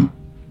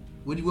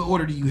 What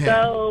order do you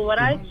have? So what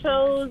I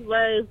chose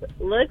was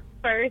looks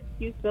first.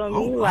 You feel me?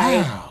 Oh,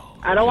 Like wow.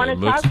 I don't want to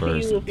Looks talk to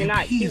first. you if you're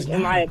not cute,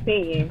 in my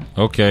opinion.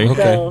 Okay.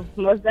 So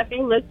most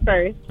definitely looks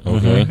first.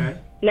 Okay. Okay.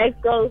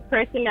 Next goes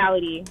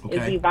personality. Okay.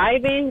 If we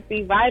vibing,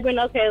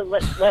 okay,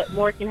 what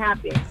more can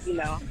happen, you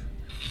know?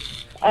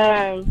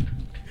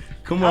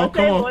 Come I on, would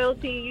say come on.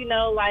 loyalty, you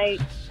know, like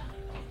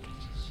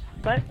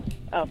what?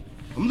 Oh.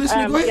 I'm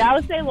listening. Go ahead. Yeah, I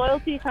would say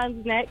loyalty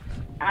comes next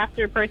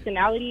after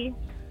personality.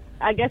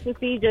 I guess to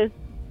see just,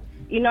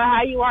 you know,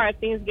 how you are. If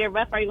things get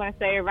rough, are you going to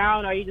stay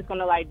around or are you just going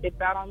to, like, dip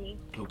out on me?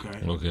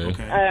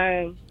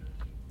 Okay.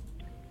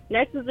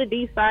 Next is the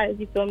D size,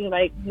 you feel me?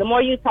 Like, the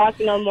more you talk,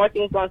 you know, the more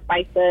things going to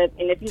spice up.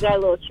 And if you got a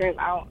little shrimp,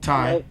 I don't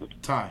Ty, you know,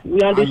 Ty. we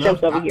don't do I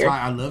shrimps love, over here. Ty,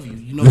 I love you.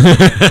 You know,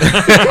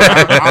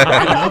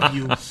 I love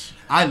you.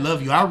 I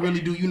love you. I really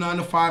do. You 9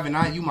 to 5,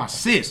 and you my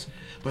sis.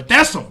 But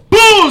that's some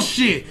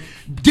bullshit.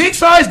 Dick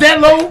size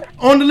that low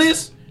on the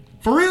list?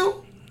 For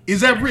real?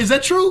 Is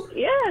that true?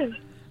 Yeah.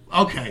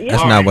 Okay.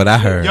 That's all not right. what I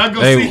heard. Y'all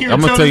go sit Hey, here I'm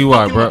and gonna tell me you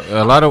why, fucking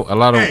bro. A lot of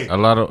Hey. a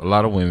lot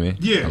of women.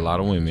 Yeah. A lot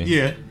of women.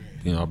 Yeah.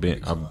 You know,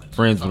 I'm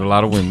friends with a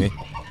lot of women.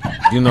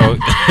 You know,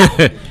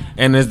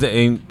 and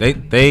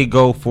they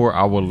go for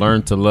I will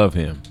learn to love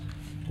him,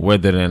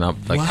 whether than I'm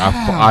like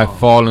I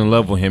fall in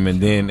love with him,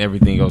 and then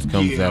everything else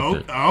comes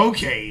after.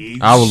 Okay.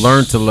 I will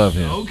learn to love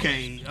him.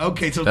 Okay.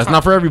 So That's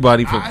not for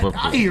everybody.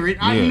 I hear it.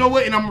 yeah. You know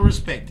what? And I'm gonna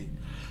respect it.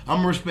 I'm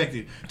gonna respect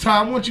it. Ty,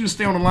 I want you to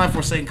stay on the line for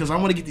a second because I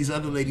want to get these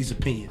other ladies'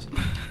 opinions.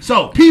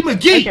 So, P.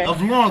 McGee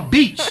of Long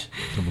Beach.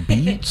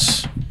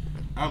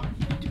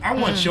 I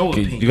want your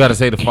opinion. You got to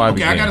say the 5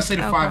 Okay, again. I got to say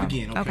the 5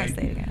 again. Okay, say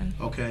it again.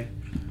 Okay.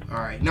 All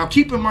right. Now,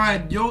 keep in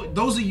mind,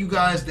 those of you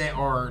guys that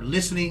are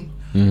listening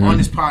Mhm. on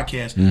this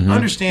podcast, Mhm.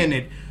 understand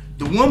that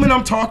the woman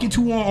I'm talking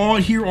to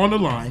on here on the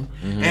line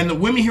and the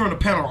women here on the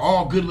panel are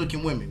all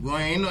good-looking women. Well,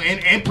 and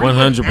pretty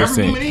much 100%.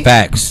 every woman in here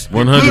Facts. is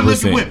good-looking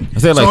 100%. women. I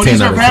said like so 10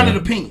 these out are of valid 10.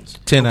 opinions.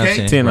 10 out of okay?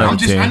 10. 10 out I'm of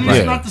just, 10. I'm just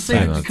Yeah. not to say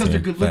 10 it out of because they're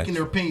 10. good-looking, Facts.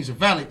 their opinions are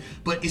valid,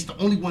 but it's the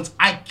only ones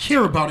I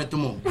care about at the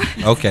moment.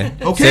 Okay.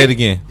 Okay. Say it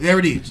again. There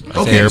it is. I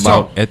Okay. care So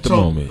about at the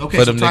moment. Okay.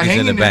 For So them Ty, niggas hang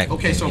in the there. back.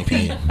 Okay. So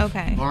P.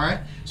 Okay. All right.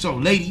 So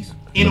ladies,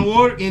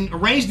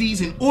 arrange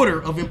these in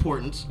order of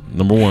importance.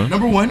 Number 1.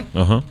 Number 1,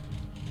 Uh-huh.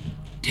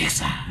 dick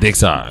size. Dick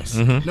size.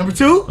 Number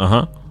 2,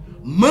 Uh-huh.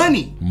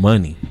 money.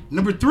 Money.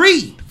 Number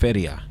 3,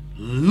 Feria.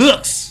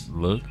 looks.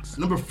 Looks.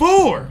 Number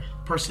 4,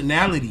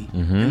 personality.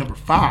 Mhm. And number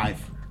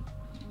 5,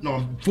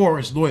 no, 4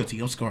 is loyalty.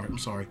 I'm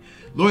sorry.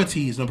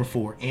 Loyalty is number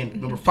 4, and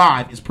number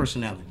 5 is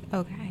personality.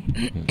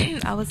 Okay.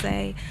 I would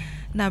say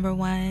number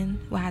 1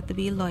 will have to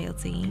be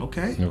loyalty.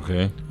 Okay.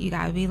 Okay. You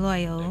gotta be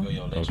loyal.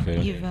 Okay.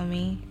 You feel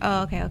me?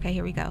 Oh, okay,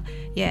 here we go.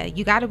 Yeah,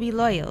 you gotta be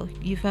loyal.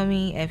 You feel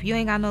me? If you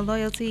ain't got no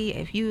loyalty,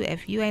 if you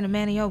ain't a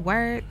man of your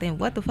word, then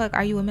what the fuck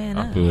are you a man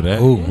I of? feel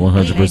that. Ooh.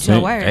 100%.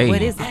 Your word. Hey,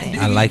 What is it then?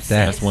 I like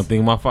that. That's one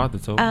thing my father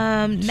told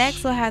me.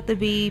 Next will have to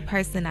be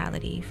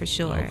personality for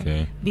sure.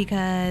 Okay.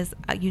 Because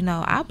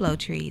I blow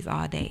trees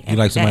all day. You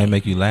like every somebody day. to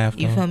make you laugh?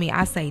 You though? feel me?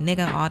 I say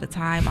nigga all the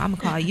time. I'm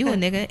gonna call you a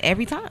nigga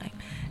every time.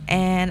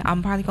 And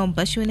I'm probably gonna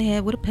bust you in the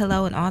head with a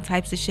pillow and all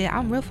types of shit.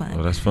 I'm real fun.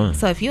 Oh, that's fun.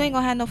 So if you ain't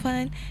gonna have no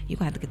fun, you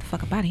gonna have to get the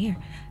fuck up out of here.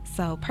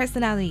 So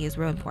personality is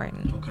real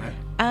important. Okay.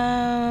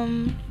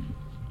 I'm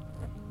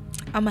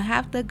gonna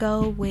have to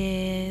go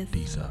with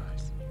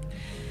D-size.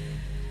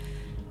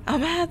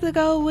 I'm gonna have to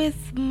go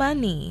with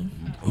money.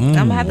 I'm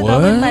gonna have to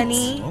go with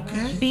money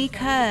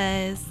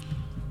because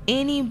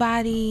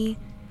anybody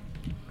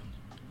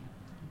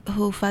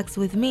who fucks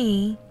with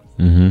me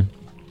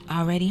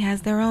already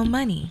has their own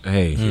money.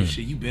 Hey,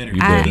 Shit, you better.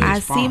 I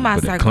see my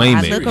Better circle. claim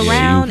I it. look Yeah, you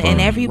around, and fine.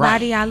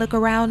 everybody I look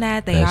around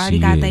at, they That already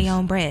she got is. their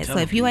own bread. So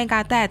if you ain't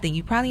got that, then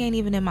you probably ain't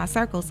even in my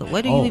circle. So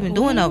what are you even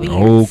doing over here?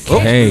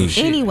 Okay.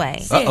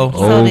 Anyway. Uh-oh.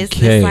 So this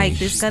Okay. like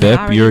this gonna Step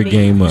already your be-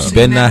 game up. You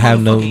better not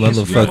have no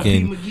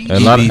motherfucking A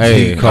lot of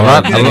EBT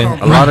card.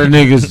 a lot of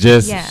niggas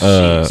just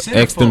Yeah.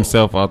 X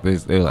themselves out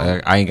this. They're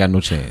like, I ain't got no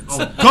chance.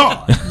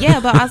 God.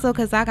 Yeah, but also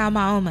because I got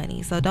my own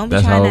money. So don't be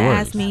That's trying how to it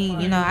ask works. me,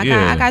 I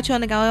Yeah. got you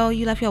on the go, oh,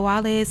 you left your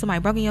wallet, somebody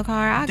broke in your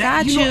car. I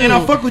got you. And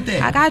I fuck with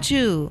that. I got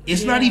you.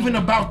 It's not even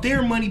about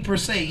their money per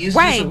se. It's just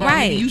Right, about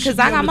right. you should Because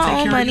be I able got to my take own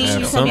care of money. yourself.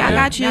 You feel me? I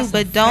got you. That's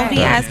But don't be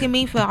fact. asking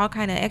me for all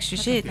kind of extra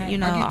shit,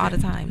 all the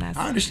time. That's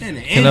I understand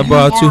that. Can And I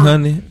borrow you are-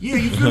 200? Yeah,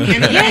 you feel me?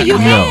 And yeah, you are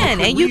can,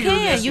 a and you career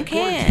can, that's you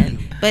important can. to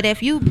you. But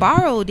if you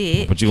borrowed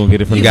it, But you gonna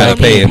get it from You the gotta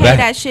feel me? pay You it back.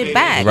 that shit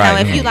back. Right.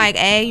 Now, if you like,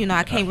 hey,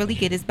 I can't really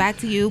get this back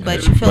to you,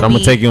 but you feel But I'm me?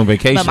 gonna take you on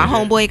vacation. But my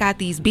homeboy got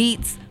these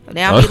beats.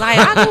 Then I'll be like,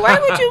 I can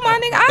work with you, my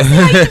nigga. I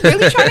see like you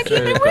really trying to keep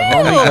it The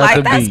homie real. got Like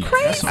the that's beats.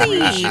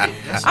 crazy.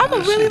 I'm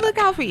gonna really look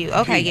out for you.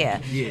 Okay, yeah.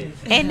 Yeah.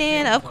 And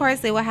then of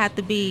course it would have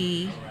to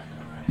be,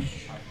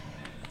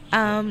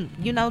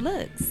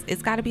 looks.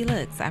 It's got to be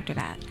looks after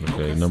that.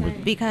 Okay, number.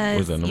 Because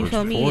What is that, you number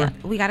feel me, 4?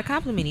 we got to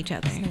compliment each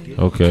other.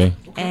 Okay.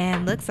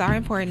 And looks are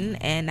important,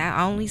 and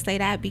I only say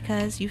that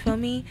because you feel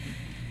me.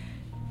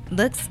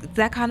 Looks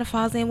that kind of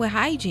falls in with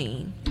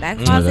hygiene. That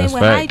falls in that's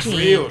with facts. hygiene.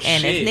 Real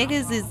and shit. if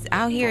niggas is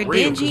out here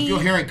Real, 'cause dingy, if your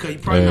hair ain't cut, you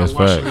probably Yeah, not that's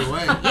washing facts. it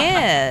away.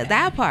 yeah,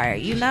 that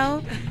part.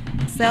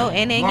 So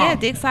and then Wow.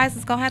 dick size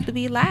is gonna have to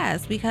be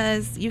last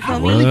because you I feel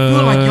really me.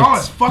 feel like y'all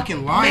is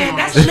fucking lying. on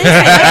that's this.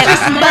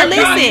 But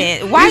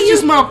listen, why It's you?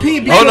 just my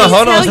opinion. Hold on, because-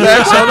 hold on, tell you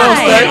Stacks. Hold on, why.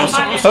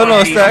 Stacks. Hold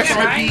on, Stacks. I'm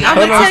Hold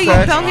gonna on, tell you.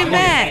 Stacks. Don't get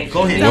mad.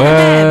 Go ahead. Don't get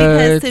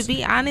mad What? because to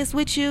be honest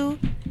with you,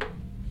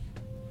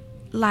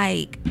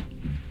 like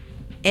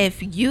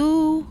if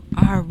you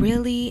are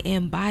really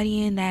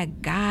embodying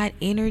that God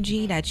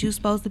energy that you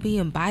supposed to be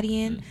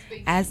embodying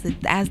as the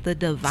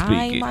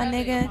divine, Speak it. my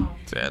nigga,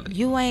 Tell it.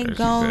 you ain't There she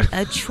gonna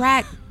said.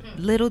 attract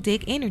little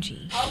dick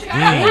energy. But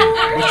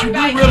you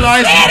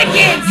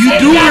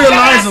do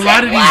realize a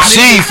lot of these.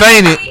 She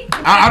fainted.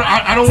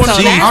 I don't want So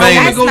to.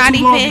 that's go not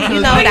too long even,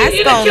 because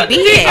that's gonna be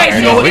there.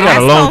 You know what? We got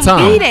a long That's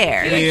gonna time. be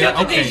there.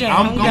 Yeah, okay. We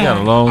I'm got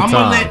a long gonna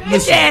time. let. Get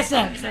Listen, your ass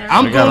up, sir.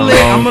 I'm We got gonna a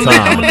let. long I'm gonna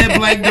time. let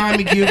Black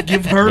Diamond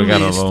give her We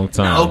got a list. long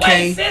time.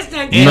 Okay. Sister,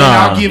 And Nah.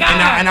 I'll give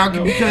and I'll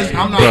give because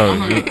I'm not. Bro,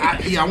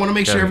 I want to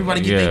make sure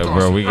everybody get their Yeah, thoughts.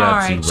 bro, we got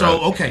Alright. to. Bro.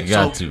 So okay, you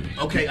got so to.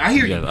 okay, I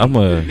hear you. Yeah, I'm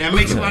a. That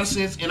makes a lot of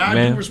sense, and I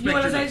Man. do you respect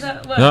want to your say list.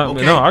 something? What? No,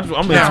 Okay. no,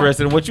 I'm Now-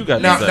 interested in what you got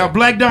to Now, say. now,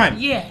 Black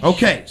Diamond. Yeah.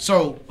 Okay,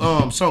 so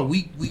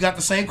we got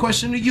the same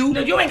question to you. No,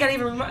 you ain't got to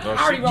even remind. I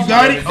already You wrote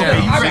got mine. it. Okay,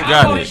 you I already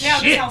got wrote it. it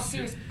down. Shit. That's how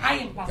serious I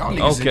am about Y'all it.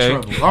 niggas Okay. in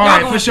trouble. All Y'all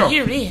right, gonna for sure.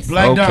 hear this.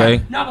 Black Okay.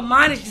 Diamond. No, but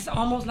mine is just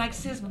almost like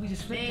sis, but we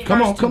just flipped the Come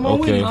first on, two. come on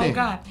with Okay. it Oh then.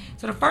 God!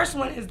 So the first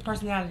one is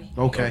personality.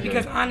 Okay.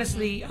 Because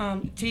honestly,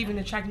 to even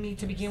attract me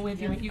to begin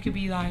with, you could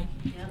be like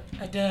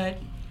a dud,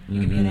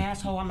 You can be an Mhm.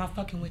 asshole. I'm not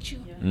fucking with you.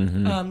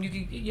 Mhm. You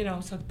can, you know,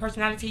 so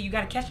personality, you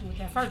got to catch them with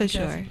that first. For because,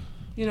 sure.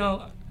 You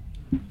know,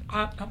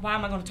 why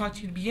am I going to talk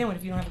to you to begin with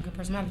if you don't have a good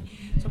personality?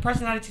 So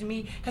personality to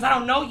me, because I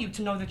don't know you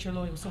to know that you're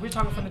loyal. So we're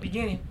talking from the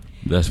beginning.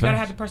 That's you gotta facts.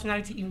 have the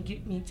personality to even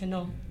get me to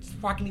know,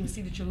 before I can even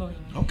see that you're loyal.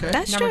 Okay.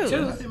 That's Number true.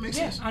 two, That makes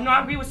yeah, sense. I know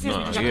I agree with Sis. No,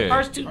 We got the yeah.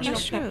 first two.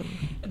 That's true.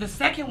 The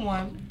second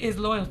one is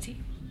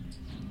loyalty.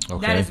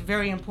 Okay. That is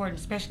very important,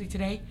 especially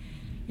today.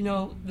 You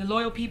know, the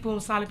loyal people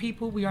and solid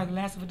people, we are the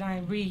last of a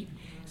dying breed.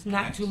 It's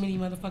not too many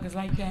motherfuckers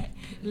like that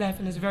left,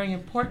 and it's very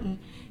important,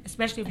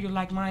 especially if you're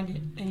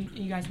like-minded and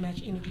you guys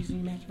match energies and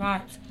you match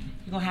vibes.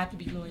 You're gonna have to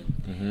be loyal.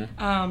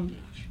 Mhm.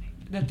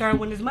 The third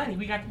one is money.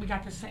 We got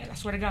the same. I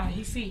swear to God,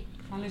 he see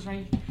on this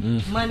right.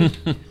 Mm. Money.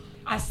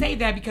 I say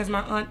that because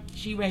my aunt,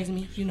 she raised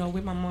me, you know,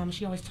 with my mom.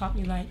 She always taught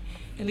me like,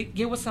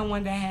 get with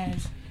someone that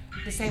has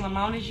the same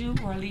amount as you,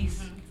 or at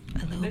least A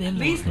little bit at more.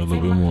 least A the little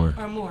same bit amount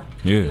more. or more.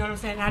 Yeah. You know what I'm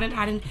saying? I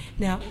didn't.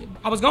 Now,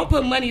 I was gonna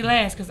put money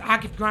last because I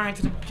could grind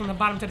from the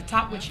bottom to the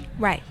top with you.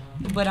 Right.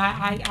 But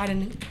I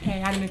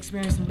didn't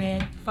experience some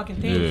bad fucking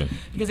things Yeah.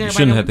 because You everybody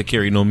shouldn't don't- have to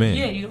carry no man.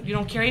 Yeah, you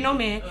don't carry no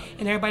man,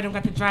 and everybody don't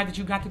got the drive that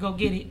you got to go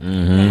get it.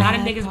 Mhm. A lot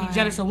of niggas be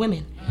jealous of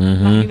women.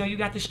 Mhm. You know, you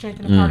got the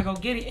strength and the power to go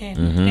get it, and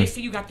Mhm. they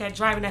see you got that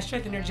drive and that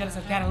strength, and they're jealous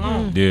of that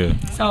alone. Yeah.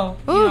 So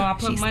Ooh, you know, I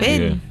put she's money.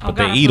 spitting. Yeah. Oh, But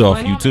God, they I eat put off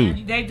money you on too.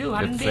 it. They do. I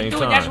At didn't the do same it.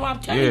 That's time. what I'm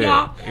telling Yeah.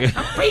 y'all.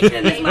 I'm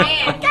preaching this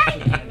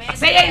motherfucker. Okay.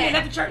 Say amen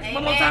at the church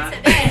one more time.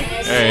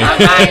 Hey.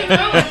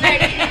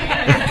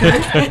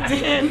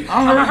 Then,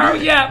 I'm gonna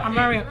hurry up.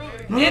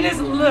 Then it's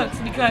looks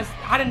because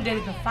I done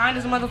dated the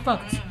finest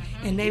motherfuckers.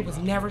 And they was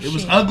never shit. It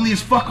was ugly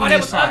as fuck on they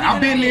that was side. ugly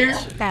I've than been a there.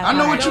 bitch. I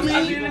know what you They was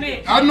ugly than a mean.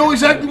 bitch. I know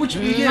exactly what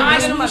you mean. Yeah, Fine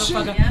that's than a what shit.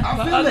 motherfucker. I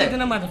But feel ugly that.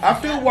 than a motherfucker. I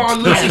feel why our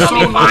You lips can is so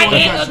be low fine on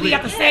and that ugly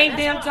at the shit. same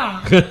damn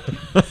time.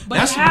 But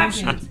That's it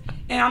happens.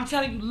 And I'm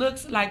telling you,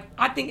 looks like,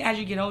 I think as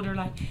you get older,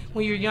 like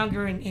when you're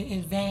younger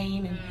and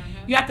vain, and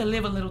you have to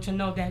live a little to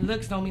know that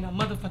looks don't mean a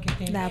motherfucking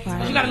thing. That part.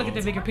 But you gotta look at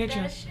the bigger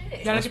picture. You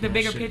gotta look at the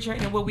bigger picture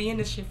and what we in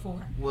this shit for.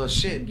 Well,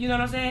 shit. You know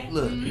what I'm saying?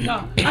 Look.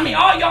 No. I mean,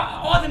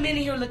 all the men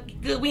in here look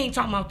good. We ain't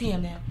talking about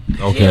them now.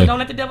 Okay. Yeah, don't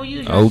let the devil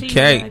use you. I see you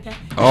Okay. like that.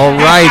 All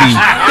righty.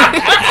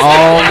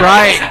 All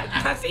right.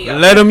 I see you.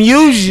 Let them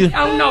use you.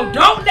 Oh no,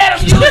 don't let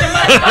them use the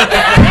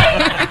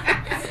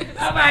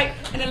motherfucker. All right.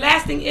 And the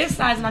last thing is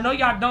size, and I know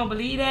y'all don't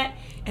believe that,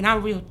 and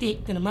I'm real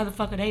thick than a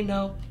motherfucker, they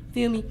know.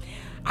 Feel me?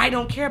 I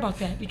don't care about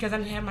that because I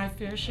didn't have my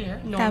fair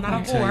share. No, I'm not a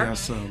Let me tell y'all whore.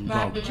 something,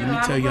 Right? bro. But you Let know, me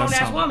I'm tell a y'all grown ass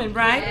something. woman,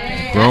 right?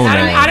 Grown I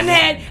ass. done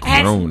had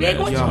Grown some big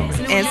ass. ones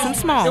Yo. And some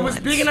small It was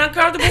ones. big and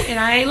uncomfortable, and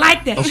I ain't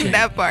like that shit.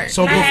 That part.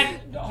 So And I bef-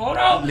 had, hold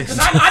on, because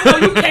I know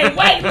you can't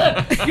wait.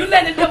 Look, you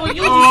letting the devil use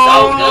you so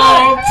Oh, good.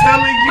 I'm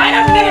telling you. Wait a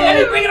minute, let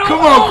me bring it on Come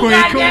home, on, Queen.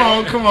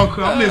 goddamn. Come on,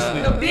 Queen. I'm The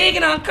listening. big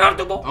and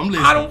uncomfortable, I'm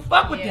listening. I don't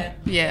fuck with that.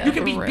 Yeah, You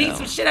can be for beating real.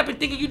 some shit up and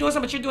thinking you're doing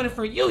something, but you're doing it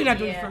for you. You're not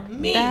doing it for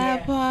me.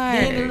 That part.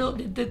 Then the little,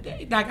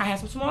 like I had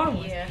some smaller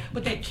ones,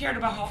 but they cared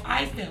about how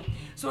I felt.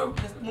 So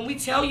when we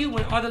tell you,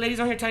 when all the ladies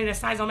on here tell you that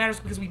size don't matter, it's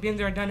because we've been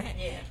there and done that.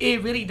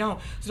 It really don't.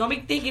 So don't be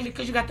thinking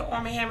because you got the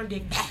Arm & Hammer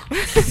dick.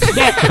 That's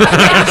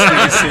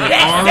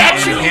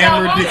you.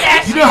 Hammer dick.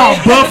 You know how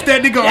buff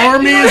that nigga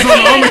arm is on the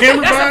Arm &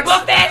 Hammer That's a box?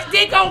 buff ass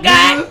dick on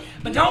God.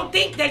 But don't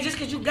think that just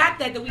because you got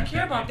that we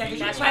care about that.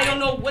 Because you probably don't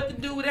know what to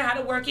do with it, how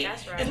to work it.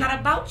 It's not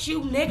about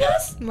you,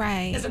 niggas.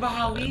 Right. It's about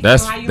how we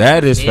That's- feel, how you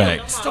that is feel.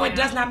 facts. So it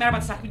does not matter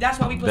about the size. That's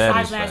why we put That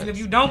size is last. And facts. if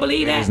you don't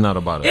believe that, It's not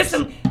about there's us.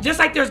 some, just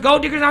like there's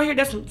gold diggers out here,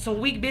 there's some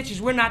weak bitches.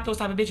 We're not those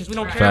type of bitches. We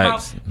don't care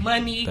Facts. about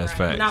money. That's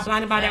We're facts. not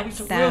blinded by that. We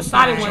some That's real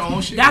solid facts.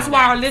 ones. That's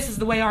why our list is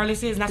the way our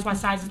list is, and that's why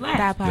size is last.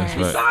 That part. That's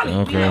We right. solid.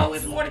 Okay. You know,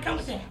 it's more to come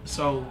with that.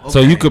 So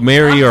you could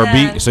marry or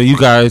be. So you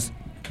guys.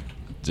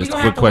 Just a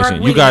gonna quick have to work question: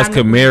 with you it, guys I know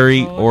could we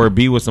marry will. or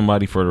be with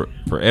somebody for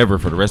forever,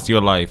 for the rest of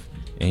your life,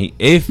 and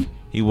if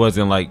he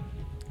wasn't like,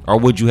 or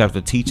would you have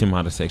to teach him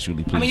how to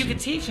sexually please I mean, you you? can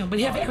teach him, but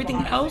he have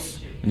everything else.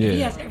 Yeah. If he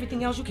has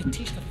everything else, you can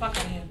teach the fuck out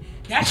of him.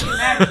 That shit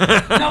matters.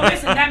 No,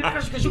 listen, that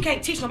matters because you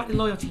can't teach nobody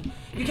loyalty.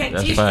 You can't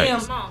That's teach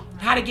facts. them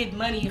how to get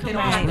money if they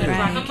don't have that.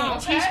 Right. You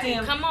can't teach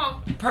them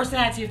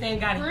personality if they ain't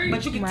got it.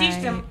 But you can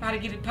teach them how to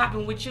get it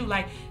popping with you.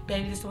 Like,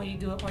 baby, this is the way you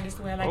do it, or this is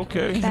the way I like it.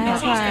 Okay. You can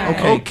That teach them.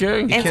 part.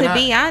 Okay. And to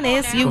be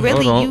honest, you Hold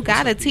really on. you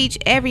gotta teach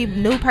every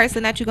new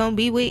person that you're gonna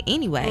be with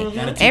anyway.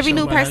 Gotta teach Every new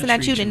somebody how person to that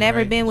treat you've you, never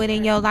right? been with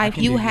in your life,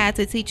 can you dig had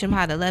to teach them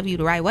how to love you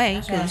the right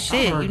way. Cause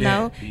shit, heard you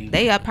know, that, B.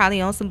 they are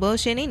probably on some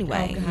bullshit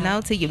anyway. You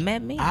know, till you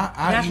met me.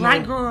 That's you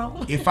right, know,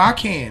 girl. If I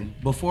can,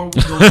 before we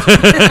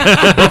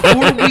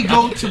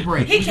go to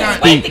break, He we can't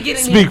got- wait to get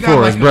in Speak here. we got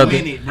for like us, a brother.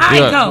 minute All right,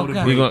 before go, we go.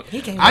 to break. gonna-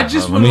 He can't I wait.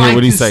 just Let would me hear like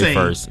what he to say say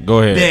first. Go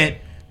ahead. that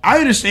I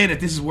understand that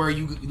this is where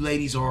you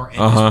ladies are at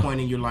this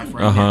point in your life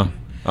right now.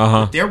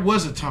 There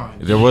was a time.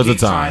 There was a big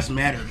time. size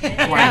mattered.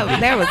 No,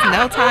 there was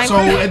no time. So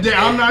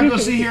I'm not gonna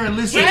sit here and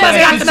listen. He to wasn't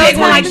that. got the This is big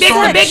one where like you this. The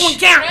start. big one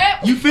count.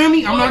 You feel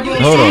me? I'm not gonna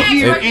Hold sit on.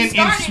 here It-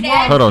 and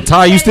swallow. Hold on,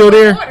 Ty, you still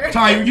there?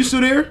 Ty, are you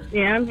still there?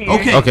 Yeah, I'm here.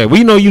 Okay. Okay,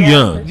 we know you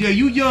young. Yeah,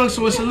 you young,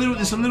 so it's a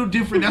little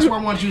different. That's why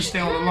I want you to stay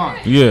on the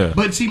line. Yeah.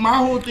 But see, my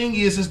whole thing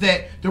is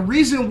that the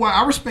reason why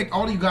I respect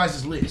all of you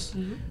guys' lists.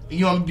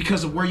 You know,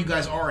 because of where you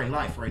guys are in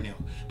life right now.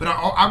 But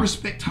I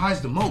respect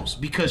Ty's the most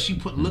because she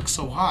put look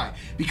so high.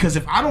 Because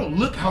if I don't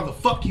look how the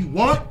fuck you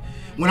want,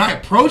 when I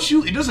approach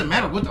you, it doesn't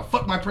matter what the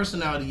fuck my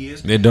personality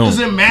is. It don't.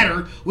 Doesn't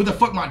matter what the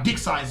fuck my dick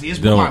size is,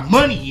 what Don't. my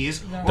money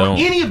is, or Don't.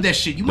 any of that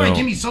shit. You might Don't.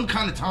 give me some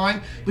kind of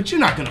time, but you're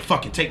not gonna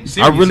fucking take me I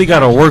serious. really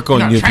gotta work You're on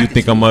not you if you attracted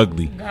think to I'm me.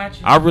 ugly. Gotcha.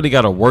 I really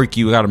gotta work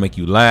you. I gotta make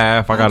you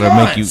laugh. I gotta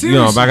God, make you,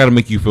 seriously. I gotta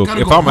make you feel.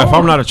 Gotta If go I'm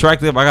hard. not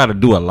attractive, I gotta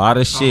do a lot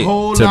of shit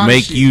whole to lot of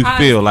make shit. you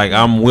feel like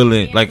I'm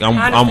willing, like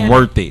I'm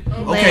worth it.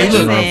 Okay,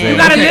 look. You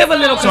gotta live a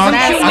little because some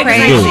cute niggas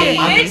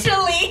ain't shit.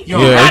 Literally. Yo,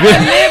 Yeah. You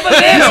gotta live a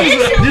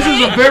little. this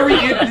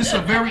is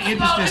a very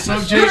interesting You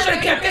subject. should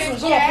have kept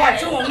this one going part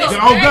 2 on this.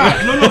 Oh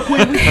God, no,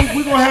 Queen,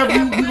 we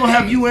gonna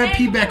have you and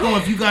P back on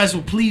if you guys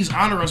will please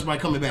honor us by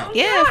coming back.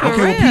 Yeah, for okay,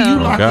 well, P, real. you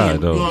lock God,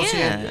 in. though. You know what I'm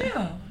saying?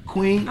 Yeah.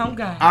 Queen, Oh,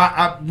 God.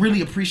 I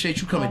really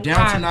appreciate you coming down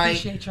I tonight.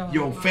 appreciate y'all.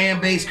 Your fan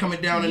base coming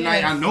down tonight.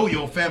 Yes. I know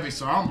your fan base,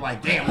 so I'm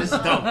like, damn, this is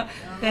dope.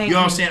 Thank You know what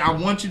I'm you. saying? I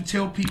want you to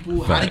tell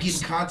people how to get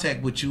Facts. in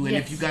contact with you, and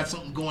if Yes. you got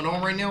something going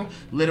on right now,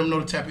 let them know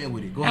to tap in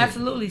with it. Go ahead.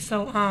 Absolutely.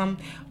 So,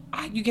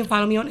 you can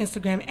follow me on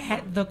Instagram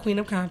at the Queen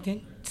of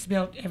Compton.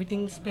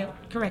 Everything spelled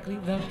correctly.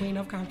 The Queen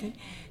of Compton.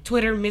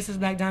 Twitter, Mrs.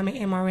 Black Diamond,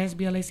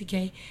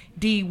 MRSBLACK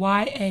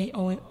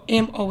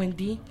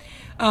DYAMOND.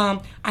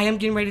 I am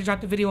getting ready to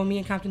drop the video of me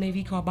and Compton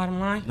AV called Bottom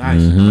Line.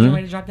 Nice. I'm getting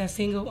ready to drop that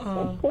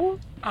single.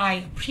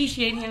 I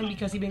appreciate him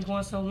because he's been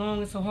going so long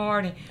and so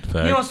hard, and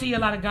Facts. you don't see a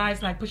lot of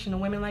guys like pushing the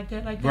women like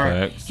that.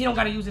 Right. He don't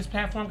got to use his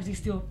platform because he's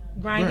still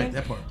grinding Right,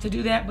 that part. to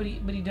do that, but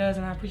he does,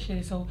 and I appreciate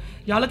it. So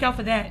y'all look out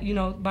for that. You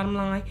know, Bottom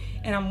Line,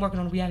 and I'm working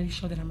on a reality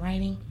show that I'm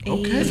writing.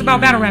 Okay. It's about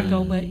battle rap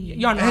though, but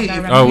y'all know Hey,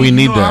 battle if rap. we you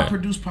need know that. I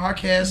produce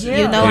podcasts. Yeah.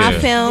 You know I Yeah.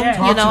 film.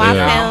 Yeah. You know I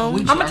Yeah. film.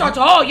 I'm gonna talk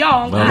to all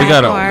y'all. No, we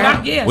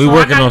gotta. Yeah. We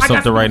working on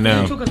something right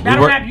now. Because We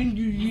battle work- rap, you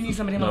need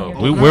some of them on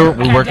here. We're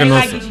working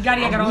on. I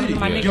got all of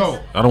my niggas. Yo,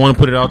 I don't want to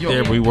put it out Yo.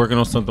 there, but we working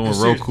on something with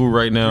That's serious. Roku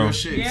right now. Real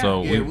shit.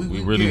 So Yeah,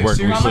 we really yeah,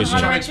 working. We seriously, pushing.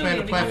 trying to expand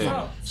the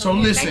platform. So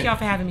yeah, listen. thank y'all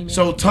for having me, man.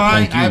 So Ty,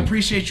 Thank you. I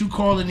appreciate you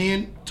calling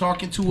in,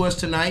 talking to us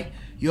tonight.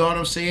 You know what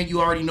I'm saying?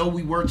 You already know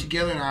we work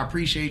together, and I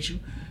appreciate you.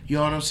 You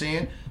know what I'm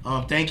saying?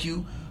 Thank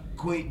you,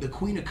 Queen, the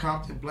Queen of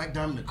Compton, Black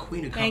Diamond, the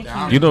Queen of Thank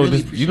Compton. I you. You know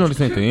really this. You know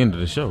this ain't the end of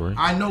the show, right?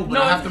 I know, but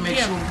No, I have to make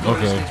yeah. sure we go to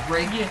this Okay. next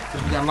break Yeah.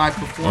 because we got live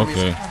performance.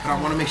 Okay. But I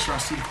want to make sure I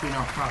see the Queen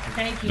out properly.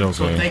 Thank you. Okay.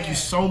 So thank you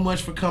so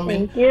much for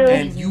coming. Thank you.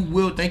 And you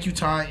will, thank you,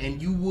 Ty,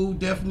 and you will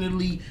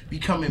definitely be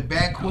coming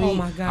back, Queen. Oh,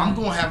 my God. I'm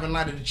gonna have a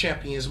night of the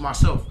champions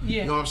myself.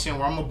 Yeah. You know what I'm saying?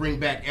 Where I'm gonna bring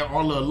back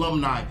all the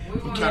alumni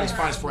from County's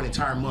Finest for an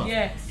entire month.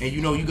 Yes. And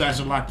you know you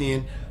guys are locked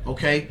in.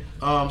 Okay.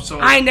 So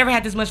I ain't never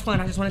had this much fun.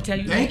 I just want to tell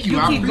you. Thank you. You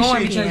I keep going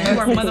appreciate because you. you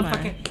are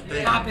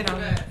motherfucking popping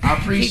on it. I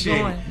appreciate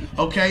Keep it. going.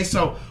 Okay,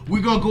 so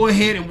we're gonna go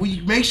ahead and we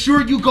make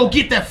sure you go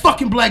get that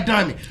fucking Black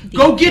Diamond.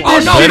 Go get Oh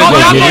that no, shit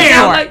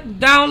go right download,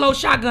 now. download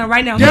Shotgun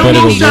right now. Download better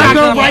go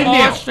Shotgun get right all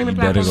now. streaming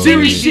You better platforms. go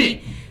Serious get it.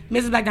 shit.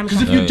 Mrs. Black Diamond.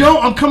 Because if you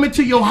don't, I'm coming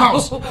to your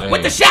house.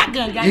 With the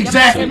shotgun, goddamn.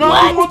 Exactly. No, I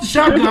What? don't want the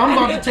shotgun. I'm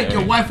about to take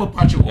your wife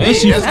up out your bed. And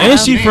she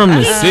That's from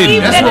the city.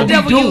 That's Let what the we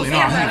devil use doing him.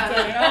 out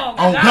here. Oh,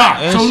 Oh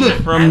God. And So she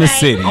look. from the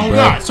city, Oh bro.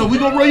 God. So we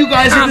gonna roll you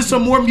guys into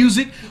some more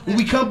music. When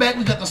we come back,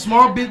 we got the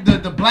small bit,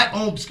 the black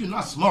owned, excuse me,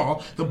 not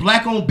small, the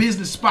black owned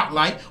business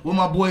spotlight with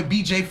my boy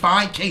BJ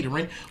Fine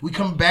Catering. We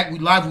coming back. We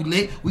live. We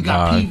lit. We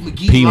got P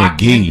McGee P.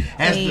 locked in McGee.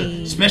 as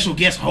the special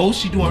guest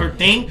host. She doing her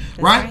thing,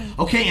 right?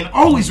 Okay. And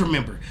always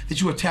remember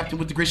that you are tapped in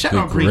with the great. Shout The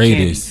out Green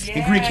greatest.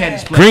 Candy. And Green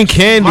Candy's Green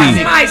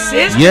Candy. My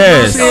sister.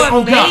 Yes. So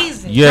Oh God.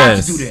 amazing.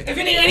 Yes. Got to do that. If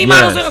you need any Yes.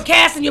 models of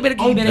casting, you better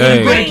get Hey.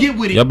 You better get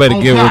with it. Y'all better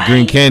Oh, get God. with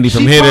Green Candy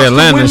from She here to talks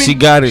Atlanta. women- She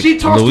got it. She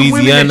talks to women that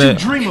Louisiana. you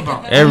dream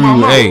about. Every Oh,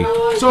 my hey. mama.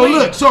 So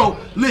look, so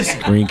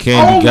listen. Green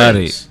Candy got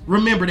Always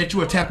remember that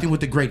you are tapped in with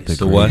the greatest.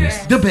 The what?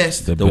 The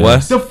best. The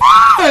what? The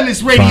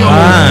finest radio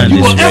Finest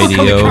you will ever come in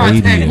radio.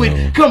 contact Radio.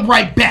 with. Come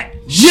right back.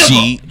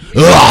 She.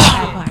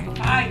 fire.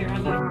 I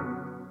love it.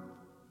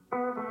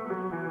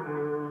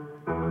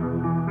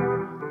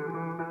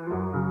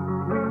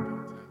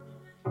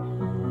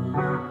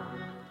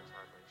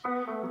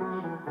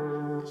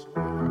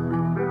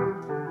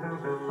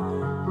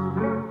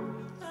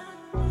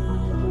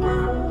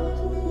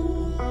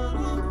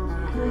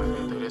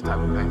 Through this type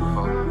of pain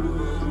before. You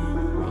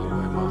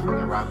ain't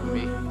motherfucking rock with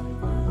me.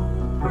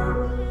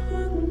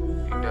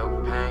 You dealt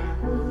with pain.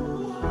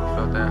 You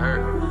felt that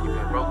hurt. You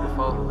been broke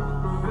before.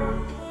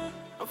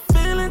 I'm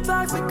feeling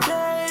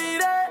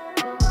intoxicated.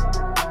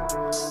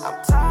 I'm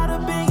tired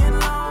of being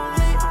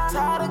lonely. I'm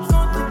tired of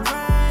going through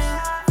pain.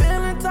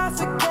 Feeling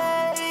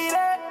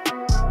intoxicated.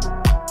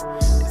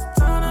 It's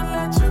time to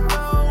let you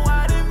go. I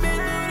done been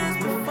through this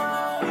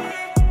before.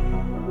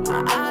 I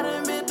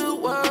done been through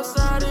worse.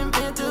 I done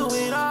been through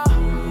it all.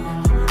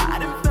 I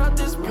done felt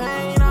this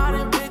pain. I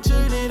done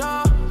pictured it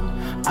all.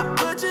 I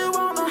put you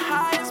on the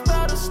highest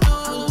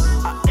pedestal.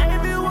 I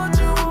gave you what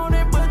you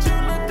wanted, but you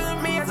looked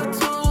at me as a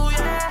tool.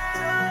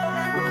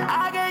 Yeah,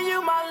 I gave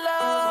you my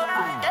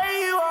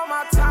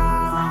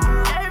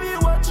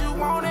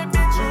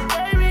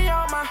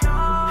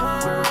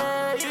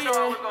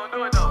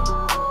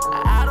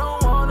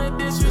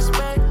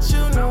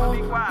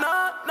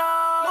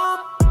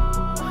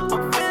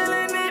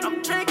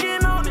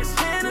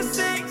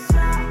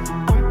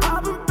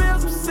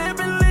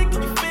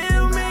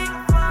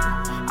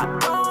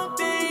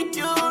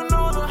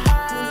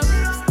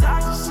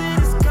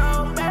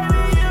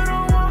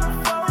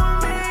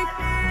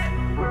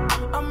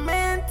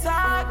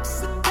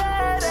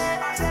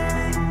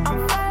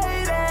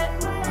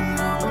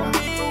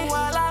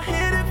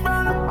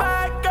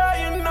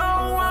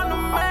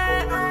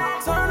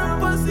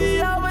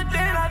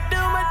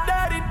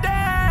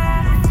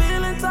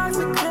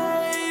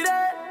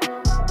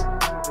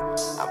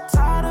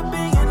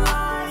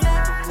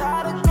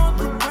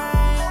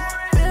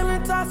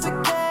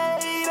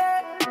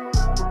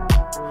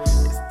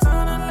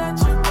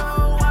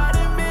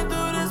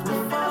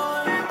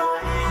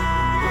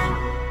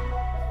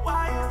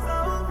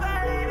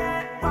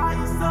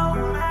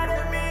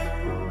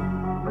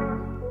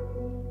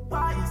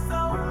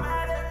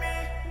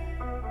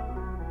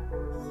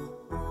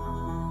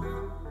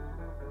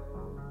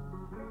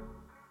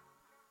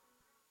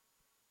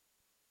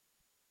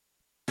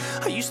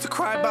used to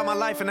cry about my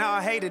life and how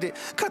I hated it.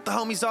 Cut the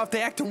homies off,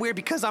 they acting weird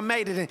because I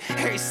made it. And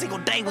every single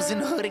day was in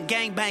the hood and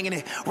gang banging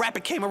it.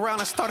 Rapping came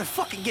around, I started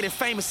fucking getting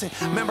famous. And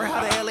remember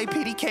how the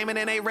LAPD came in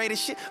and they raided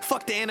shit?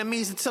 Fuck the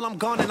enemies until I'm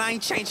gone and I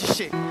ain't changing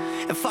shit.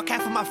 And fuck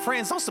half of my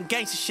friends on some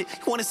gangster shit.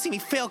 You wanna see me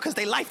fail cause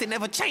they life, they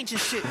never changing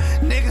shit.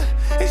 Nigga,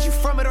 is you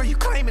from it or you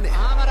claiming it?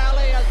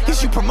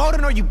 Is you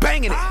promoting or you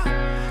banging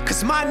it?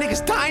 Cause my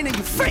niggas dying and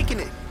you faking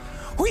it.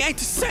 We ain't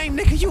the same,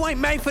 nigga, you ain't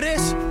made for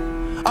this.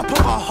 I put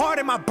my heart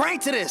and my brain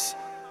to this.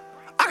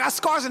 I got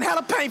scars and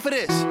hella pain for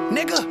this.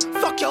 Nigga,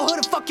 fuck your hood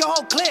and fuck your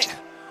whole clique.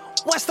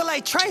 West LA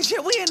Trace, yeah,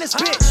 we in this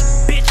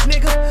bitch. Bitch,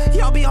 nigga,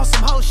 y'all be on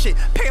some hoe shit.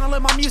 Paying all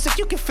of my music,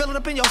 you can feel it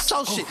up in your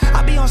soul shit.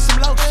 I be on some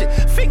low shit.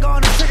 Finger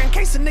on the trigger in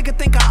case a nigga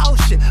think I owe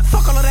shit.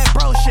 Fuck all of that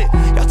bro shit.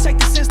 Y'all take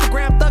this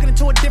Instagram, thug it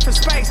into a different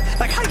space.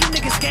 Like how you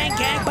niggas gang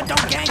gang, but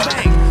don't gang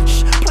bang.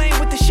 Shh, playing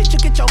with the shit, you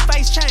get your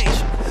face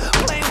changed.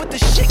 Playing with the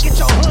shit, get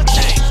your hood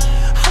changed.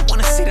 I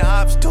wanna see the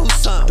ops do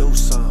something.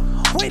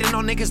 Waiting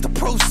on niggas to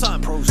prove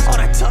something. All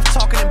that tough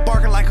talking and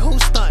barking like who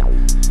stunt.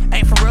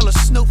 Ain't for real a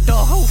Snoop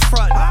Dogg, who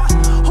front?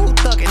 Who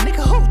thuggin',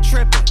 nigga, who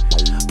trippin'?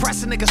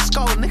 Press a nigga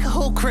skull, nigga,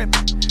 who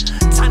crippin'?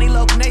 Tiny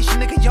Loc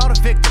Nation, nigga, y'all the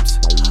victims.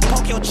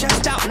 Poke your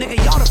chest out, nigga,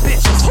 y'all the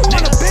bitches. Who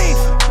wanna beef?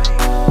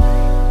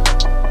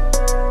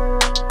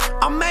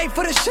 I'm made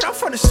for this shit, I'm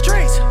from the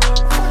streets.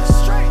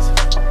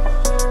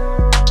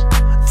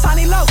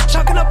 Tiny Loc,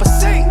 chucking up a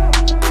scene.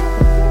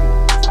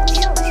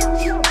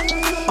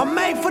 I'm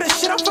made for this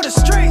shit, I'm for the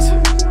streets.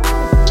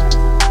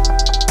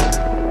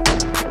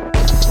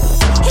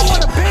 Who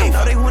wanna beef?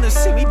 No, they wanna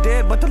see me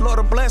dead, but the Lord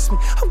will bless me.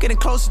 I'm getting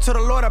closer to the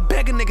Lord, I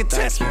beg a nigga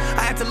test me.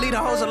 I had to leave the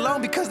hoes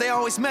alone because they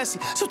always messy.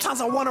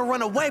 Sometimes I wanna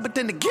run away, but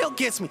then the guilt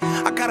gets me.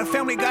 I got a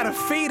family, got a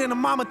feed, and a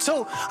mama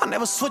too. I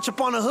never switch up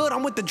on the hood,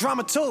 I'm with the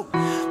drama too.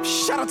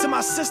 Shout out to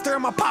my sister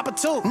and my papa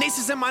too.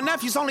 Nieces and my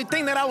nephews, only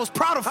thing that I was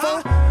proud of,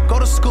 fool. Go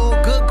to school,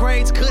 good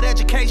grades, good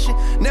education.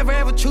 Never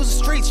ever choose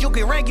the streets, you'll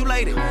get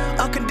regulated.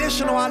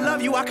 Unconditional, I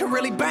love you, I can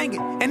really bang it.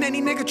 And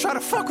any nigga try to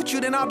fuck with you,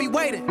 then I'll be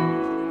waiting.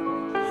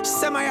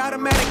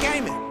 Semi-automatic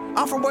aiming.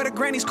 I'm from where the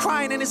granny's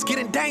crying and it's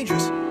getting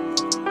dangerous.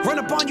 Run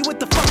up on you with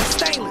the fucking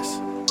stainless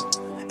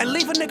and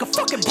leave a nigga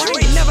fucking brain. You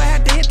ain't never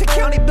had to hit the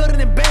county building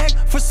and beg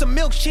for some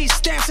milk, cheese,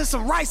 stamps, and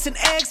some rice and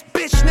eggs,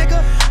 bitch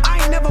nigga. I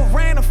ain't never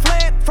ran or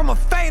fled from a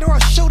fade or a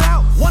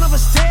shootout. One of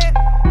us dead,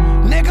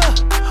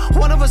 nigga.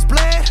 One of us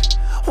bled.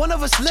 One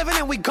of us living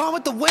and we gone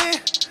with the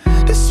wind.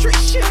 This street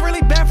shit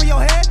really bad for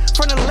your head.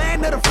 From the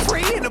land of the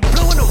free and the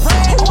blue and the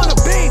red. Who wanna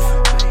beef?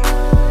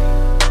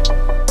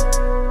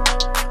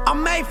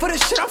 I'm made for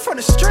this shit, I'm from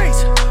the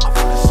streets. I'm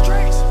from the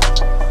streets.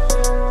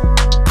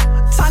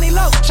 Tiny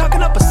Loc,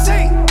 chucking up a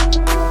scene.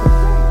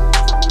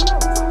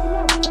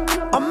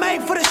 I'm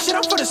made for this shit,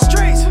 I'm for the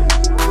streets.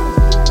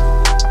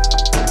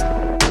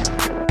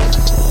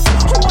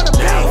 Who wanna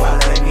beef? Now I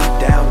lay me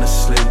down to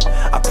sleep.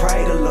 I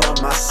pray the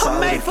Lord my soul. I'm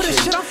made for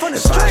this shit, I'm from the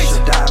streets. If I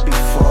should die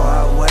before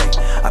I wake,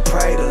 I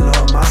pray the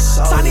Lord my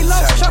soul. Tiny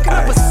Loc, chucking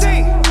up a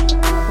scene.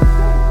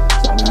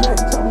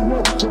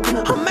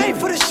 I'm made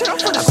for this shit, I'm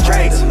from the streets. I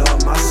pray the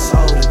Lord my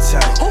soul to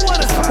take. Who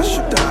wanna, if I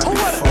should die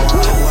before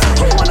I wake.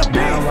 Who wanna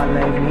beef? Now I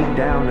lay me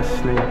down to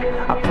sleep.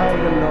 I pray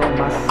the Lord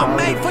my soul. I'm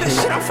made for this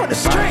shit, I'm from the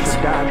streets. If I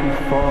should die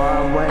before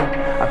I wake,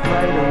 I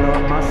pray the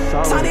Lord my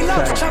soul. Tiny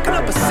Loc, chucking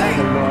up a scene.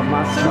 The Lord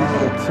my soul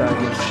to take.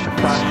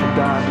 If I should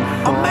die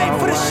before I'm made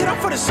for this shit, I'm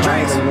from the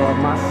streets. The Lord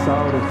my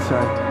soul to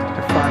take.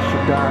 If I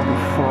should die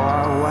before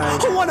I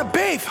wake. Who wanna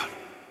beef?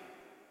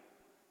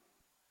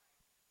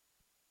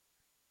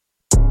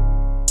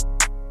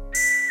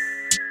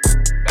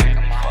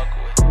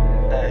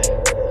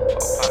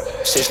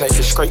 Six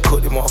niggas straight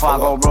cook them motherfucker. Before I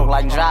go broke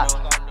like Jock,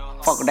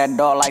 fuck with that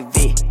dog like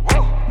V.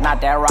 Not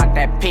that rock,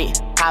 that P.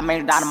 How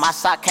many down in my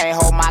sock, can't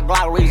hold my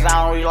Glock, reason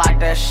I don't really like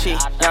that shit.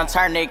 Young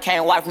turn nigga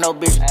can't wife no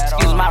bitch.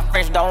 Excuse my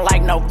French, don't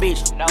like no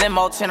bitch.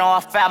 Limo 10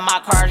 on fat,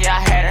 my cars, yeah, I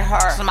had it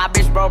hurt. So my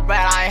bitch broke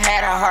bad, I ain't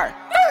had it hurt.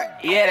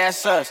 Yeah,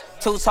 that's us.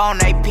 Two-tone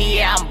AP,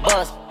 yeah, I'm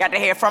bust. Got to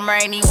hear from her,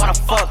 ain't even wanna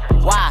fuck.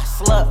 Why?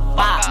 Slut,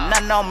 bop.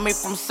 Nothing on me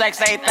from sex,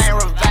 everything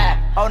revive.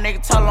 Old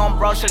nigga told him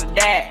bro should've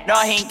died.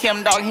 Dog, he ain't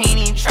Kim, dog, he ain't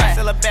even try.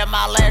 Still a bet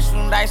my last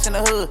shooting dice in the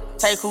hood.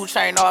 Take who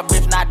chain, no,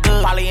 bitch not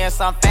good. Probably in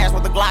some fast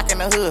with a Glock in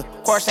the hood.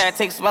 Course had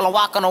take spell and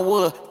walk on the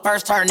wood.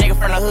 First turn nigga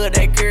from the hood,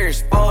 they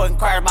curious. Boy,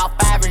 inquired about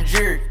 5 and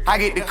jury. I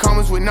get the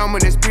comments with number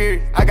that's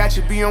period. I got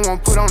your B on one,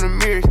 put on the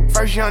mirrors.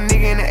 First young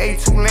nigga in the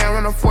A2 land,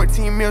 run on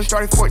 14 mil,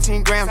 started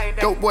 14 grams.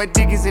 Dope boy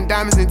Dickies and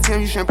diamonds and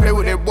Tim. You shouldn't play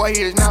with that boy,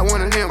 he is not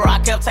one of them. Bro, I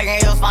kept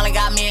taking L's, finally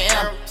got me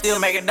an M. Still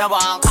make it double,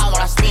 I don't call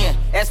when I spin.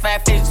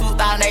 S550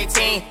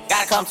 2018.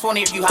 Gotta come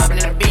 20 if you hopping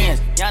in the Benz.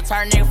 Young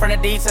turn nigga from the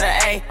D to the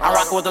A. I'm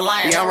rocking with the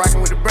Lions. Yeah, I'm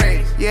rocking with the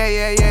Braves.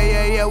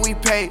 Yeah, we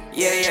paid.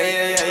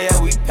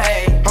 Yeah, we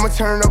paid. I'ma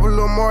turn it up a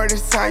little more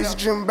this time. Used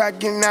to dream about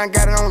getting now,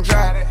 got it on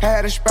dry. I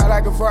had a spot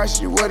like a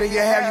varsity. What do you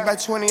have? You buy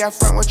 20, I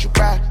front what you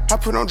buy. I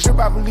put on drip,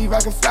 I believe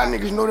I can fly.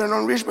 Niggas know that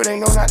I'm rich, but they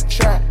know not to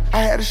try. I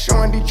had a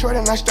show in Detroit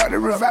and I started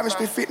reviving.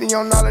 Spent 50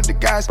 on all of the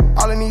guys.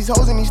 All of these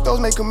hoes in these stores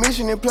make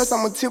commission. And plus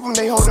I'ma tip them,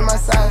 they holding my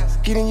size.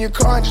 Get in your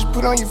car and just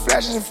put on your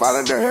flashes and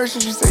follow the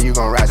Hershey's. You say you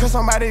gon' ride, cause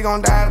somebody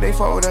gon' die if they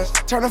fuck with us.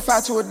 Turn a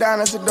 5 to a dime,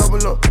 that's a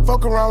double up.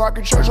 Fuck around,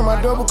 walking church on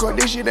my double cup.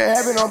 This shit that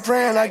happen, I'm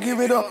praying, I give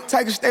it up.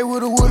 Take a stay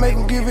with the wood, make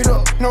him give it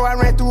up. Know I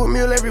ran through a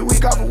meal every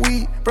week off of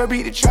weed. Bro,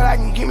 beat the truck, I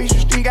can give me some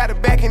street. Got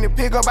it back in the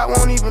pickup, I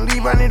won't even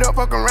leave. Run it up,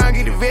 fuck around,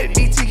 get it vetted.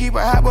 DT, keep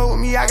a hot boy with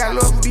me, I got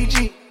love for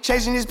BG.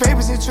 Chasing his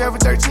papers since 12 or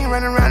 13,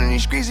 running around in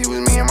these streets, it was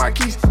me and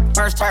Marquise.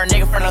 First turn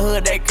nigga from the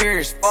hood, that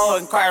curious. 4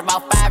 and cars,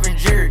 about 5 and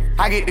jury.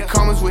 I get the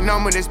comments with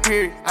number that's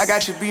period. I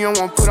got your B on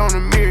one, put on the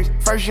mirrors.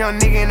 First young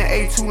nigga in the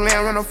A2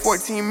 land, run on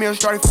 14 mil,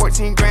 started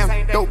 14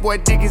 grams. Dope boy,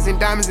 Dickies and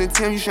diamonds and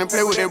Tim. You shouldn't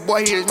play with that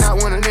boy, he is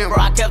not one of them.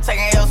 Bro, I kept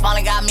taking L's,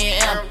 finally got me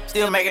an M.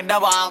 Still making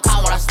double, I don't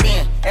call when I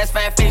spin.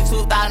 S550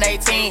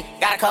 2018,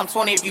 gotta come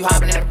 20 if you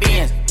hopping in the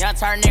Benz. Young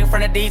turn nigga from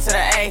the D to the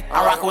A,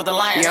 I'm rocking with the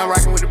Lions. Yeah, I'm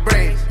rocking with the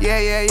Braves.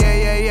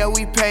 Yeah,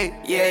 we paid.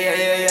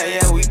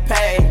 Yeah, we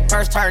paid.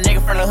 First turn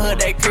nigga from the hood,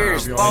 they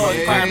curious. That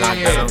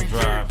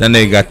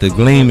nigga got the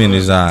gleam in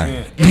his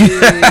eye.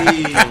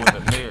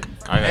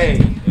 Hey,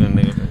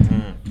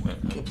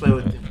 can play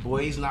with them.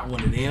 Boy, he's not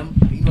one of them.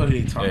 You know what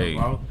they talking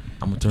about.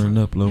 I'm gonna turn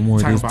it up a little more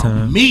Talking this about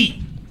time.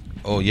 me.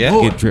 Oh yeah,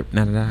 Get drip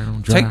now that I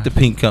don't drive. Take the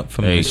pink cup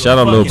from me. Hey, shout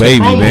out Lil Baby,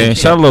 man.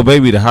 Shout out Lil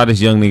Baby, the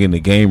hottest young nigga in the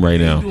game right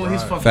now. Doing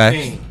his fucking Facts.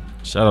 thing.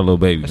 Shout out Lil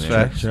Baby, That's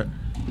man. facts.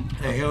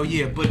 Hey, hell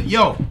yeah. But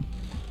yo,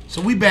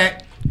 so we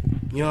back.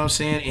 You know what I'm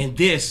saying? And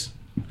this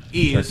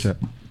is the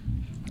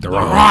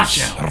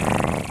Raunch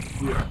Hour.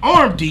 We are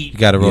arm deep. You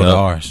gotta roll the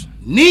R's.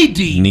 Knee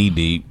deep. Knee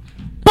deep.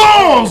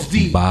 Balls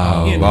deep.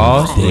 Balls deep.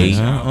 Raunch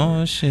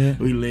Hour. Oh shit.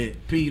 We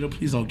lit. Peter,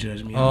 please don't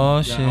judge me. Oh,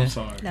 I'm shit.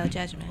 sorry. No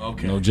judgment.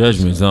 Okay. No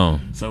judgment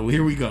zone. So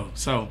here we go.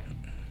 So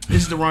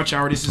this is the Raunch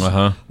Hour. This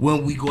is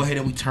when we go ahead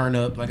and we turn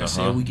up. Like I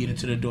said, we get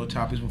into the door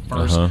topics. But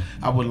first,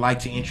 I would like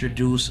to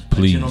introduce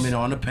a gentleman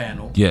on the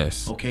panel.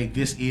 Yes. Okay,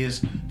 this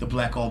is the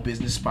Black Owned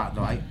Business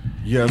Spotlight.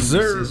 Yes,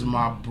 sir. This is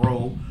my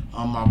bro.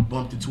 I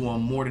bumped into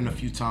him more than a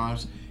few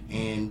times.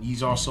 And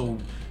he's also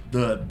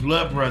the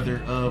blood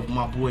brother of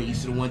my boy,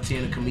 East of the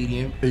 110, a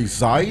comedian.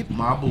 Eastside?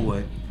 My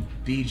boy,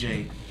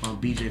 BJ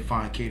from BJ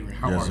Fine Catering.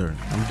 How Yes, are sir.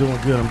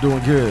 you? I'm doing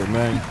good,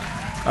 man.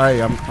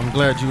 Hey, I'm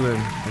glad you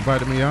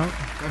invited me out.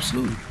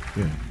 Absolutely.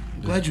 Yeah.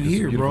 I'm glad you're It's a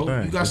here, beautiful bro.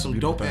 thing. You got It's a some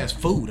beautiful dope thing. ass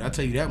food. I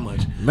tell you that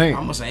much. Man.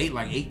 I must have ate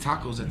like 8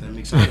 tacos at that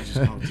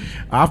mixologist.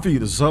 I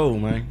feed the soul,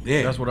 man.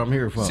 Yeah. That's what I'm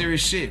here for.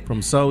 Serious shit.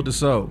 From soul to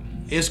soul.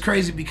 It's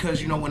crazy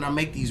because, you know, when I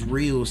make these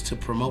reels to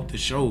promote the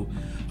show,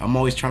 I'm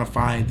always trying to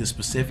find the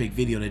specific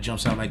video that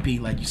jumps out. Like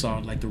Pete, like you saw,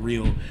 like the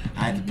reel,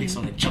 I had to pick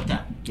something that jumped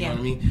out. You know what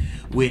I mean?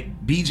 With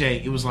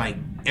BJ, it was like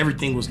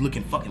everything was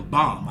looking fucking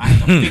bomb. I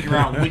had to figure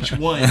out which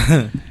one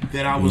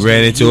that I was.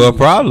 Ran into a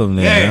problem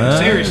there. Yeah, huh?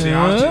 seriously.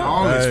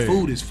 All Hey. this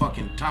food is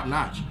fucking top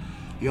notch.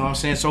 You know what I'm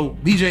saying? So,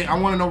 BJ, I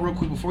want to know real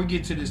quick before we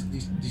get to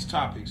these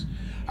topics.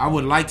 I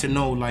would like to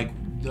know, like,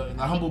 the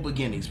humble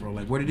beginnings, bro.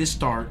 Like, where did it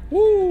start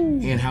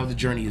and how the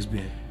journey has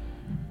been?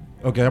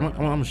 Okay, I'm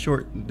gonna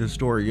short this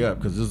story up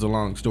because this is a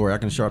long story. I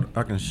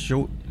can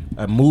shoot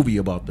a movie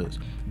about this.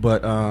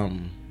 But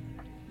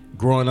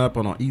growing up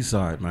on the east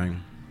side,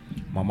 man,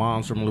 my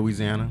mom's from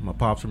Louisiana, my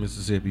pop's from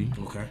Mississippi.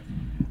 Okay.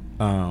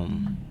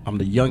 I'm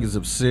the youngest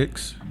of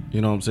 6.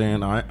 You know what I'm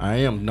saying? I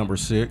am number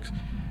 6,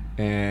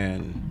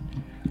 and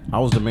I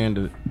was the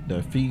man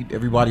to feed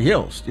everybody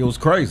else. It was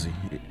crazy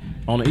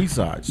on the east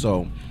side.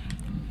 So,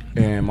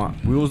 and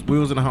we was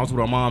in the house with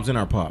our moms and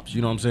our pops.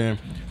 You know what I'm saying?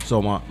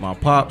 So my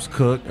pops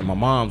cook and my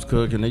mom's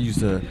cook, and they used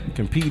to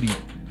compete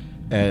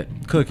at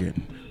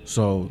cooking.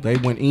 So they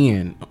went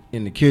in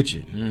the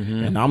kitchen,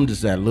 and I'm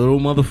just that little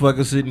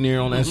motherfucker sitting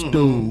there on that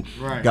stool,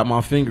 Right. got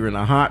my finger in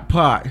a hot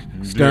pot,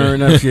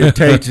 stirring up shit,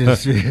 tasting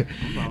shit,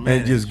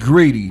 and just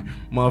greedy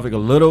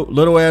motherfucker,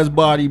 little ass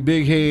body,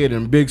 big head,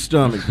 and big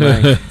stomach,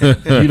 man.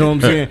 You know what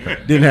I'm saying?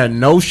 Didn't have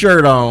no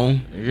shirt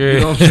on. You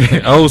know what I'm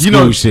saying? Old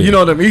school shit. You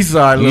know them east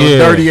side little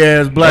dirty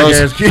ass black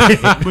ass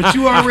kids. But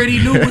you already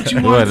knew what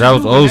you wanted to that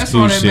was do. old That's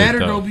school all that shit,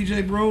 mattered, though. though,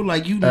 BJ, bro.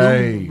 Like, you knew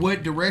Hey.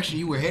 what direction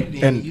you were headed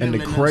in. And You the didn't let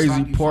nothing crazy stop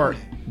you from part,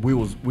 that. we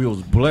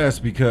was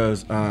blessed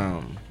because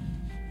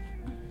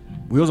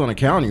we was on the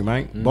county,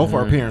 man. Both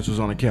our parents was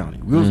on the county.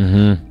 We was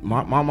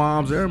my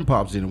mom's and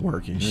pops didn't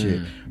work and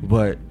shit,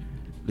 but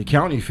the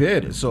county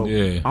fed it. So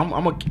I'm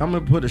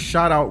gonna put a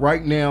shout out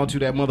right now to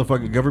that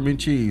motherfucking government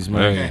cheese,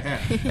 man. Hey, man.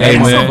 Hey,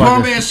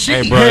 bro,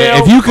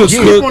 if you could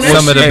cook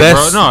some of the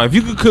best, bro, no, if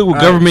you could cook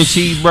with government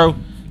cheese, bro.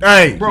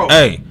 Hey, bro.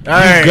 Hey, you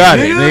got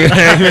it, nigga.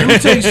 Let me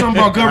tell you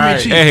something about government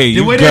cheese. Hey,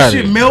 the you way got that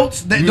shit it.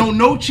 melts, that don't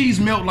no cheese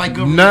melt like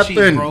government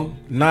cheese, bro.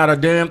 Not a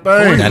damn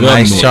thing. That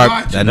nice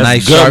sharp. That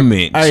nice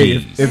government sharp. Hey,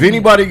 if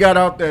anybody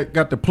got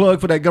the plug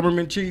for that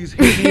government cheese,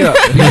 hit me up.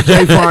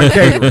 DJ Fine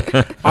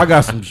Catering. I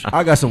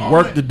got some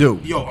work to do.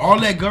 Yo, all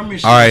that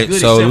government shit. All right, is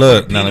good so except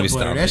look, for now let me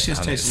peanut butter. stop. That shit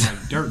tastes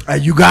like dirt. Hey,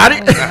 you got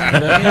it?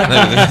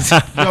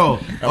 Yo,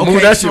 I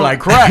move that shit like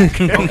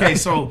crack. Okay,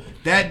 so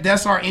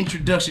that's our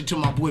introduction to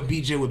my boy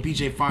BJ with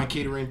BJ Fine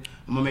Catering.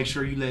 I'm gonna make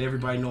sure you let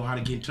everybody know how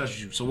to get in touch with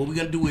you. So what we're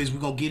gonna do is we're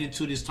gonna get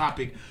into this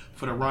topic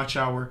for the Ranch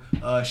Hour.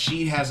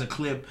 She has a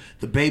clip.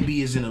 The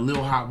baby is in a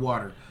little hot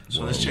water.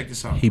 So let's check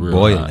this out. He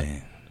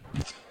boiling.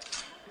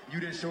 You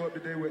didn't show up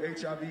today with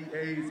HIV,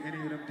 AIDS,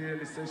 any of them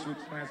deadly sexually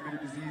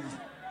transmitted diseases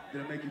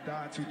that'll make you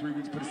die in 2-3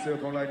 weeks. Put a cell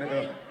phone light in the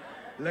air.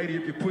 Lady,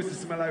 if your pussy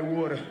smell like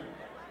water,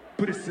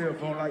 put a cell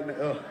phone light in the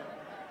air.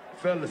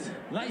 Fellas,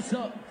 lights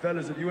up.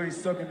 Fellas, if you ain't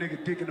sucking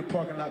nigga dick in the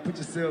parking lot, put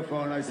your cell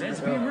phone lights in Let's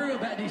the be air. real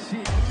about this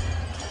shit.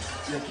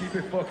 Yeah, keep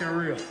it fucking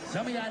real.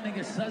 Some of y'all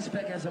niggas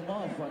suspect as a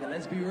motherfucker.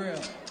 Let's be real.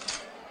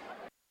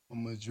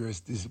 I'm gonna address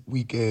this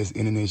weak ass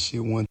internet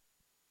shit one.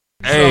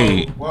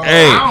 Hey,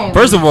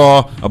 first of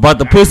all, about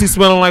the pussy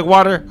smelling like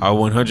water, I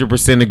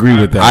 100% agree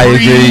with that. I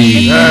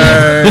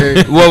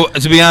agree. Well,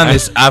 to be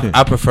honest,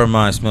 I prefer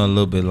mine smell a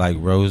little bit like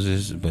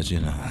roses, but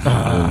you know.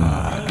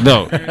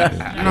 No.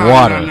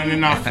 Water.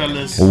 No,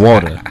 fellas.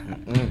 Water.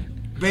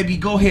 Baby,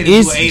 go ahead and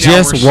It's do an 8-hour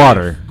just shift.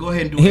 water. Go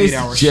ahead and do an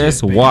 8-hour shift. It's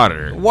just baby.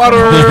 water.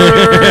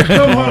 Water.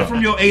 Come home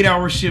from your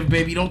 8-hour shift,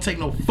 baby. Don't take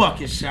no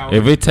fucking shower.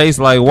 If it tastes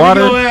like Your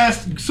water,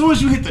 ass, as soon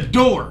as you hit the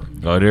door.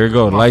 oh, there you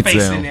go. My Lights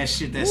face down. in that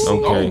shit. That's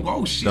Okay.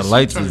 oh shit. The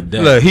lights is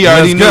down. Look, he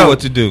already knew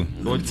what to do.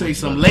 Let me tell you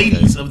something,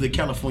 ladies of the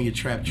California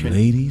Trap Trend.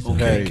 Ladies of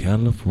the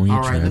California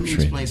All right, Trap let me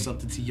Trend. explain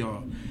something to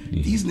y'all.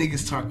 These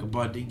niggas talk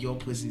about that your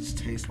pussies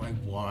taste like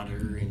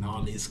water and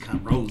all this kind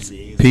of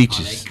roses.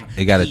 Peaches.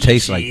 It gotta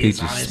taste like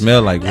peaches.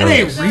 Smell like That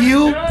roses. ain't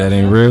real. That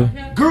ain't real?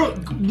 Girl,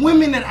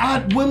 women that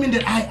I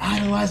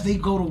idolize, they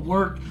go to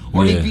work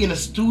or Yeah. they be in a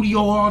studio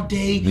all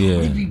day. Yeah.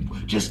 Or they be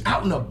just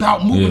out and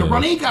about moving Yeah.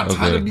 around. They ain't got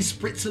time Okay. to be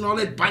spritzing all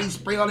that body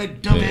spray, all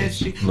that dumb Yeah. ass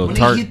shit. Little When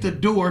tart. they hit the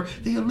door,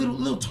 they a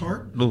little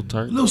tart.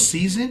 Little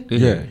seasoned.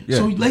 Yeah, yeah.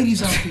 So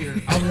ladies out there,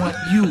 I want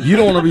you. You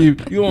don't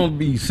want to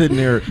be sitting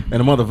there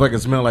and a motherfucker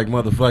smell like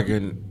motherfucking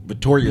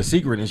Victoria's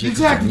Secret and shit.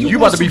 Exactly. You You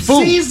about want to be some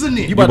food.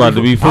 seasoning. You about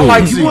to be food. I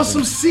like seasoning. You want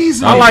some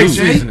seasoning. I like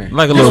BJ. seasoning.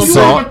 Like a That's little what you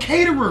salt. want a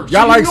caterer.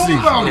 Y'all So like you know seasoning.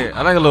 about it.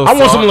 I like a little I want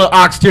salt. some little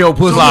oxtail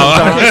pussy. So,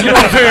 sometimes. You know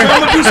what I'm saying? So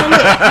I'm gonna do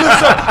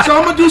so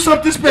I'm gonna do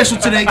something special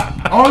today.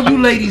 All you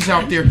ladies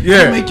out there,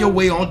 Yeah. you make your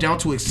way on down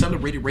to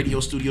Accelerated Radio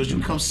Studios. You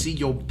come see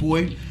your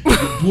boy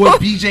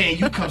BJ, and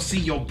you come see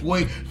your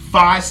boy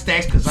 5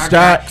 stacks because I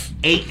got Stacks.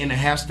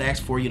 8.5 stacks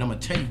for you. And I'm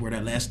gonna tell you where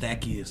that last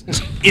stack is.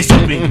 It's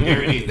up in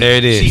there. It is. There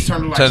it is. See,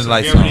 turn the lights, Turn the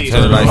lights There on. it is.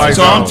 Turn the lights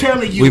So on. I'm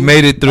telling you, We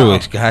made it through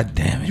it. God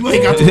damn it. you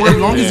ain't got to worry as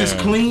long as it's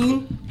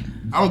clean.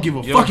 I don't give a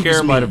You fuck don't if care it's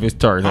about me. if it's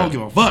tart. I don't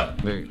give a fuck.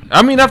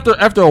 I mean, after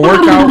a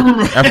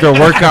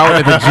workout,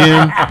 at the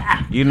gym,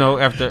 you know,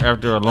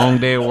 after a long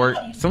day of work,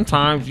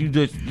 sometimes you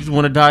just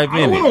want to dive I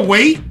in don't it. want to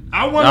wait.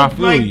 I I want to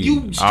feel like you.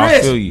 you I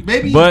stress, feel you.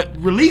 baby. But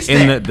release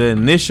in that. the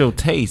initial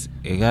taste,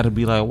 it got to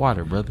be like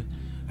water, brother.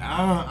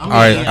 All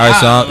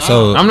right.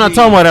 So I'm not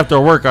talking about after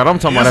a workout. I'm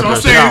talking That's about what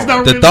after a I'm saying. It's shower.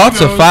 not the really, thoughts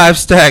you of know, 5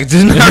 stacks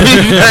did not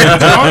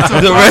reflect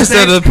the rest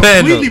of the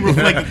completely panel.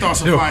 reflect the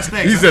thoughts of 5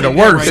 stacks. He I said the think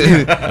that worst.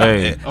 right now.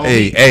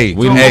 Hey, Hey,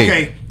 So, hey.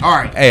 okay, all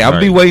right. Hey, I'll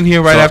be waiting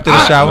here right after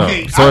the shower.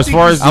 okay. So I as think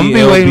far this- as the I'm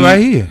be waiting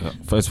right here.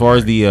 As far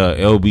as the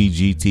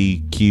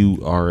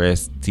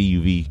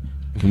LBGTQRSTUV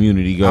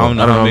community goes, I don't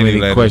know how many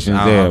letters. questions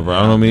I there, don't- bro. I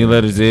don't know how many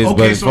letters it is, but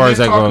Okay, as so far let's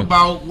as I talk go,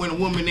 about when a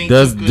woman ain't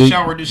Does took the- a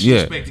shower, does she yeah.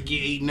 expect to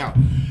get eaten out?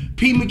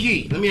 P.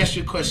 McGee, let me ask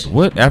you a question.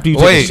 what after you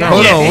Wait, take a shower?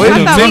 hold on, wait a I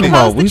thought we minute.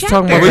 closed the We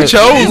talking about We that-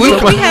 chose. We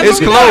have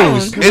It's moved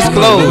closed. on. It's I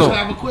closed.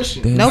 have a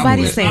question. Damn,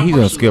 Nobody's he's safe.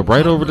 gonna skip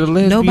right over the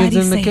lesbians Nobody's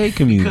in the safe. gay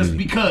community.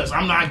 Because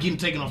I'm not getting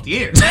taken off the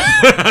air.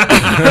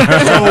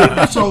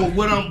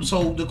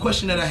 so the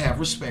question that I have,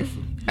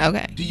 respectfully,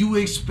 Okay. do you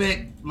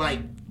expect like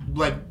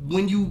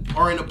when you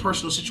are in a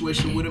personal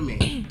situation with a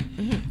man,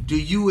 do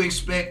you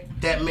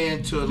expect that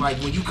man to like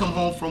when you come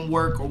home from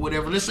work or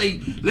whatever? Let's say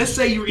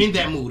you're in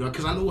that mood,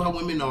 because I know how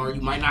women are.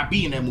 You might not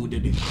be in that mood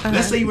today.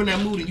 Let's say you're in that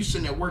mood and you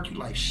sitting at work. You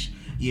like,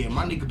 yeah,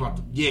 my nigga about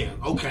to,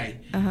 okay,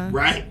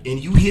 right?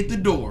 And you hit the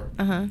door.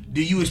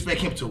 Do you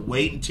expect him to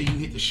wait until you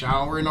hit the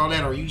shower and all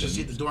that, or you just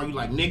hit the door and you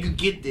like, nigga,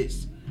 get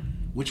this?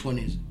 Which one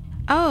is it?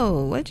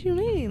 Oh, what do you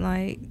mean?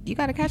 Like, you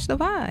got to catch the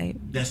vibe.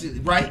 That's it,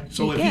 right?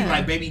 So if Yeah. he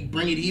like, baby,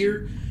 bring it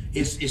here,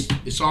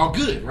 it's all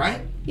good,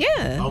 right?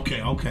 Yeah. Okay,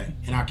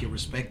 and I can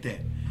respect that.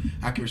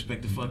 I can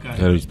respect the fuck out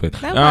Gotta of it.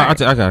 respect. That I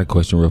works. got a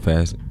question real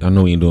fast. I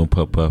know we ain't doing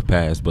puff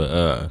pass, but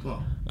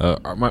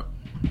I'm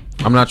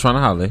not trying to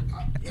holler.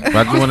 But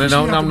I just want to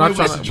know. I'm not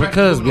trying to,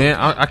 because man,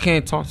 I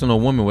can't talk to no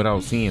woman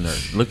without seeing her,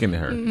 looking at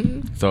her.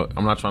 So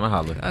I'm not trying to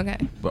holler. Okay.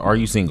 But are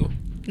you single?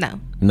 No.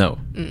 No.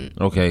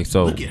 Okay,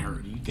 so Look at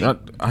her. You think,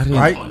 I didn't.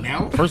 Right. come on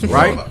now. First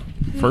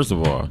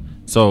of all,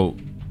 so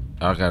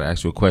I gotta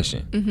ask you a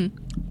question.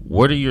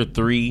 What are your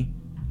 3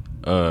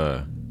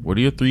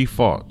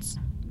 faults?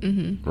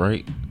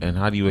 Right, and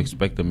how do you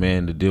expect a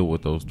man to deal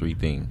with those 3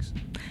 things?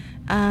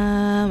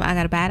 I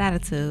got a bad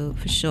attitude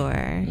for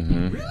sure.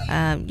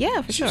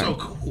 Yeah, for sure. So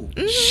cool.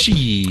 Shit.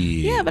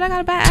 Yeah, but I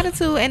got a bad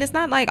attitude, and it's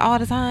not like all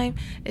the time.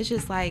 It's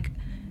just like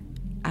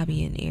I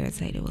be getting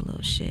irritated with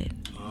little shit.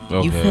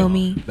 Okay. You feel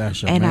me?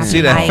 That's your And man. I be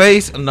See that like,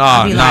 face?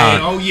 Nah.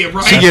 Oh yeah,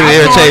 right. She get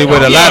irritated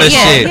with a lot of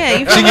shit.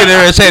 She get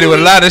irritated with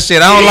a lot of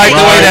shit. I don't like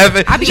the way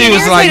that. I be She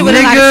was irritated like, with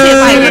a lot of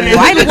shit. nigga.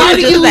 Like, why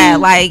did you do that?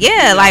 Like,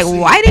 yeah, like,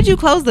 why did you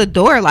close the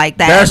door like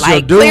that? That's your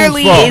like, dude's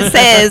clearly fault. it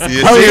says. I'm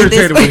close it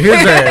irritated this with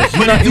his way. ass.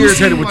 You're not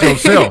irritated with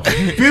yourself.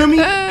 Feel me?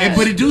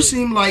 But it do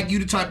seem like you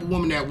the type of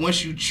woman that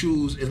once you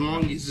choose, as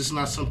long as it's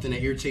not something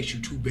that irritates you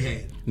too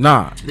bad.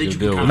 Nah, that you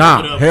can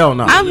nah, hell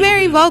no. I'm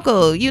very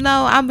vocal, you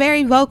know. I'm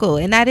very vocal,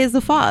 and that is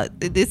a fault.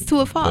 It's to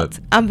a fault.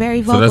 I'm very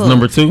vocal. So that's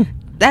number 2.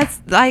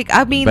 That's like,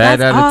 I mean, Bad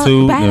that's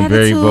attitude all, bad and attitude.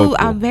 very vocal.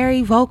 I'm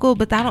very vocal,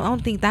 but I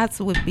don't think that's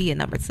would be a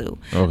number 2.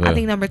 Okay. I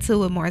think number 2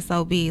 would more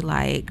so be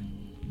like,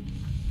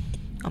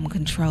 I'm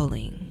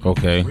controlling.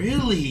 Okay.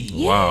 Really?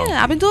 Yeah, Wow.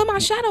 I've been doing my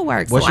shadow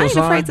work, so What's I your ain't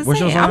afraid sign? to What's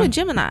say your it. I'm a sign?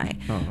 Gemini.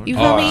 Oh, You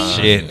feel me?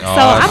 Shit. So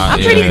I'm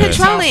pretty shit.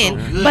 controlling,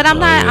 Sounds so good, but I'm though.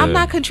 not. Yeah. I'm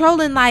not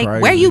controlling like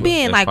Crazy. where you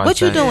been, That's like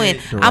what you 5 doing.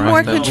 seconds. I'm more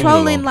Right.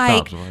 controlling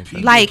like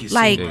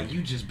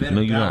You just better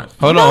No, you're balance.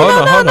 not. Hold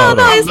on.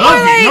 No, it's more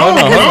love like it.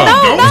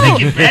 No, don't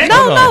take it back.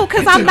 no,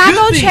 because I'm It's a not good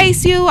gonna thing.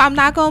 chase you. I'm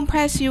not gonna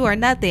press you or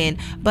nothing.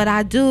 But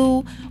I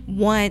do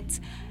want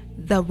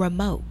the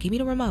remote. Give me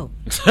the remote.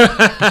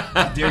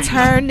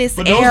 Turn this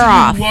For those air of you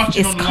off.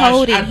 watching It's on the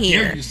cold live, in I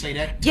here. dare you to say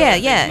that. Yeah, Tell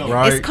yeah. us no.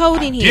 Right. It's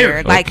cold in I dare here.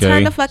 you. Like, Okay.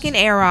 turn the fucking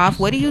air off.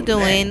 What are you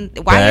doing?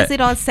 Why Bad- is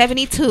it on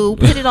 72?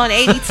 Put it on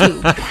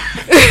 82. Put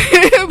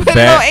it on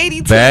Bad,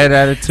 82. bad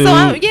attitude.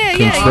 So yeah.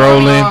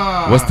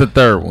 Controlling. What's the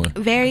third one?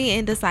 Very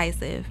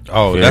indecisive.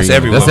 Oh, that's Very-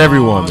 everyone. That's every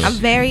woman. I'm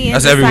very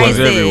That's indecisive. everyone. That's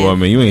every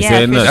woman. You ain't Yeah,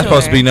 saying for nothing. That's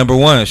supposed to be number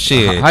 1.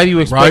 Shit. How do you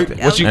expect Right.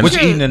 that? What you True.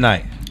 eating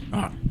tonight?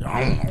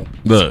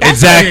 Look,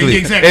 Exactly.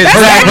 exactly. That's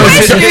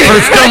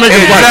Her stomach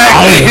is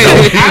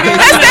like,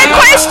 That's that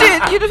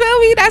question. You feel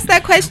me? That's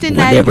that question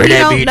that we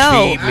don't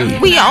know.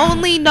 We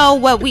only know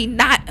what we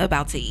not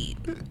about to eat.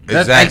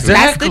 Exactly.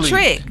 That's the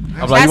trick.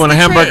 I was like, you want a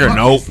hamburger?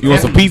 Nope. You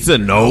want some pizza?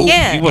 No.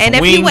 Yeah, You want and some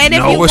if wings? you and if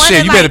No. you Well, want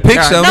shit, you better pick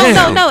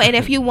something. No. And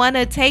if you want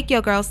to take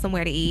your girl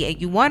somewhere to eat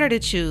and you want her to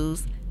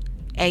choose,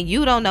 and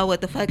you don't know what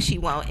the fuck she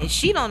want, and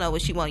she don't know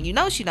what she want, you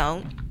know she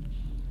don't,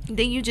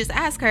 then you just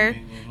ask her,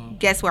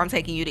 guess where I'm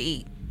taking you to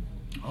eat.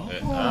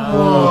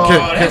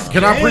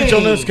 Can I preach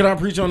on this? Can I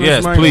preach on this?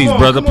 Yes, man? please,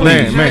 brother,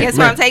 please. Man, Guess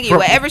where I'm taking you.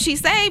 Whatever she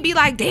say, be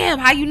like, damn,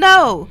 how you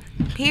know?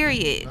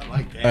 Period.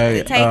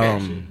 Hey, Take her.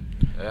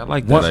 I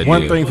like that one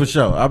idea. thing for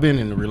sure. I've been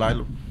in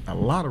a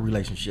lot of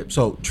relationships.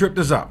 So trip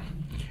this out.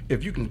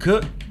 If you can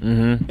cook,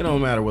 it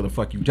don't matter where the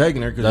fuck you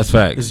taking her. Cause That's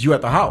facts. Because you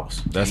at the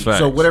house. That's facts.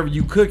 So whatever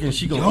you cooking,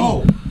 she gonna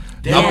Yo, eat.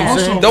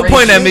 Don't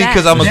point at me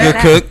because I'm a good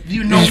cook.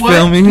 You know You what?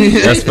 feel me?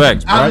 That's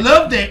facts. I Right?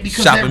 love that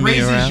because Shopping that me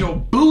raises around. your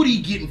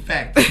booty getting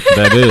fat.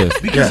 That is.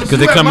 Because Because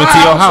they come into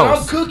your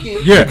house. I'm cooking.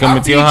 Yeah. They come I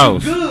into your feed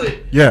house. You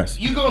good. Yes.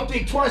 You gonna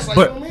think twice. Like,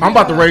 But oh, man, I'm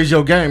about to raise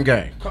your game.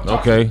 Okay.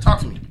 Talk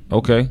to me.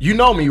 Okay. You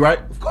know me, right?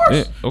 Of course.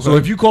 Yeah, okay. So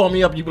if you call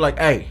me up, you be like,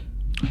 "Hey,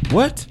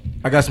 What?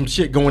 I got some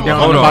shit going down."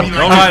 Hold I'm on. about-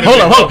 Don't I'm- lie to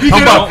Hold me.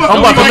 on. I'm about to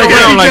Don't make fuck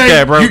around it like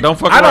that, bro. Don't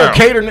fuck I don't around.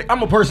 cater.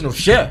 I'm a personal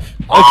chef.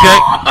 Okay.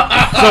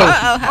 So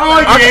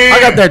I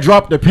got that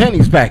drop the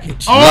pennies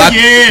package. Oh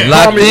yeah.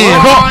 Call me,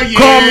 Oh,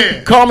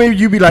 yeah. call me.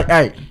 You be like,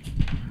 "Hey,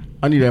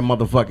 I need that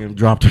motherfucking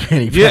drop the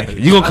penny Yeah. package."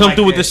 You gonna come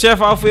through with the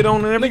chef outfit on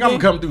and I think everything? I'm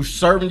gonna come through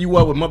serving you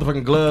up with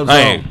motherfucking gloves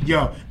Hey. on.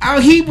 Yo,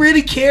 he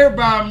really care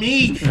about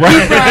me.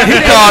 Right.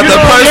 He called the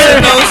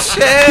personal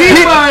chef.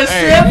 He brought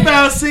chef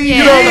out. See, Yeah,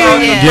 you know what I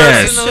mean? yeah,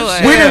 Yes. for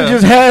sure. We didn't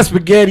just have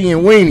spaghetti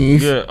and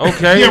weenies. Yeah.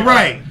 Okay. Yeah,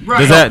 right.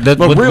 Does that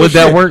But would real that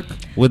shit. work?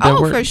 Would that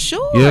Oh, work? for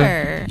sure.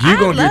 Yeah. You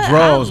gonna get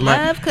draws,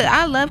 man.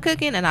 I love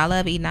cooking and I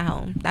love eating at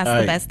home. That's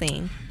Hey. the best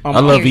thing. I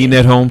love eating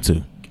at home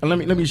too. Let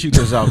me shoot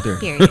this out there.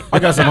 Period. I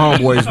got some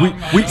homeboys.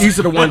 We east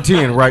of the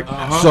 110, right?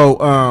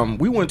 So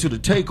we went to the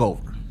takeover,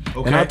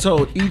 and I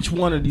told each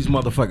one of these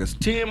motherfuckers,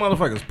 10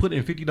 motherfuckers, put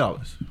in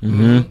 $50.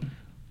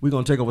 We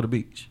gonna take over the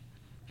beach.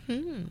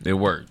 It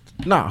worked.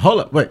 Nah, hold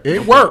up, wait,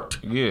 it worked,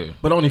 Yeah.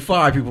 but only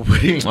 5 people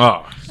put in.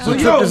 Oh. So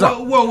check Yo, this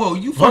out. whoa,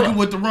 you fucking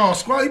with the wrong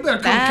squad. You better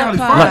come to That Cali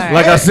part. first.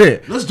 Like I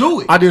said, Let's do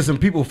it. I did some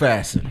people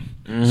fasting.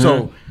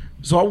 So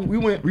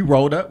we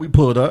rolled up, we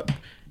pulled up.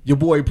 Your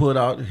boy pulled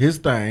out his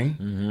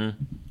thing.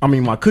 I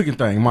mean, my cooking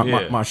thing,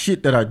 my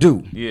shit that I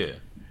do. Yeah.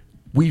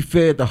 We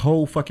fed the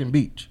whole fucking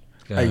beach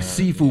a God.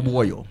 seafood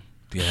boil.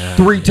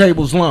 3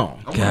 tables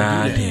long. God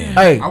damn.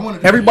 Hey, I wanna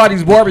do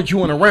everybody's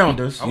barbecuing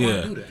around us.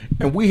 Yeah.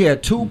 And we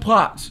had 2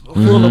 pots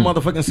full of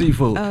motherfucking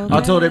seafood. Okay.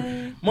 I told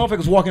them,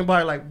 motherfuckers walking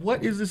by like,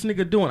 what is this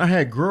nigga doing? I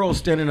had girls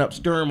standing up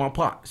stirring my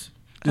pots.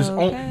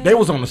 They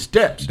was on the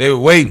steps. They were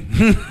waiting.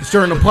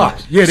 Stirring the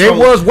pots. Yeah, they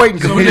was waiting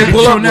because we didn't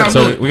pull up. now,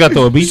 So we got to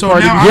throw a beach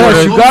party now before Yes,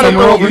 the you gotta summer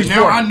throw a over? beach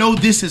Now party. I know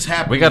this is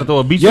happening. We got to throw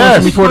a beach Yes,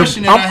 party before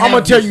Question the. that I I'm have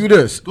gonna tell is- you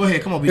this. Go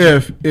ahead, come on,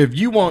 BJ. If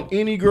you want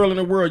any girl in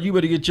the world, you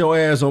better get your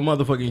ass on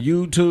motherfucking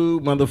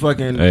YouTube,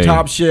 motherfucking Hey.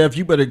 Top Chef.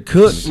 You better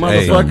cook,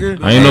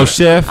 motherfucker. I ain't no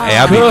chef. Hey,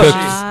 I be Cook.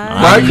 cooking.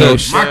 Right? cook.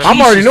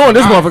 I'm already knowing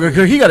this motherfucker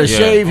cook. He got a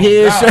shaved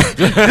head.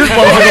 This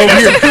motherfucker over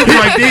here,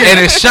 right there, and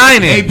it's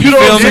shining. Hey, you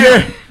feel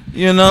me?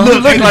 You know,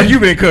 look like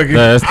you been cooking.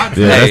 That's the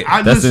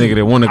nigga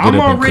that want to get I'm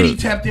up and already cook.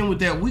 tapped in with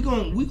that. We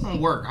gonna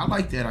work. I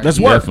like that. Let's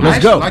work.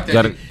 Let's go. Like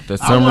Got that.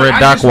 that's some red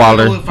Doc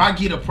Waller. If I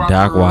get a proper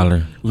Doc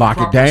Waller. Lock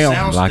it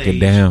down. Lock it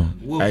down.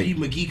 Will Pete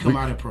McGee come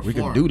out and perform? We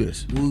can do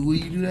this. Will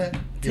you do that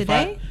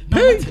Today?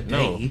 Not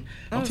today.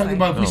 I'm talking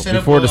about if we set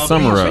up before the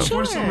summer up.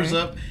 Before the summer's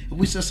up, if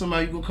we set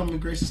somebody, you gonna come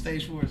and grace the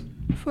stage for us.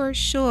 For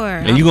sure.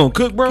 And you gonna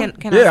cook, bro?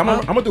 Can Yeah, I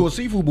I'm gonna do a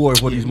seafood boy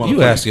for these motherfuckers.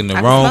 You asking the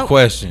I wrong smoke.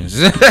 questions.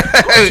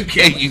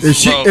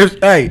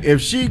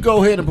 If she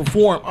go ahead and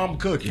perform, I'm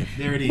cooking.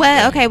 There it is.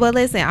 Well, okay, well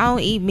listen, I don't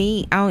eat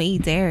meat. I don't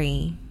eat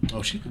dairy.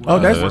 Oh, she. Oh,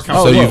 that's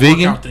So you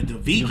vegan?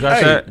 The got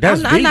Hey, that?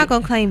 that's I'm not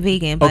gonna claim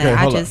vegan, but Okay, I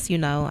hold just, I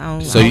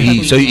don't. So I you don't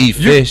eat. So you eat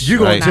fish. You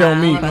gonna right? tell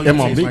me? Nah, Am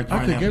I it tastes vegan? like I cook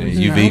pineapple.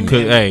 everything. You He vegan?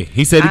 cook. Hey,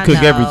 he said he I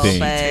cook know, everything.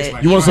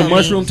 but- You want some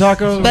mushroom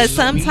tacos? But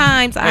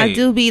sometimes I Hey.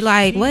 do be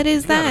like, "What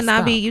is that?" And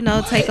I be,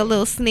 take a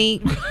little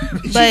sneak.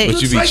 But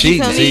But you be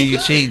cheating. feel See, me? you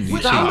cheating. You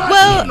cheating.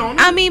 Well,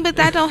 I mean, but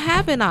that don't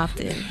happen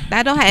often.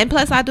 That don't happen. And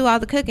plus, I do all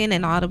the cooking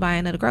and all the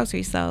buying of the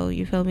groceries. So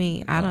you feel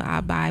me?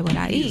 I buy what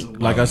I eat.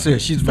 Like I said,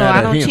 she's So mad I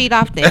at don't him. cheat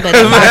often. But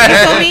you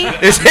feel me?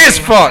 It's his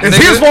fault. It's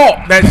nigga. his fault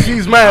that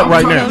she's mad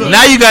right now.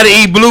 Now you gotta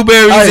eat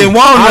blueberries Hey, and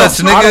walnuts,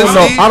 I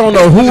nigga. don't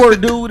know who her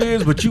dude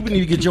is, but you need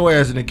to get your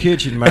ass in the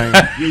kitchen, man.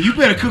 Yeah, you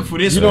better cook for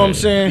this. You know one. what I'm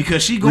saying?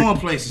 Because she going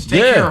places.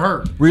 Take Yeah. care of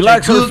her.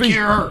 Relax Take her good feet.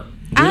 care of her.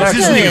 I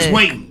This could. nigga's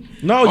waiting.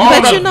 No,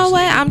 But gotta- you know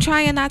what? I'm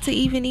trying not to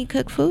even eat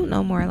cooked food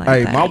no more like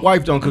Hey, that. my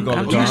wife don't cook all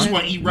I'm the You time. just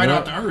want to eat right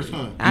out the earth,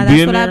 huh?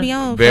 That's what I be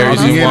on.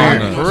 Berries for and the most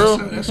part.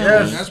 walnuts. For real?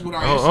 That's what I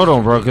Hold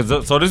on, bro.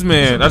 Cause so this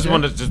man, I just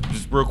want to just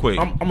real quick.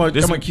 I'm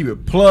gonna keep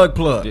it plug.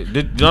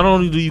 Not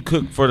only do you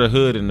cook for the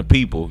hood and the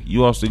people,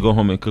 you also go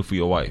home and cook for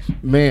your wife.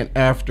 Man,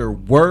 after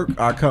work,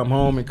 I come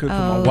home and cook for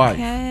my wife.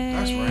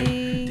 That's right.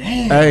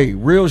 Damn. Hey,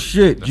 real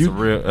shit.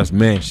 That's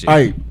man shit.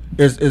 Hey,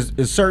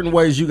 it's certain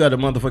ways you got to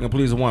motherfucking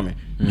please a woman.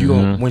 You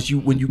gonna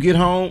when you get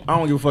home, I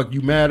don't give a fuck.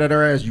 You mad at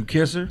her ass, you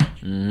kiss her.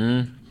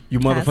 You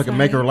motherfucking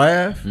make her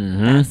laugh.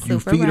 You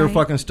feed her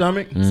fucking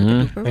stomach,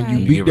 and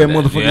you beat that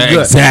motherfucking gut.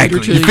 Exactly.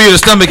 You feel the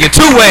stomach in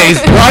two ways.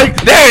 Right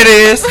there, it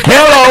is.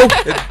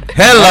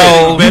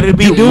 Hello. Better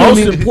be doing Most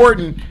it.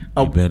 important.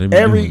 Better be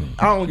Every doing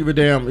I don't give a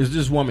damn. Is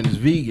this woman is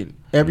vegan?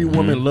 Every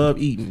woman love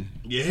eating.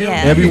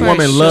 Yeah, Every for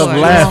woman sure. love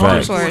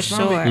laughing. For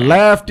sure.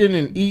 Laughing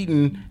and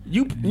eating.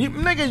 You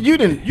nigga, you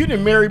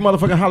didn't marry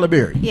motherfucking Halle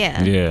Berry.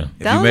 Yeah. Yeah.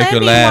 Don't make let her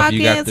me laugh, walk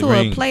you got into the a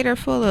ring. platter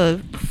full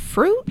of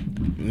fruit.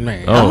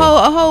 Man. A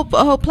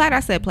whole platter. I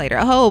said platter.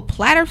 A whole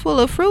platter full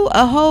of fruit.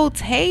 A whole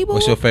table.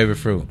 What's your favorite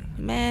fruit?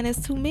 Man,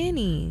 it's too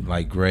many.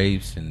 Like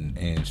grapes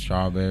and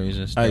strawberries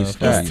and stuff.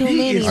 It's too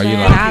many, Are you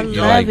man. like- I you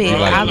love like- it. you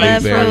like I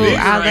love fruit. blueberries?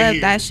 I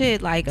love that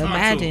shit. Like,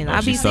 imagine. I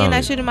be she's seeing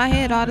that solid. shit in my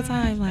head all the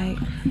time. Like,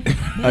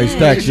 Hey,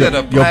 Stacks, your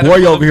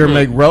boy over here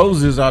make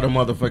roses out of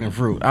motherfucking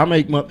fruit. I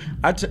make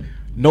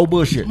no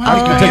bullshit. I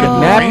can take a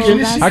napkin.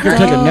 that's I can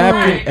take a dope.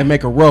 napkin and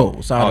make a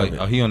rose out of it.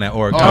 Oh, he on that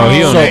origami.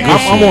 he on So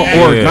that I'm on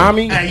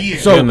origami. Yeah.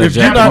 So Yeah, if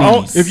you're not on,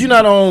 Japanese. if you're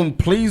not on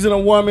pleasing a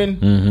woman,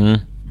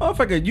 Mm-hmm.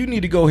 motherfucker, you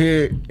need to go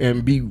ahead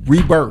and be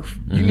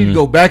rebirthed. You need to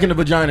go back in the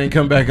vagina and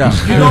come back out.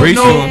 You don't Preach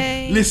know.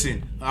 on.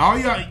 Listen, all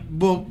y'all.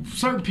 Well,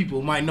 certain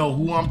people might know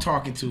who I'm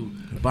talking to,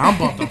 but I'm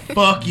about to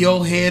fuck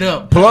your head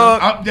up.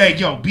 Plug. Hey,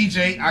 yo,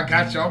 BJ, I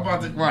got you. I'm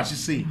about to watch you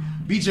see.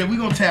 BJ, we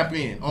gonna tap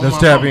in. On Let's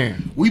my tap mama.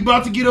 in. We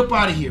about to get up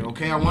out of here,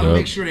 okay? I want to Yep.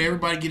 make sure that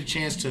everybody get a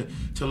chance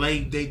to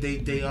lay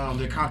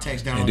their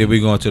contacts down. And then we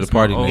going to the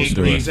party next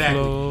door.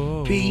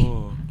 Exactly. P.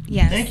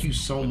 yes. Thank you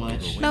so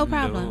much. No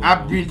problem.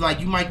 I really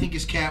you might think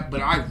it's cap,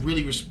 but I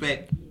really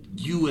respect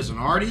you as an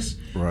artist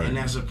and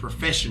as a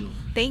professional.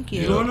 Thank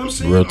you. You know what I'm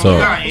saying? Real talk.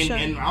 Yeah, For sure.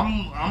 and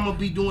I'm gonna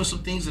be doing some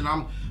things, and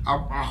I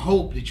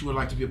hope that you would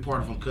like to be a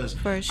part of them because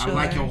For I sure.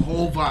 like your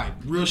whole vibe,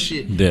 real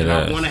shit. Dead and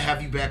I ass. want to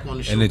have you back on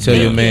the show. And then tell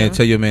your Thank man,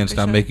 you.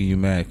 stop sure. making you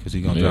mad because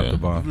he gonna drop Yeah. the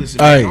ball. Listen,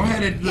 Hey. man, go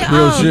ahead and look,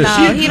 Real Oh, shit. no,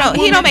 She a he good don't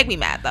woman. make me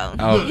mad though.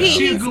 Oh, He,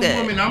 she a he's good good.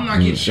 woman. I'm not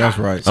getting shot. That's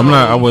right. I'm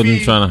not. I So, wasn't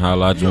P, trying to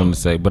highlight you on to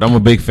say, but I'm a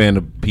big fan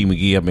of P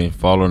McGee. I've been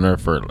following her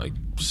for like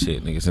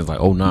shit, nigga, since like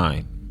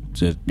 09.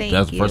 Just, Thank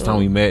that's the first you. time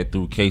we met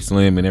through K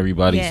Slim and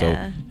everybody. Yeah.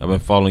 So I've been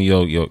following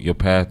your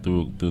path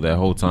through that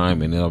whole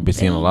time, and then I've been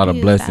seeing a Thank lot of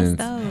you. That's blessings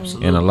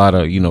dope. and a lot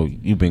of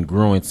you've been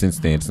growing since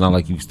then. It's not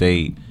like you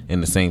stayed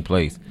in the same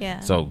place.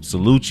 Yeah. So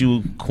salute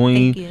you,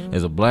 Queen, Thank you.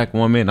 as a black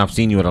woman. I've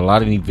seen you at a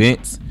lot of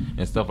events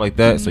and stuff like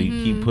that. So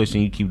you keep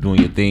pushing, you keep doing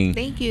your thing.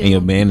 Thank you. And your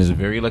man is a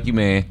very lucky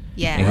man.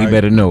 Yeah. And he Right.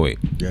 better know it.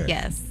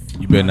 Yes.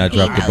 You better not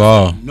drop the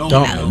ball. No,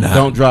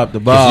 Don't drop the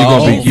 'Cause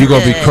ball. you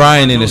gonna be Good.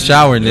 crying in the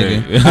shower,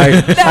 nigga.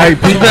 Hey,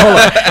 Pete, hold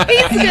on.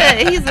 He's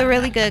good. He's a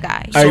really good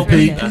guy. Hey,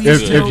 Really Pete, good.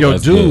 if your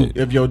That's dude, good.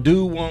 if your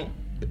dude want,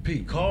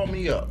 Pete, call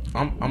me up.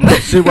 I'm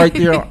gonna sit right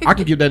there. I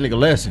can give that nigga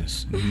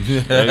lessons.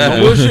 No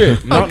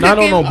bullshit. Not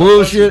on no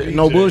bullshit.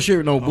 No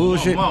bullshit. No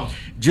bullshit. Mom.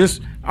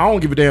 Just I don't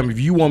give a damn if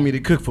you want me to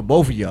cook for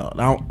both of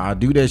y'all. I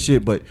do that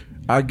shit, but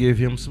I give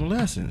him some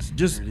lessons.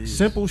 Just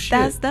simple shit.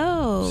 That's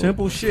dope.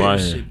 Simple shit.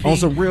 Fire. On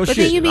some real But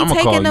shit. then you be I'ma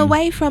call taking you.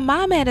 away from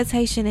my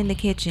meditation in the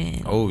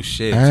kitchen. Oh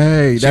shit.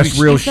 Hey, that's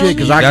real shit.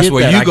 Because I that's get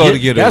where that. you go to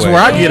get away. That's where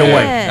I get away.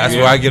 Yeah. That's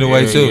where I get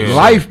away too. Yeah.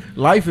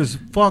 Life is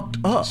fucked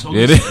up. So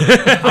It listen, is.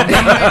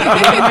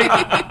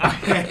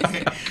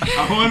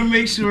 I want to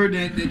make sure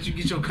that you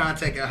get your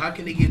contact out. How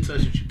can they get in touch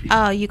with you, people?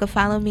 Oh, you can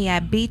follow me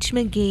at Beach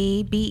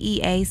McGee,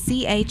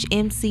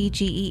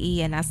 BeachMcGee,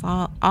 and that's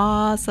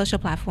all social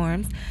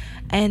platforms.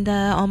 And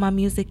on my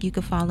music, you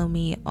can follow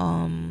me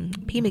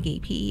P McGee,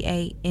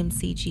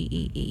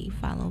 PeaMcGee.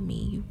 Follow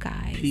me, you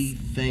guys. P,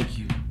 thank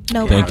you.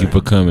 No Thank you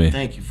for coming.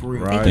 Thank you for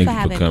real. Right. Thank you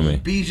Thank for you for having me.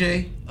 coming.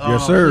 BJ,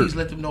 Yes, sir. please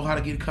let them know how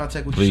to get in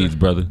contact with you. Please, sir.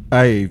 brother.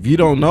 Hey, if you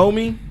don't know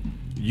me,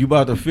 you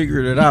about to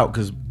figure it out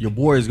because your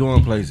boy is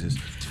going places.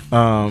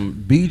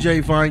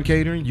 BJ Fine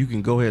Catering. You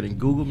can go ahead and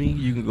Google me.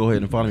 You can go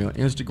ahead and follow me on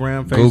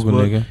Instagram, Google,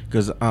 Facebook. nigga.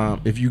 Because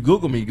if you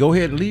Google me, go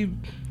ahead and leave.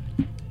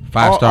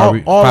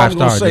 5-star. All I'm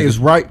 5-star. gonna say nigga. is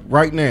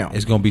right now.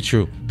 It's gonna be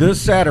true.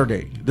 This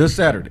Saturday,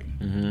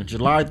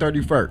 July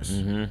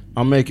 31st,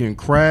 I'm making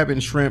crab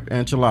and shrimp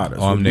enchiladas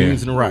Oh, I'm with there.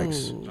 beans and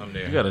rice. I'm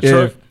there. You got a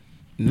truck?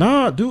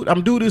 Nah, dude,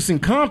 I'm doing this in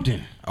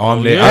Compton. Oh,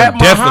 I'm there. At I'm my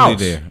definitely house.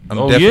 there. I'm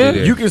Oh, definitely yeah?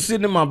 there. You can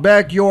sit in my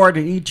backyard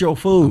and eat your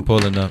food.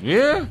 Pulling up.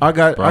 Yeah. I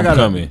got Bro, I'm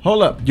coming.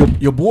 Hold up.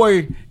 Your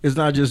boy is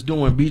not just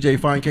doing BJ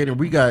Fine Catering.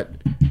 We got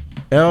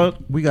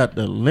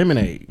the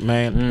lemonade,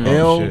 man.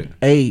 shit.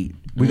 L8.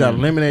 We got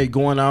lemonade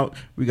going out.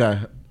 We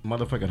got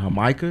motherfucking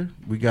Jamaica.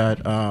 We got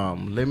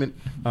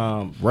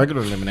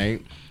regular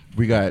lemonade.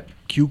 We got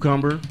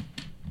cucumber.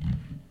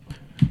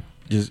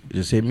 Just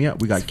hit me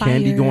up. We got It's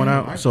candy fire. going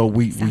out. So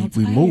we Sounds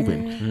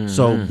moving. fire.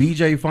 So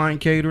BJ Fine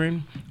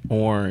Catering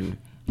on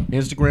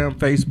Instagram,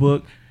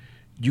 Facebook.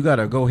 You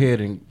gotta go ahead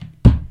and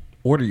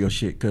order your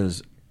shit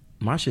because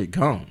my shit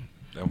gone.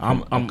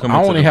 I'm coming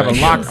I to only the have a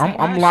backyard. lock.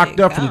 I'm locked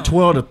up from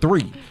 12 to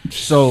 3,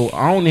 so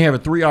I only have a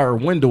 3-hour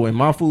window, and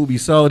my food be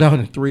sold out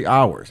in 3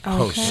 hours.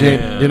 Oh shit.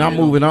 Then I'm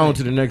moving on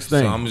to the next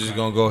thing. So I'm just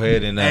gonna go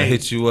ahead and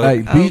hit you up.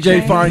 Hey,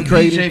 BJ Fine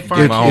Catering.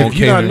 Fine My own If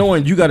you're not catering.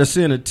 knowing, you got to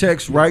send a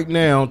text right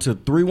now to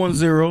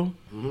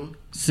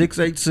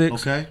 310-686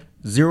 Okay.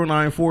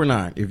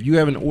 0949. If you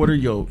haven't ordered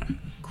your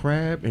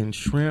crab and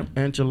shrimp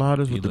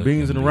enchiladas with the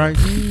beans and the rice,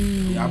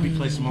 I'll be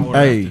placing my order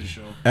hey, after the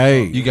show.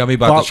 hey, You got me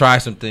about to try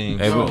some things.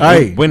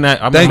 Hey, when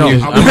I'm Thank you.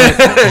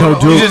 No,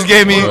 dude. You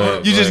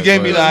just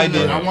gave me the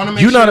idea. I want to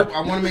make You sure. not-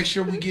 I want to make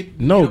sure we get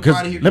No, get because up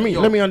outta here. let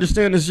Yo, me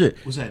understand this shit.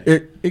 What's that?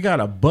 It got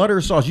a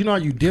butter sauce. You know how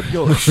you dip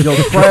your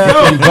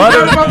crab in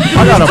butter?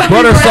 I got a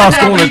butter sauce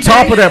on the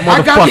top of that I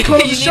got to motherfucker.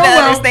 close the You show need to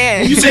out.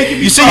 understand. You say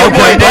You see your boy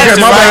Okay,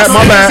 dancing, my right?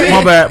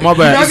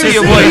 bad. You see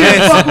your boy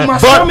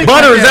dancing.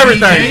 Butter is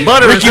everything.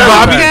 Butter is Ricky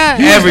Bobby,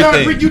 everything.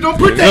 everything. You don't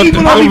put that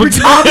evil on me, Ricky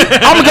Bobby.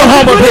 I'm gonna go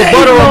home and put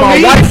butter on my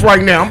me. wife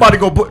right now. I'm about to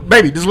go put,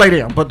 baby, just lay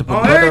down. Put the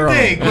On butter on.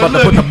 everything. I'm about to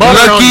Look, put the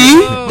butter on.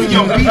 Lucky. Yo,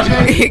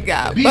 BJ,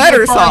 got BJ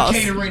butter Fine sauce.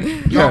 Catering.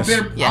 Y'all Yes.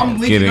 better. Yeah. I'm Get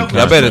linking in up.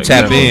 Y'all better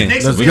tap in.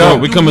 Next week, go.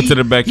 We coming to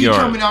the backyard.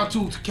 He coming out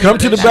to Come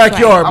to the cater that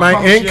backyard, shit. I man,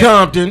 promise in you.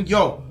 Compton.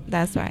 Yo,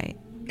 That's right.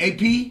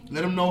 AP,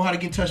 let them know how to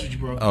get in touch with you,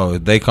 bro. Oh,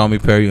 they call me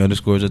Perry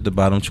underscores at the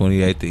bottom,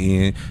 28 at the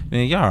end.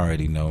 Man, y'all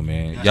already know,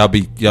 man.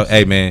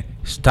 Hey, man,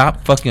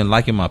 stop fucking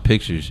liking my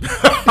pictures.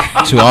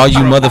 To all you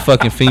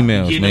motherfucking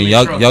females, Getting man, them in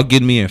y'all trouble. y'all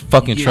getting me in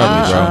fucking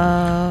trouble,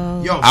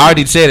 bro. Yo, I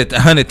already said it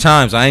 100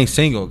 times. I ain't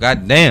single.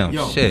 God damn,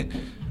 Yo. shit.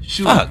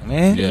 shoot. Fuck,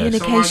 man. Yeah.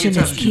 Communication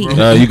is key.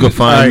 You can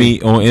find me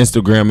on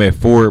Instagram at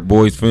Ford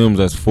Boys Films.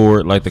 That's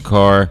Ford like the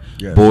car,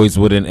 Yes. Boys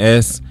with an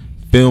S,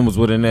 Films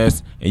with an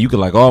S, and you can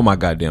like all my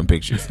goddamn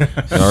pictures.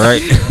 All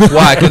right.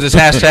 Why? Because it's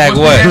hashtag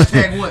what?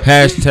 Hashtag what?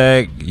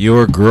 Hashtag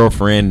your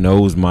girlfriend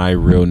knows my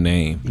real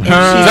name.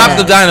 Drop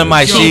the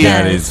dynamite, Yo, she.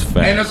 That is And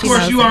fact. of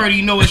course, you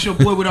already know it's your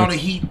boy with all the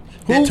heat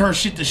that turns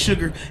shit to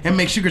sugar and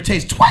makes sugar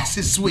taste twice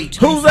as sweet.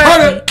 Who's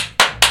that?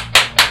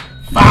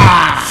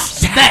 5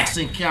 stacks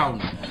and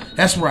counting.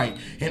 That's right.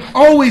 And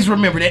always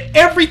remember that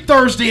every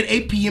Thursday at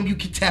 8 p.m. you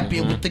can tap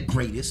in with the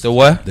greatest, The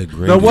what? The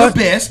The what? the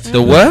best,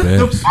 The what?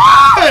 the Best.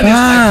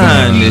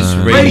 finest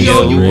Finest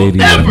radio you will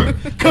radio. ever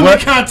come in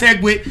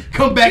contact with.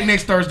 Come back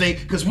next Thursday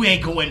because we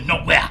ain't going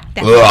nowhere.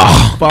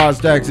 5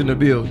 stacks in the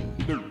building.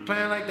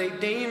 Playing like they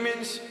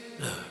demons.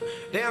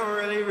 They don't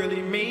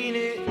really mean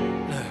it.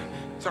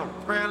 So I'm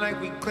praying like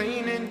we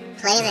cleaning.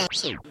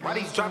 Why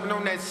these dropping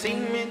on that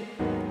semen?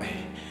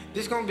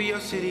 This gon' be your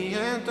city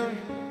anthem.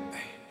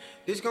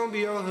 This gon' be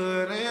your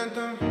hood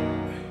anthem.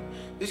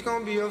 This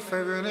gon' be your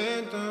favorite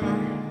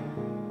anthem.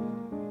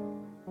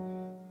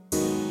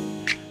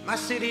 My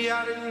city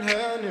out in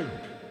hell, nigga.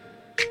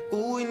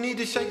 Ooh, we need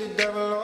to shake the devil off.